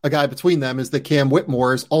have a guy between them is that Cam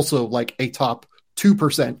Whitmore is also like a top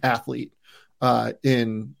 2% athlete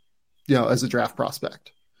in, as a draft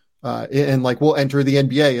prospect. And like will enter the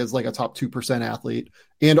NBA as like a top 2% athlete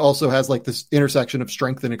and also has like this intersection of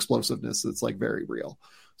strength and explosiveness that's like very real.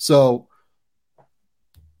 So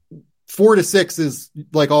 4 to 6 is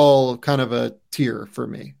like all kind of a tier for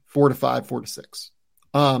me. 4 to 5, 4 to 6.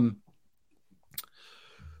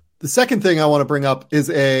 The second thing I want to bring up is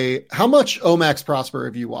how much Omax Prosper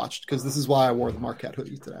have you watched? Because this is why I wore the Marquette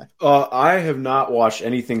hoodie today. I have not watched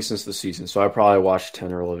anything since the season, so I probably watched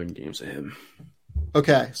 10 or 11 games of him.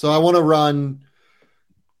 Okay, so I want to run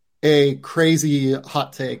a crazy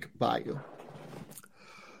hot take by you.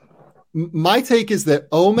 My take is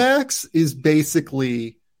that Omax is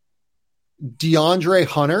basically DeAndre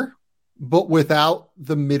Hunter, but without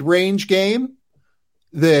the mid-range game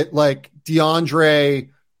that like DeAndre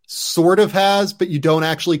sort of has, but you don't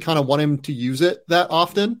actually kind of want him to use it that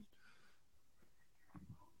often.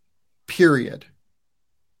 Period.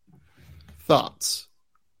 Thoughts?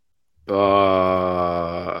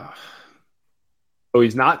 Oh,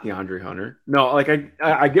 he's not DeAndre Hunter. No, like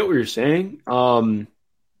I get what you're saying.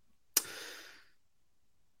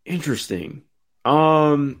 Interesting.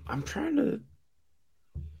 I'm trying to.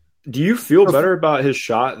 Do you feel better about his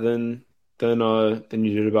shot than you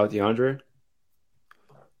did about DeAndre?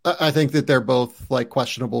 I think that they're both like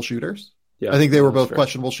questionable shooters. Yeah, I think they were both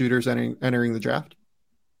questionable shooters entering the draft.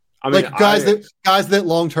 I mean, like guys that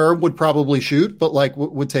long term would probably shoot, but like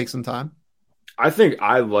would take some time. I think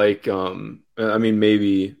I like. I mean,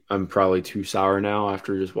 maybe I'm probably too sour now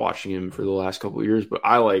after just watching him for the last couple of years, but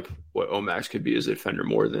I like what Omax could be as a defender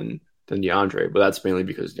more than DeAndre. But that's mainly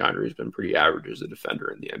because DeAndre has been pretty average as a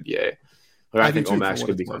defender in the NBA. Like, I think Omax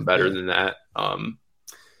could become better than that.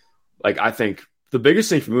 Like I think the biggest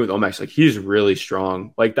thing for me with Omax, like he's really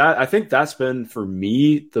strong. Like that, I think that's been for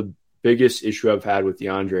me the biggest issue I've had with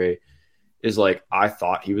DeAndre is like I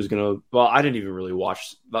thought he was gonna. Well, I didn't even really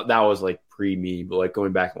watch that. Was like pre me, but like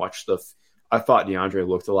going back and watch stuff, I thought DeAndre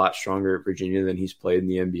looked a lot stronger at Virginia than he's played in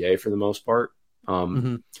the NBA for the most part.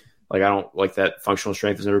 Like I don't like that functional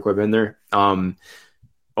strength has never quite been there.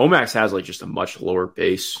 Omax has like just a much lower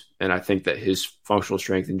base, and I think that his functional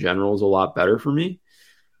strength in general is a lot better for me.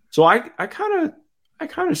 So I kind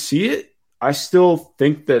of see it. I still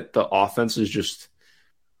think that the offense is just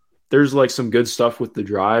there's like some good stuff with the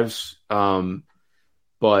drives,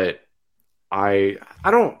 but I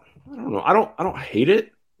don't know. I don't hate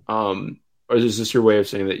it. Or is this your way of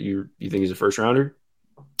saying that you think he's a first rounder?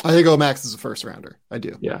 I think Omax is a first rounder. I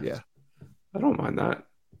do. Yeah. I don't mind that.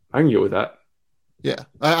 I can get with that. Yeah,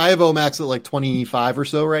 I have Omax at like 25 or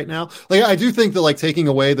so right now. Like I do think that like taking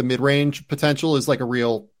away the mid-range potential is like a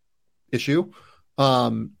real issue.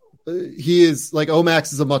 He is like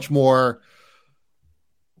Omax is a much more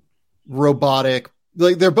robotic.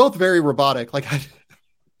 Like they're both very robotic. Like I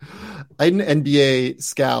had an NBA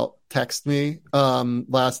scout text me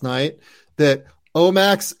last night that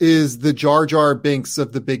Omax is the Jar Jar Binks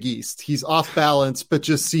of the Big East. He's off balance, but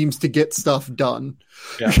just seems to get stuff done.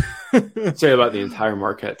 Yeah. Say about the entire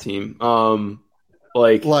Marquette team. Well,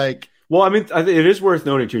 I mean, I think it is worth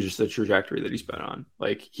noting too, just the trajectory that he's been on.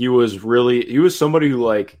 Like he was somebody who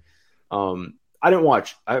like, I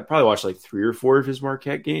probably watched like 3 or 4 of his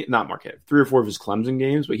Marquette games, not Marquette, 3 or 4 of his Clemson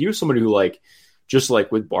games, but he was somebody who like, just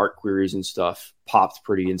like with BART queries and stuff, popped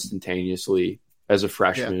pretty instantaneously as a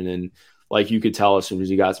freshman. Yeah. And like you could tell as soon as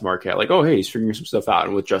he got to Marquette, like, oh, hey, he's figuring some stuff out.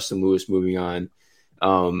 And with Justin Lewis moving on,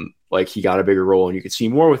 like he got a bigger role and you could see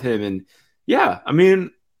more with him. And yeah, I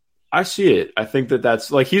mean, I see it. I think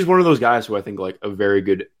that's like, he's one of those guys who I think like a very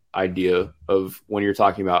good idea of when you're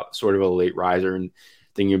talking about sort of a late riser and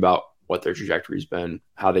thinking about what their trajectory's been,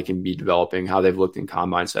 how they can be developing, how they've looked in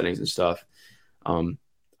combine settings and stuff.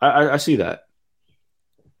 I see that.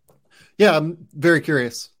 Yeah, I'm very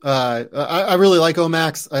curious. I really like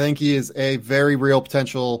Omax. I think he is a very real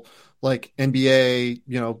potential, like NBA,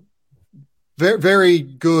 very, very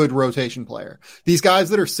good rotation player. These guys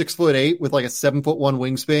that are 6'8" with like a 7'1"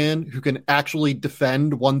 wingspan who can actually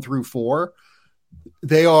defend 1 through 4,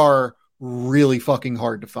 they are really fucking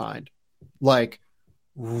hard to find. Like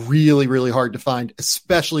really, really hard to find,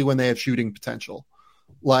 especially when they have shooting potential.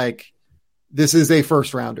 Like this is a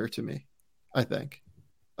first rounder to me, I think.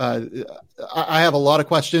 I have a lot of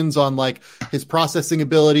questions on like his processing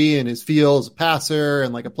ability and his feel as a passer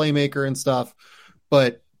and like a playmaker and stuff,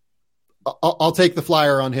 but I'll take the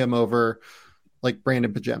flyer on him over like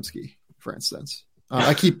Brandon Pajemski, for instance.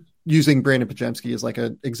 I keep using Brandon Pajemski as like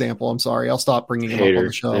an example. I'm sorry. I'll stop bringing him up on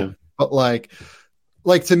the show, yeah. But like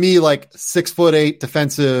to me, like 6'8"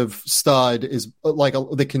 defensive stud is like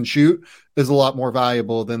that can shoot is a lot more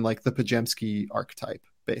valuable than like the Pajemski archetype,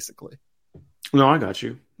 basically. No, I got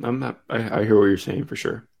you. I hear what you're saying for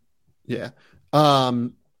sure. Yeah.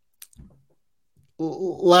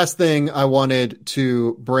 last thing I wanted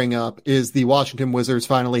to bring up is the Washington Wizards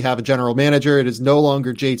finally have a general manager. It is no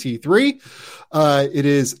longer JT3. It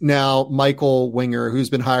is now Michael Winger, who's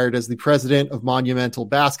been hired as the president of Monumental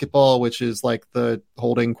Basketball, which is like the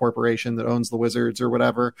holding corporation that owns the Wizards or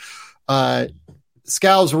whatever.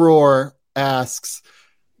 Scow's Roar asks,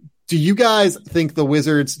 do you guys think the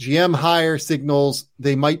Wizards GM hire signals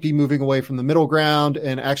they might be moving away from the middle ground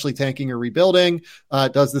and actually tanking or rebuilding?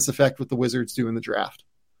 Does this affect what the Wizards do in the draft?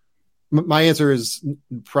 My answer is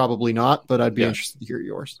probably not, but I'd be interested to hear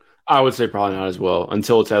yours. I would say probably not as well.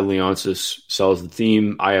 Until Ted Leonsis sells the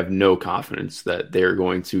team, I have no confidence that they're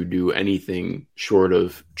going to do anything short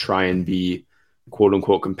of try and be quote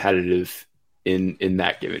unquote competitive in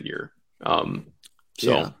that given year.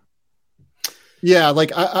 Yeah,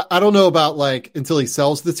 like I don't know about like until he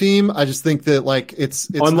sells the team. I just think that like it's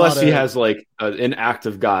unless he has like an act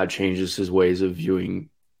of God changes his ways of viewing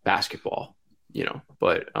basketball, you know.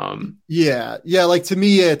 But yeah, like to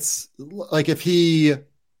me, it's like if he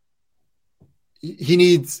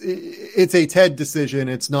needs, it's a Ted decision.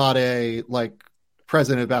 It's not a like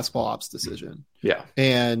president of basketball ops decision. Yeah,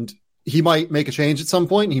 and he might make a change at some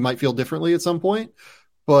point. He might feel differently at some point,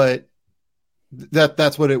 but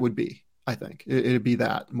that's what it would be. I think it'd be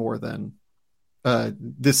that more than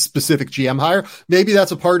this specific GM hire. Maybe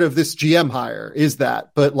that's a part of this GM hire is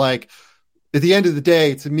that, but like at the end of the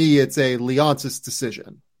day, to me, it's a Leonsis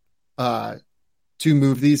decision to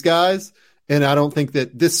move these guys. And I don't think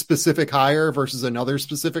that this specific hire versus another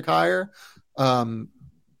specific hire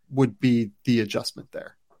would be the adjustment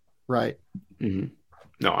there. Right. Mm-hmm.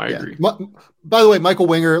 No, I agree. By the way, Michael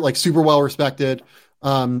Winger, like super well respected,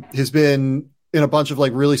 has been in a bunch of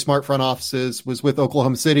like really smart front offices, was with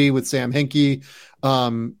Oklahoma City with Sam Hinkie,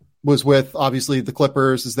 was with obviously the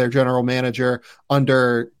Clippers as their general manager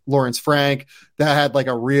under Lawrence Frank. That had like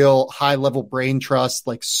a real high level brain trust,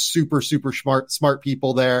 like super smart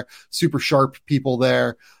people there, super sharp people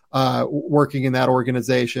there, working in that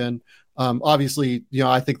organization. Obviously, you know,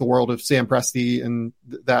 I think the world of Sam Presti and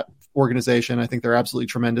that organization. I think they're absolutely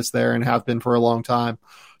tremendous there and have been for a long time.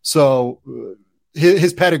 So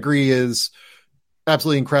his pedigree is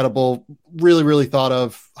absolutely incredible. Really thought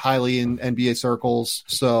of highly in NBA circles.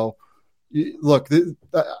 So look,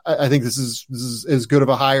 I think this is as good of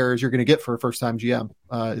a hire as you're going to get for a first time GM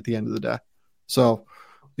at the end of the day. So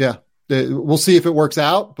yeah, we'll see if it works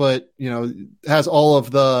out, but you know, it has all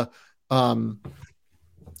the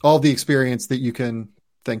experience that you can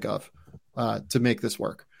think of to make this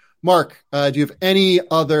work. Mark, do you have any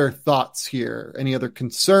other thoughts here? Any other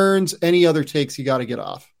concerns? Any other takes you got to get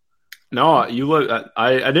off? No, you look.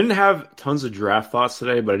 I didn't have tons of draft thoughts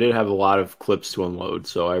today, but I did have a lot of clips to unload.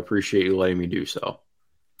 So I appreciate you letting me do so.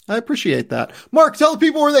 I appreciate that. Mark, tell the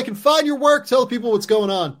people where they can find your work. Tell the people what's going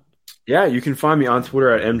on. Yeah, you can find me on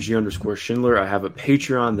Twitter at MG_Schindler. I have a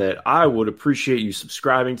Patreon that I would appreciate you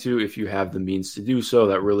subscribing to if you have the means to do so.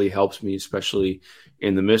 That really helps me, especially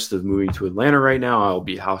in the midst of moving to Atlanta right now. I'll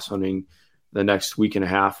be house hunting the next week and a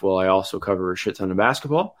half while I also cover a shit ton of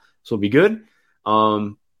basketball. So it'll be good.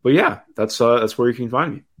 But yeah, that's where you can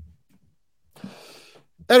find me.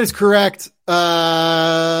 That is correct.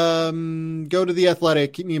 Go to The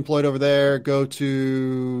Athletic. Keep me employed over there. Go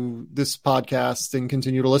to this podcast and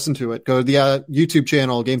continue to listen to it. Go to the YouTube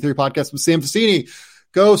channel, Game Theory Podcast with Sam Vecini.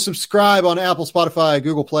 Go subscribe on Apple, Spotify,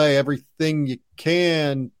 Google Play, everything you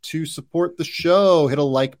can to support the show. Hit a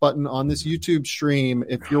like button on this YouTube stream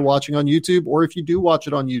if you're watching on YouTube or if you do watch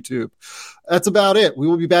it on YouTube. That's about it. We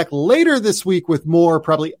will be back later this week with more,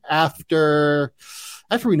 probably after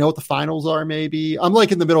we know what the finals are, maybe. I'm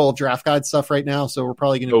like in the middle of draft guide stuff right now, so we're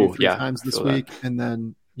probably going to do 3 times this week. And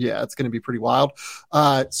then, yeah, it's going to be pretty wild.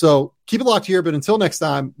 So keep it locked here, but until next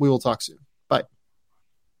time, we will talk soon.